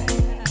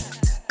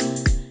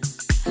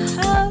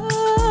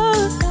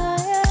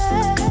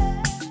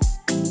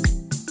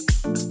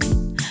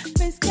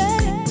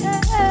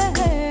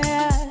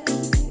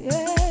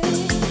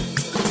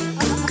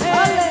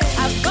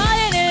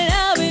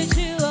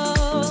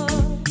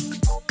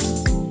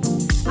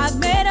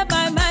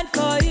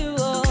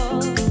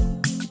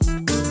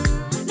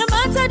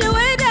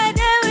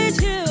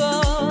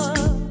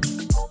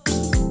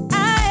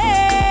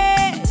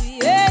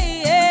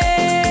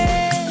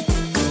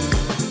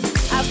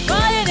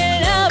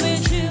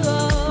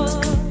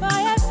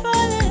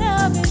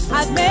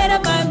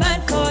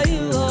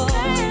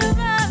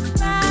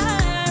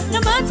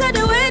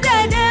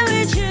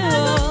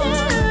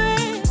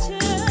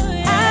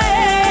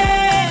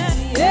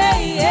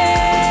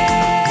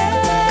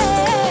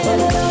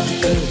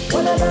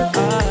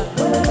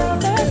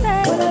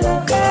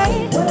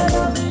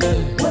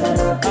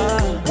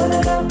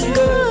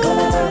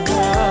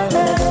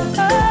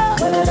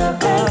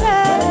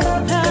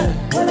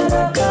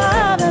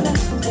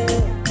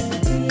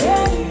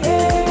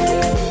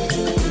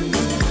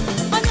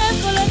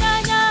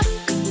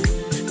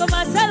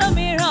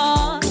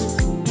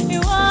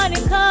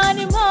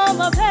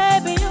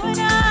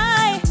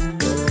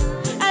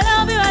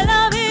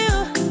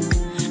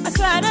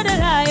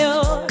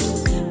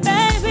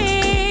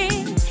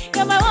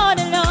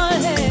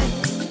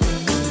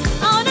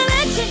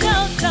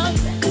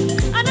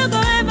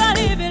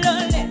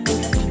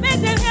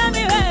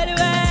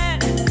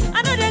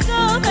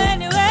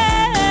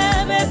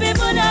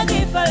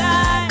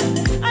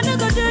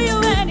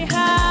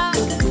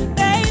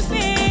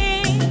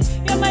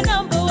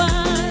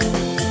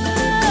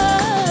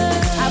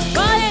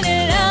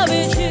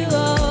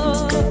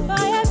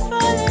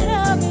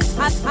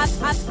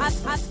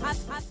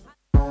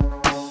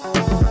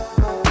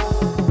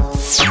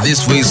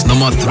 This week's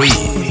number 3.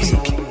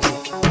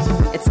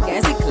 It's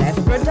Gazi Clef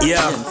Productions.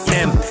 Yeah,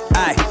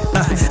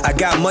 I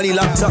got money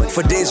locked up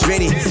for days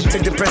rainy.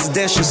 Take the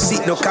presidential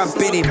seat, no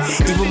campaigning.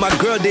 Even my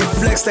girl, they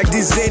flex like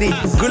this zany.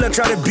 Girl, I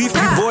try to beef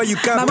me, boy, you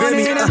can't pay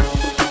me.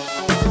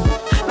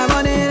 My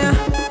money in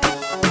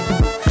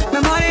my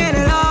money in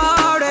the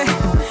Lord.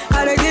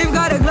 I dey give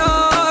God the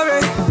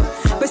glory,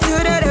 but still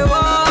they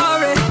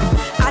worry.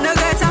 I know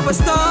get time for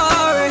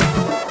story.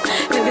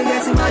 We be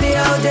getting money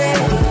all day,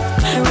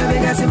 and we be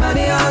getting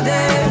money all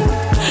day.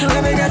 We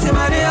be getting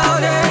money all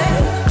day.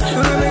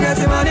 We be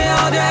getting money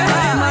all day.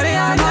 Money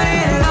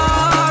in the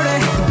Lord.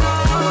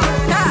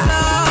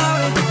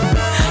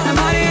 My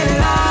money in the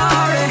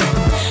Lord.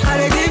 I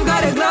dey give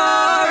God the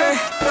glory,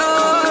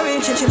 glory.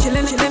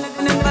 Chillin'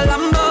 in the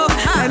Lambo.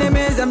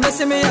 Enemies them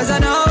blessing me as I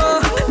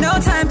know. No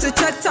time to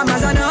check time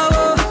as I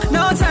know.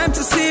 No time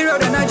to see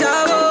road and I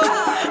jaw.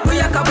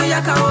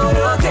 Buyaka,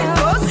 okay,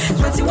 boss.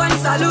 21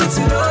 salute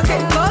to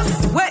okay,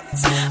 boss. Wait,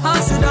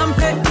 hustle don't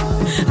pay.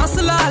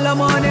 Hustle all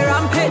I'm on the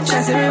rampage.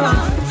 Chase everyone.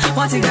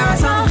 Want to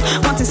garrison.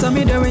 Want to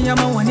submit the ring, your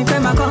mom when you pay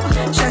my call.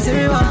 Chase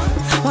everyone.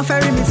 One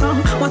ferry me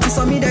tongue, want to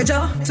saw me the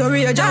jaw.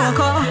 Sorry, a jaw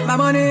call. My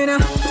money now.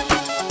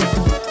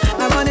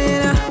 My money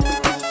now.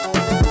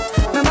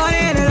 My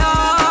money now,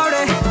 Lord.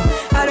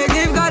 I dey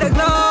give God the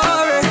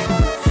glory.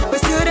 But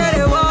still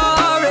they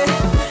worry.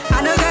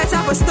 I know get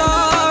time for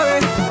story.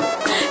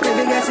 We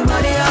be getting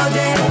money all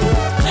day.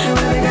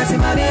 We be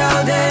getting money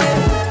all day.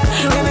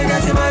 We be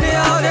getting money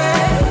all day.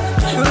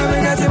 We be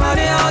getting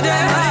money all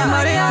day. Money,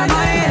 money,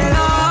 money in the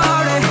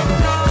Lord.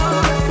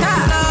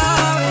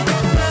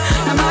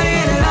 The money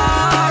in the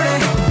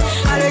Lord.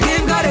 I dey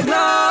give God the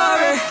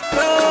glory. I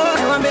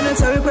want be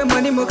notorious with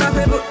money more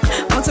capable.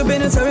 Want to be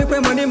notorious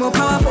with money more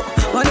powerful.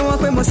 Money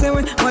want with more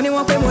saving. Money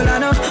want with more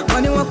lana.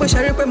 Money want with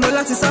sharing with more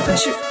lots of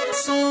selfish shit. I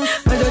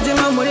don't do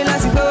my money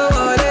let's go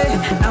away.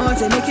 I want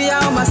to make it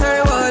out my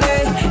sorry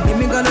wallet. If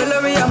me gonna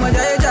lorry, I'm a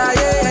jaya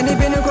jaya. And if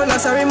you no call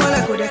sorry, more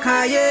like the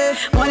kaye.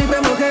 Money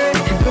pay more carry.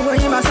 Go go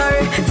in my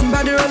sorry.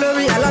 Timba the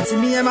lorry, a lot to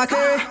me and my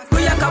carry.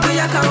 Buyaka,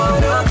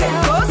 okay,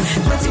 boss.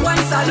 21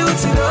 salute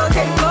to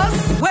okay, boss.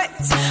 Wait,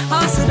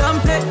 hustle don't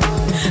pay.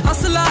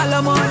 Hustle all the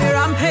money,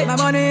 rampage. My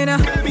money now.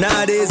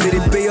 Nowadays they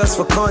pay us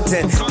for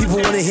content. People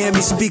wanna hear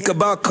me speak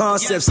about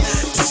concepts.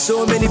 To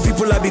so many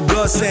people I be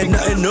God sent.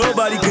 Nothing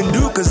nobody can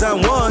do cause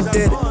I'm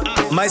wanted.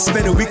 Might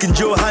spend a week in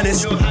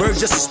Johannes. Bird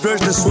just to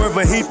splurge and swerve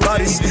and heat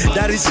bodies.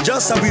 That is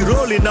just how we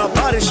roll in our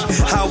polish.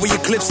 How we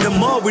eclipse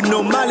them all with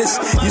no malice.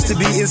 Used to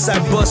be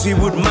inside bus we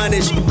would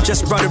manage.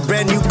 Just brought a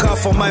brand new car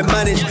for my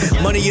manage.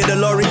 Money in the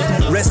lorry,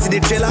 rest in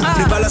the trailer.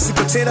 The balance in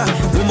container.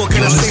 One more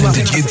can I say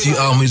Listen to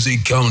GTR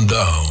Music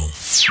Countdown.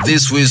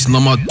 This was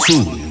number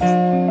 2.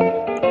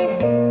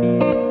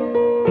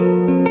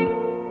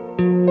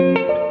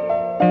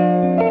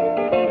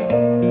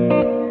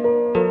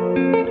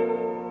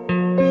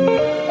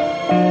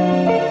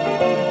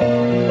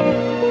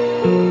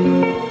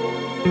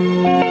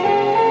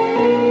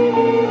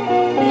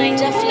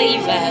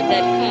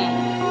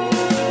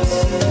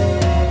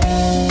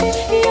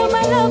 You're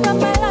my love and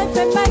my life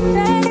and my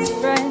best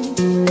friend.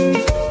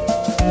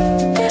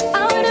 I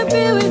wanna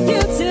be with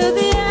you till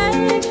the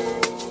end.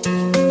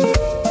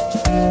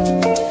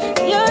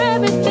 You're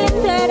everything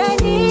that I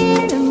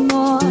need and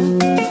more.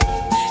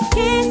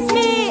 Kiss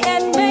me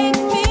and make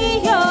me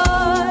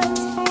yours.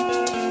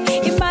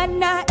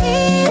 Imana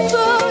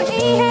ibu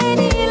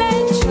iheni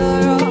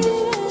lenchoro.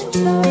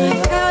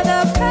 You're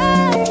the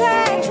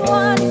perfect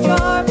one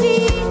for me.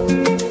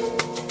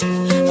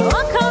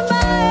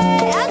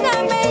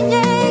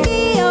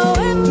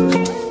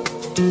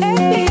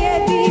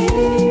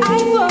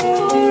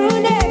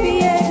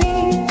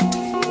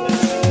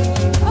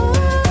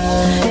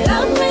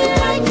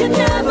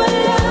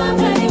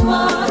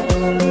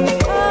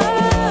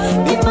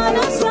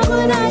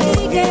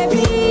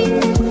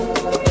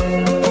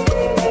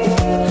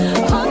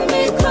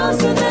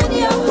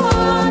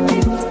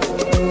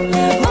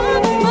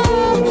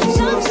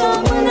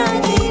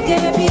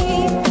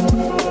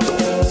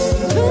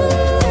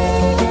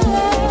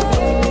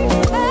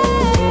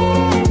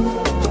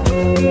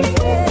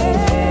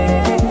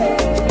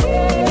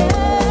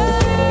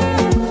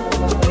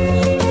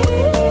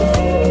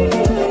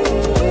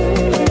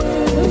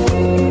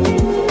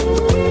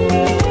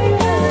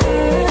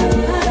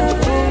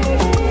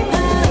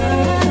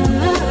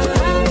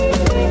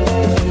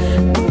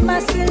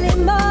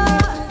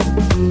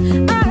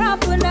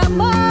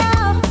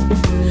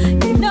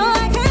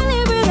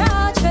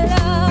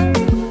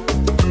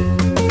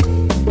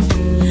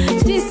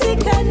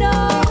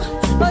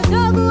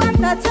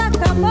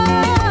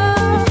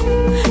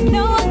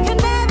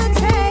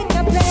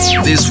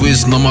 This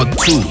was number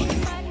 2.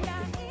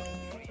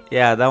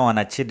 Yeah, that one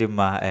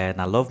Chidima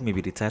and I Love Me be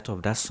the title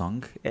of that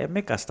song.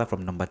 Make us start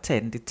from number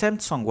 10. The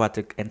 10th song what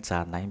to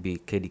enter 9 be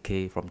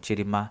KDK from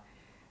Chidima.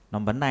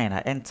 Number 9 I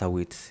enter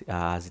with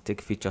as it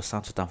take feature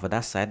sound sultan for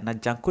that side. Na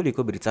Jankuli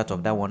could be the title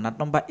of that one. At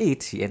number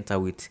 8 she enter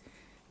with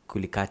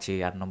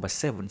Kulikache. At number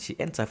 7 she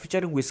enter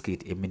featuring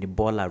Wizkid, a mini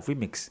baller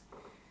remix.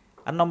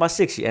 At number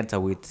 6 she enter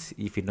with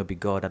If You No Be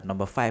God. At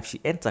number 5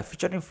 she enter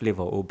featuring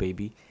Flavor, Oh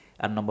Baby.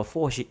 At number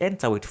 4 she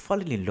enter with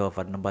Falling in Love.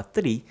 At number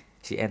 3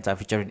 she enter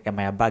featuring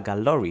Emma Baga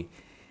Lori.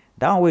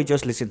 That one we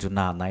just listen to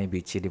now. Now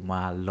be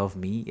Chidima Love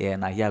Me.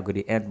 And I here go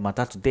the end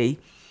matter today.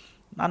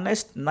 Now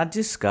next, not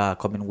this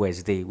coming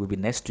Wednesday will be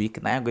next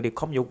week. Now I'm going to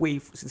come your way.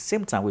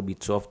 Same time will be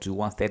 12 to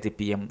 1:30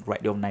 p.m. right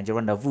there on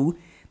Nigerian Rendezvous.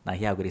 Now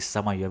here I'm going to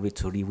summer you every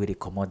story where they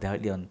come out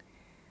directly on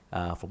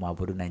from our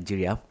Bodo,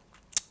 Nigeria.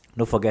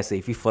 Don't forget, say,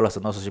 if you follow us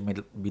on all social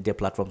media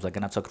platforms like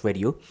Ghana Talk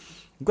Radio,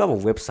 go to our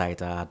website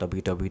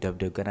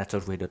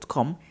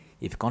www.ghanatalkradio.com.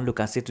 If you can look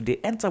and say today,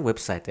 enter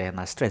website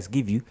and I stress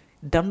give you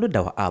download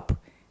our app.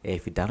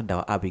 If you download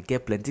our app, you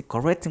get plenty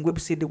correcting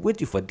website they wait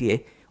you for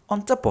there.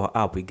 On top of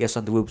our app, we get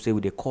something website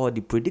we they call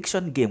the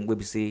prediction game where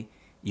we say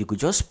you could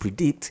just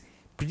predict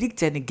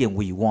any game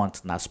where you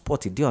want. Now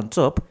spot it there on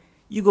top,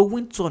 you go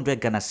win 200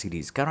 Ghana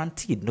cedis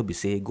guaranteed. No be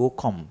say go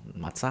come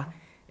matter.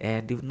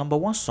 The number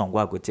one song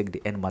where I go take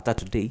the end matter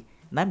today,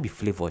 now be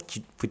Flavor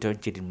featuring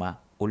Chidinma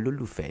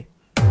Ololufe.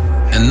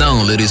 And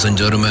now, ladies and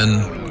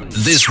gentlemen,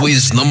 this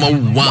was number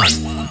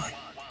 1.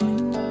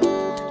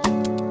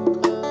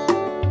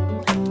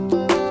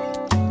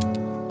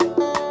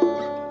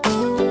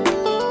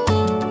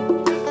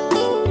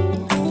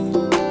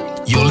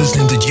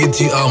 listening to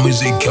GTR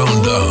Music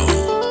Countdown.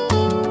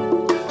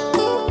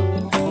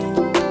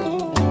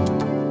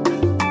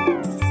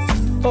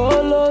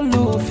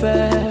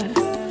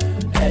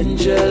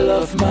 Angel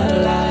of my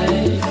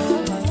life,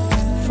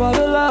 for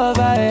the love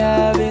I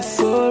have is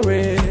so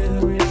real.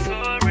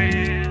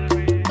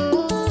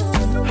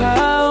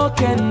 How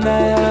can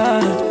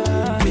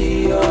I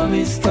be your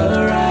Mr.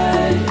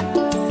 Right?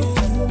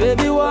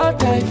 Baby,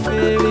 what I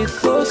feel is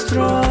so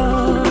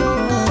strong.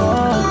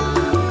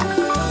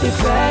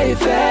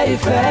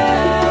 If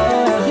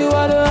you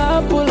are the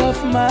apple of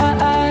my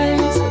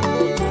eyes.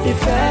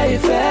 If I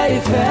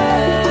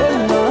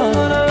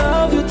gonna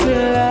love you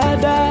till I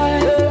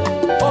die.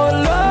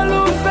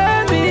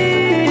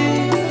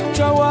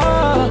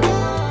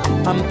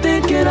 I'm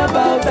thinking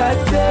about that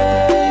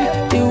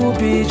day. It will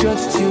be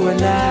just you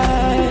and I.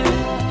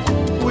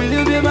 Will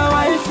you be my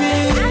wifey?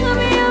 I will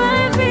be your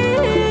wifey.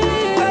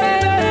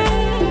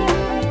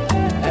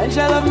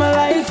 Angel of my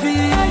lifey.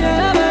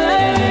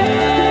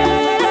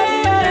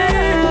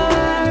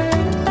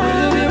 Will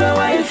you be my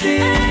wifey?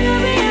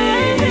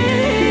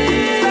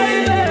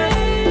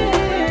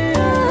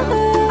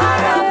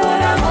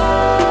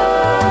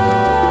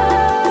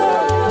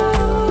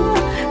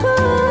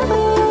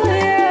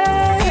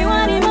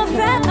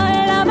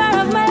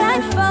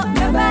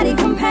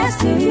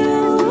 To you.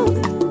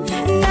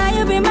 Now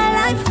you be my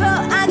life,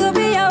 oh, I go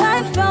be your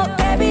wife, oh,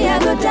 baby, I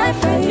go die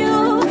for you.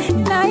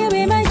 Now you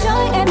be my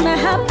joy and my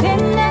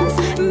happiness,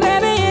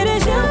 baby, it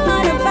is you,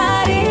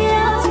 nobody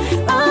else.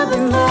 Oh,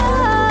 but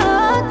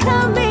look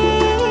at me,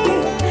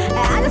 I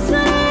just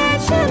wanna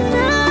let you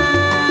know.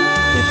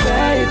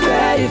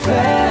 If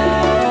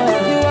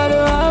you are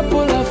the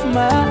apple of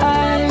my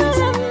eyes.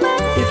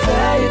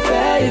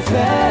 If I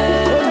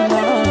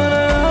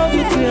love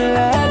you till I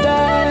die.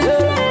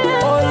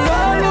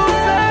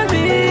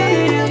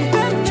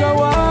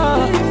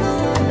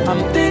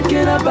 I'm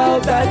thinking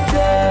about that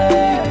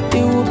day.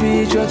 It will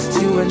be just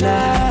you and I.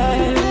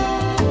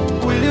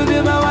 Will you be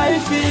my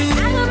wifey? I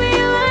will be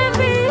your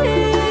wifey.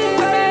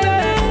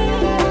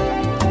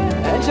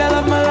 Angel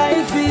of my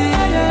lifey.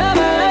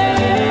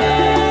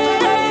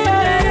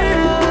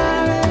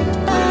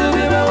 Will you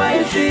be my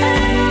wifey?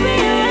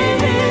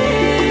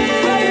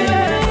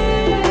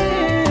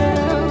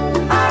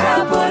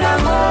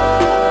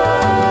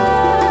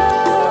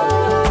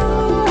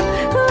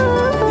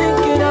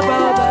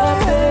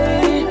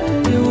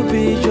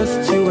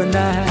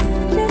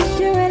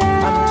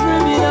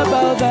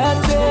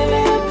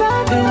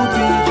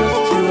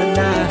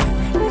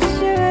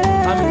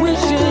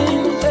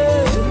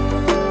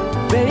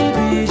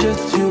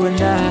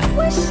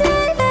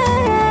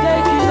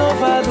 Taking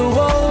over the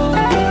world,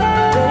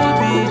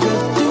 baby,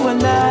 just you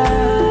and I.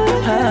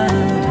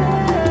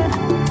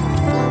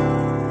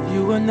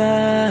 You and I.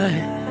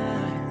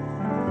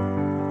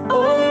 Oh,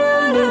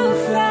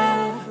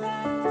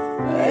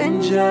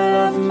 angel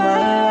of my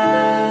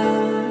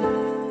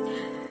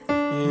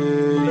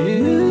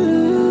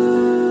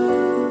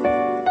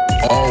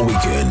All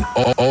weekend,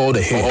 all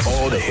the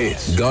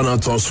hits. Ghana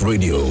Talks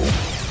Radio.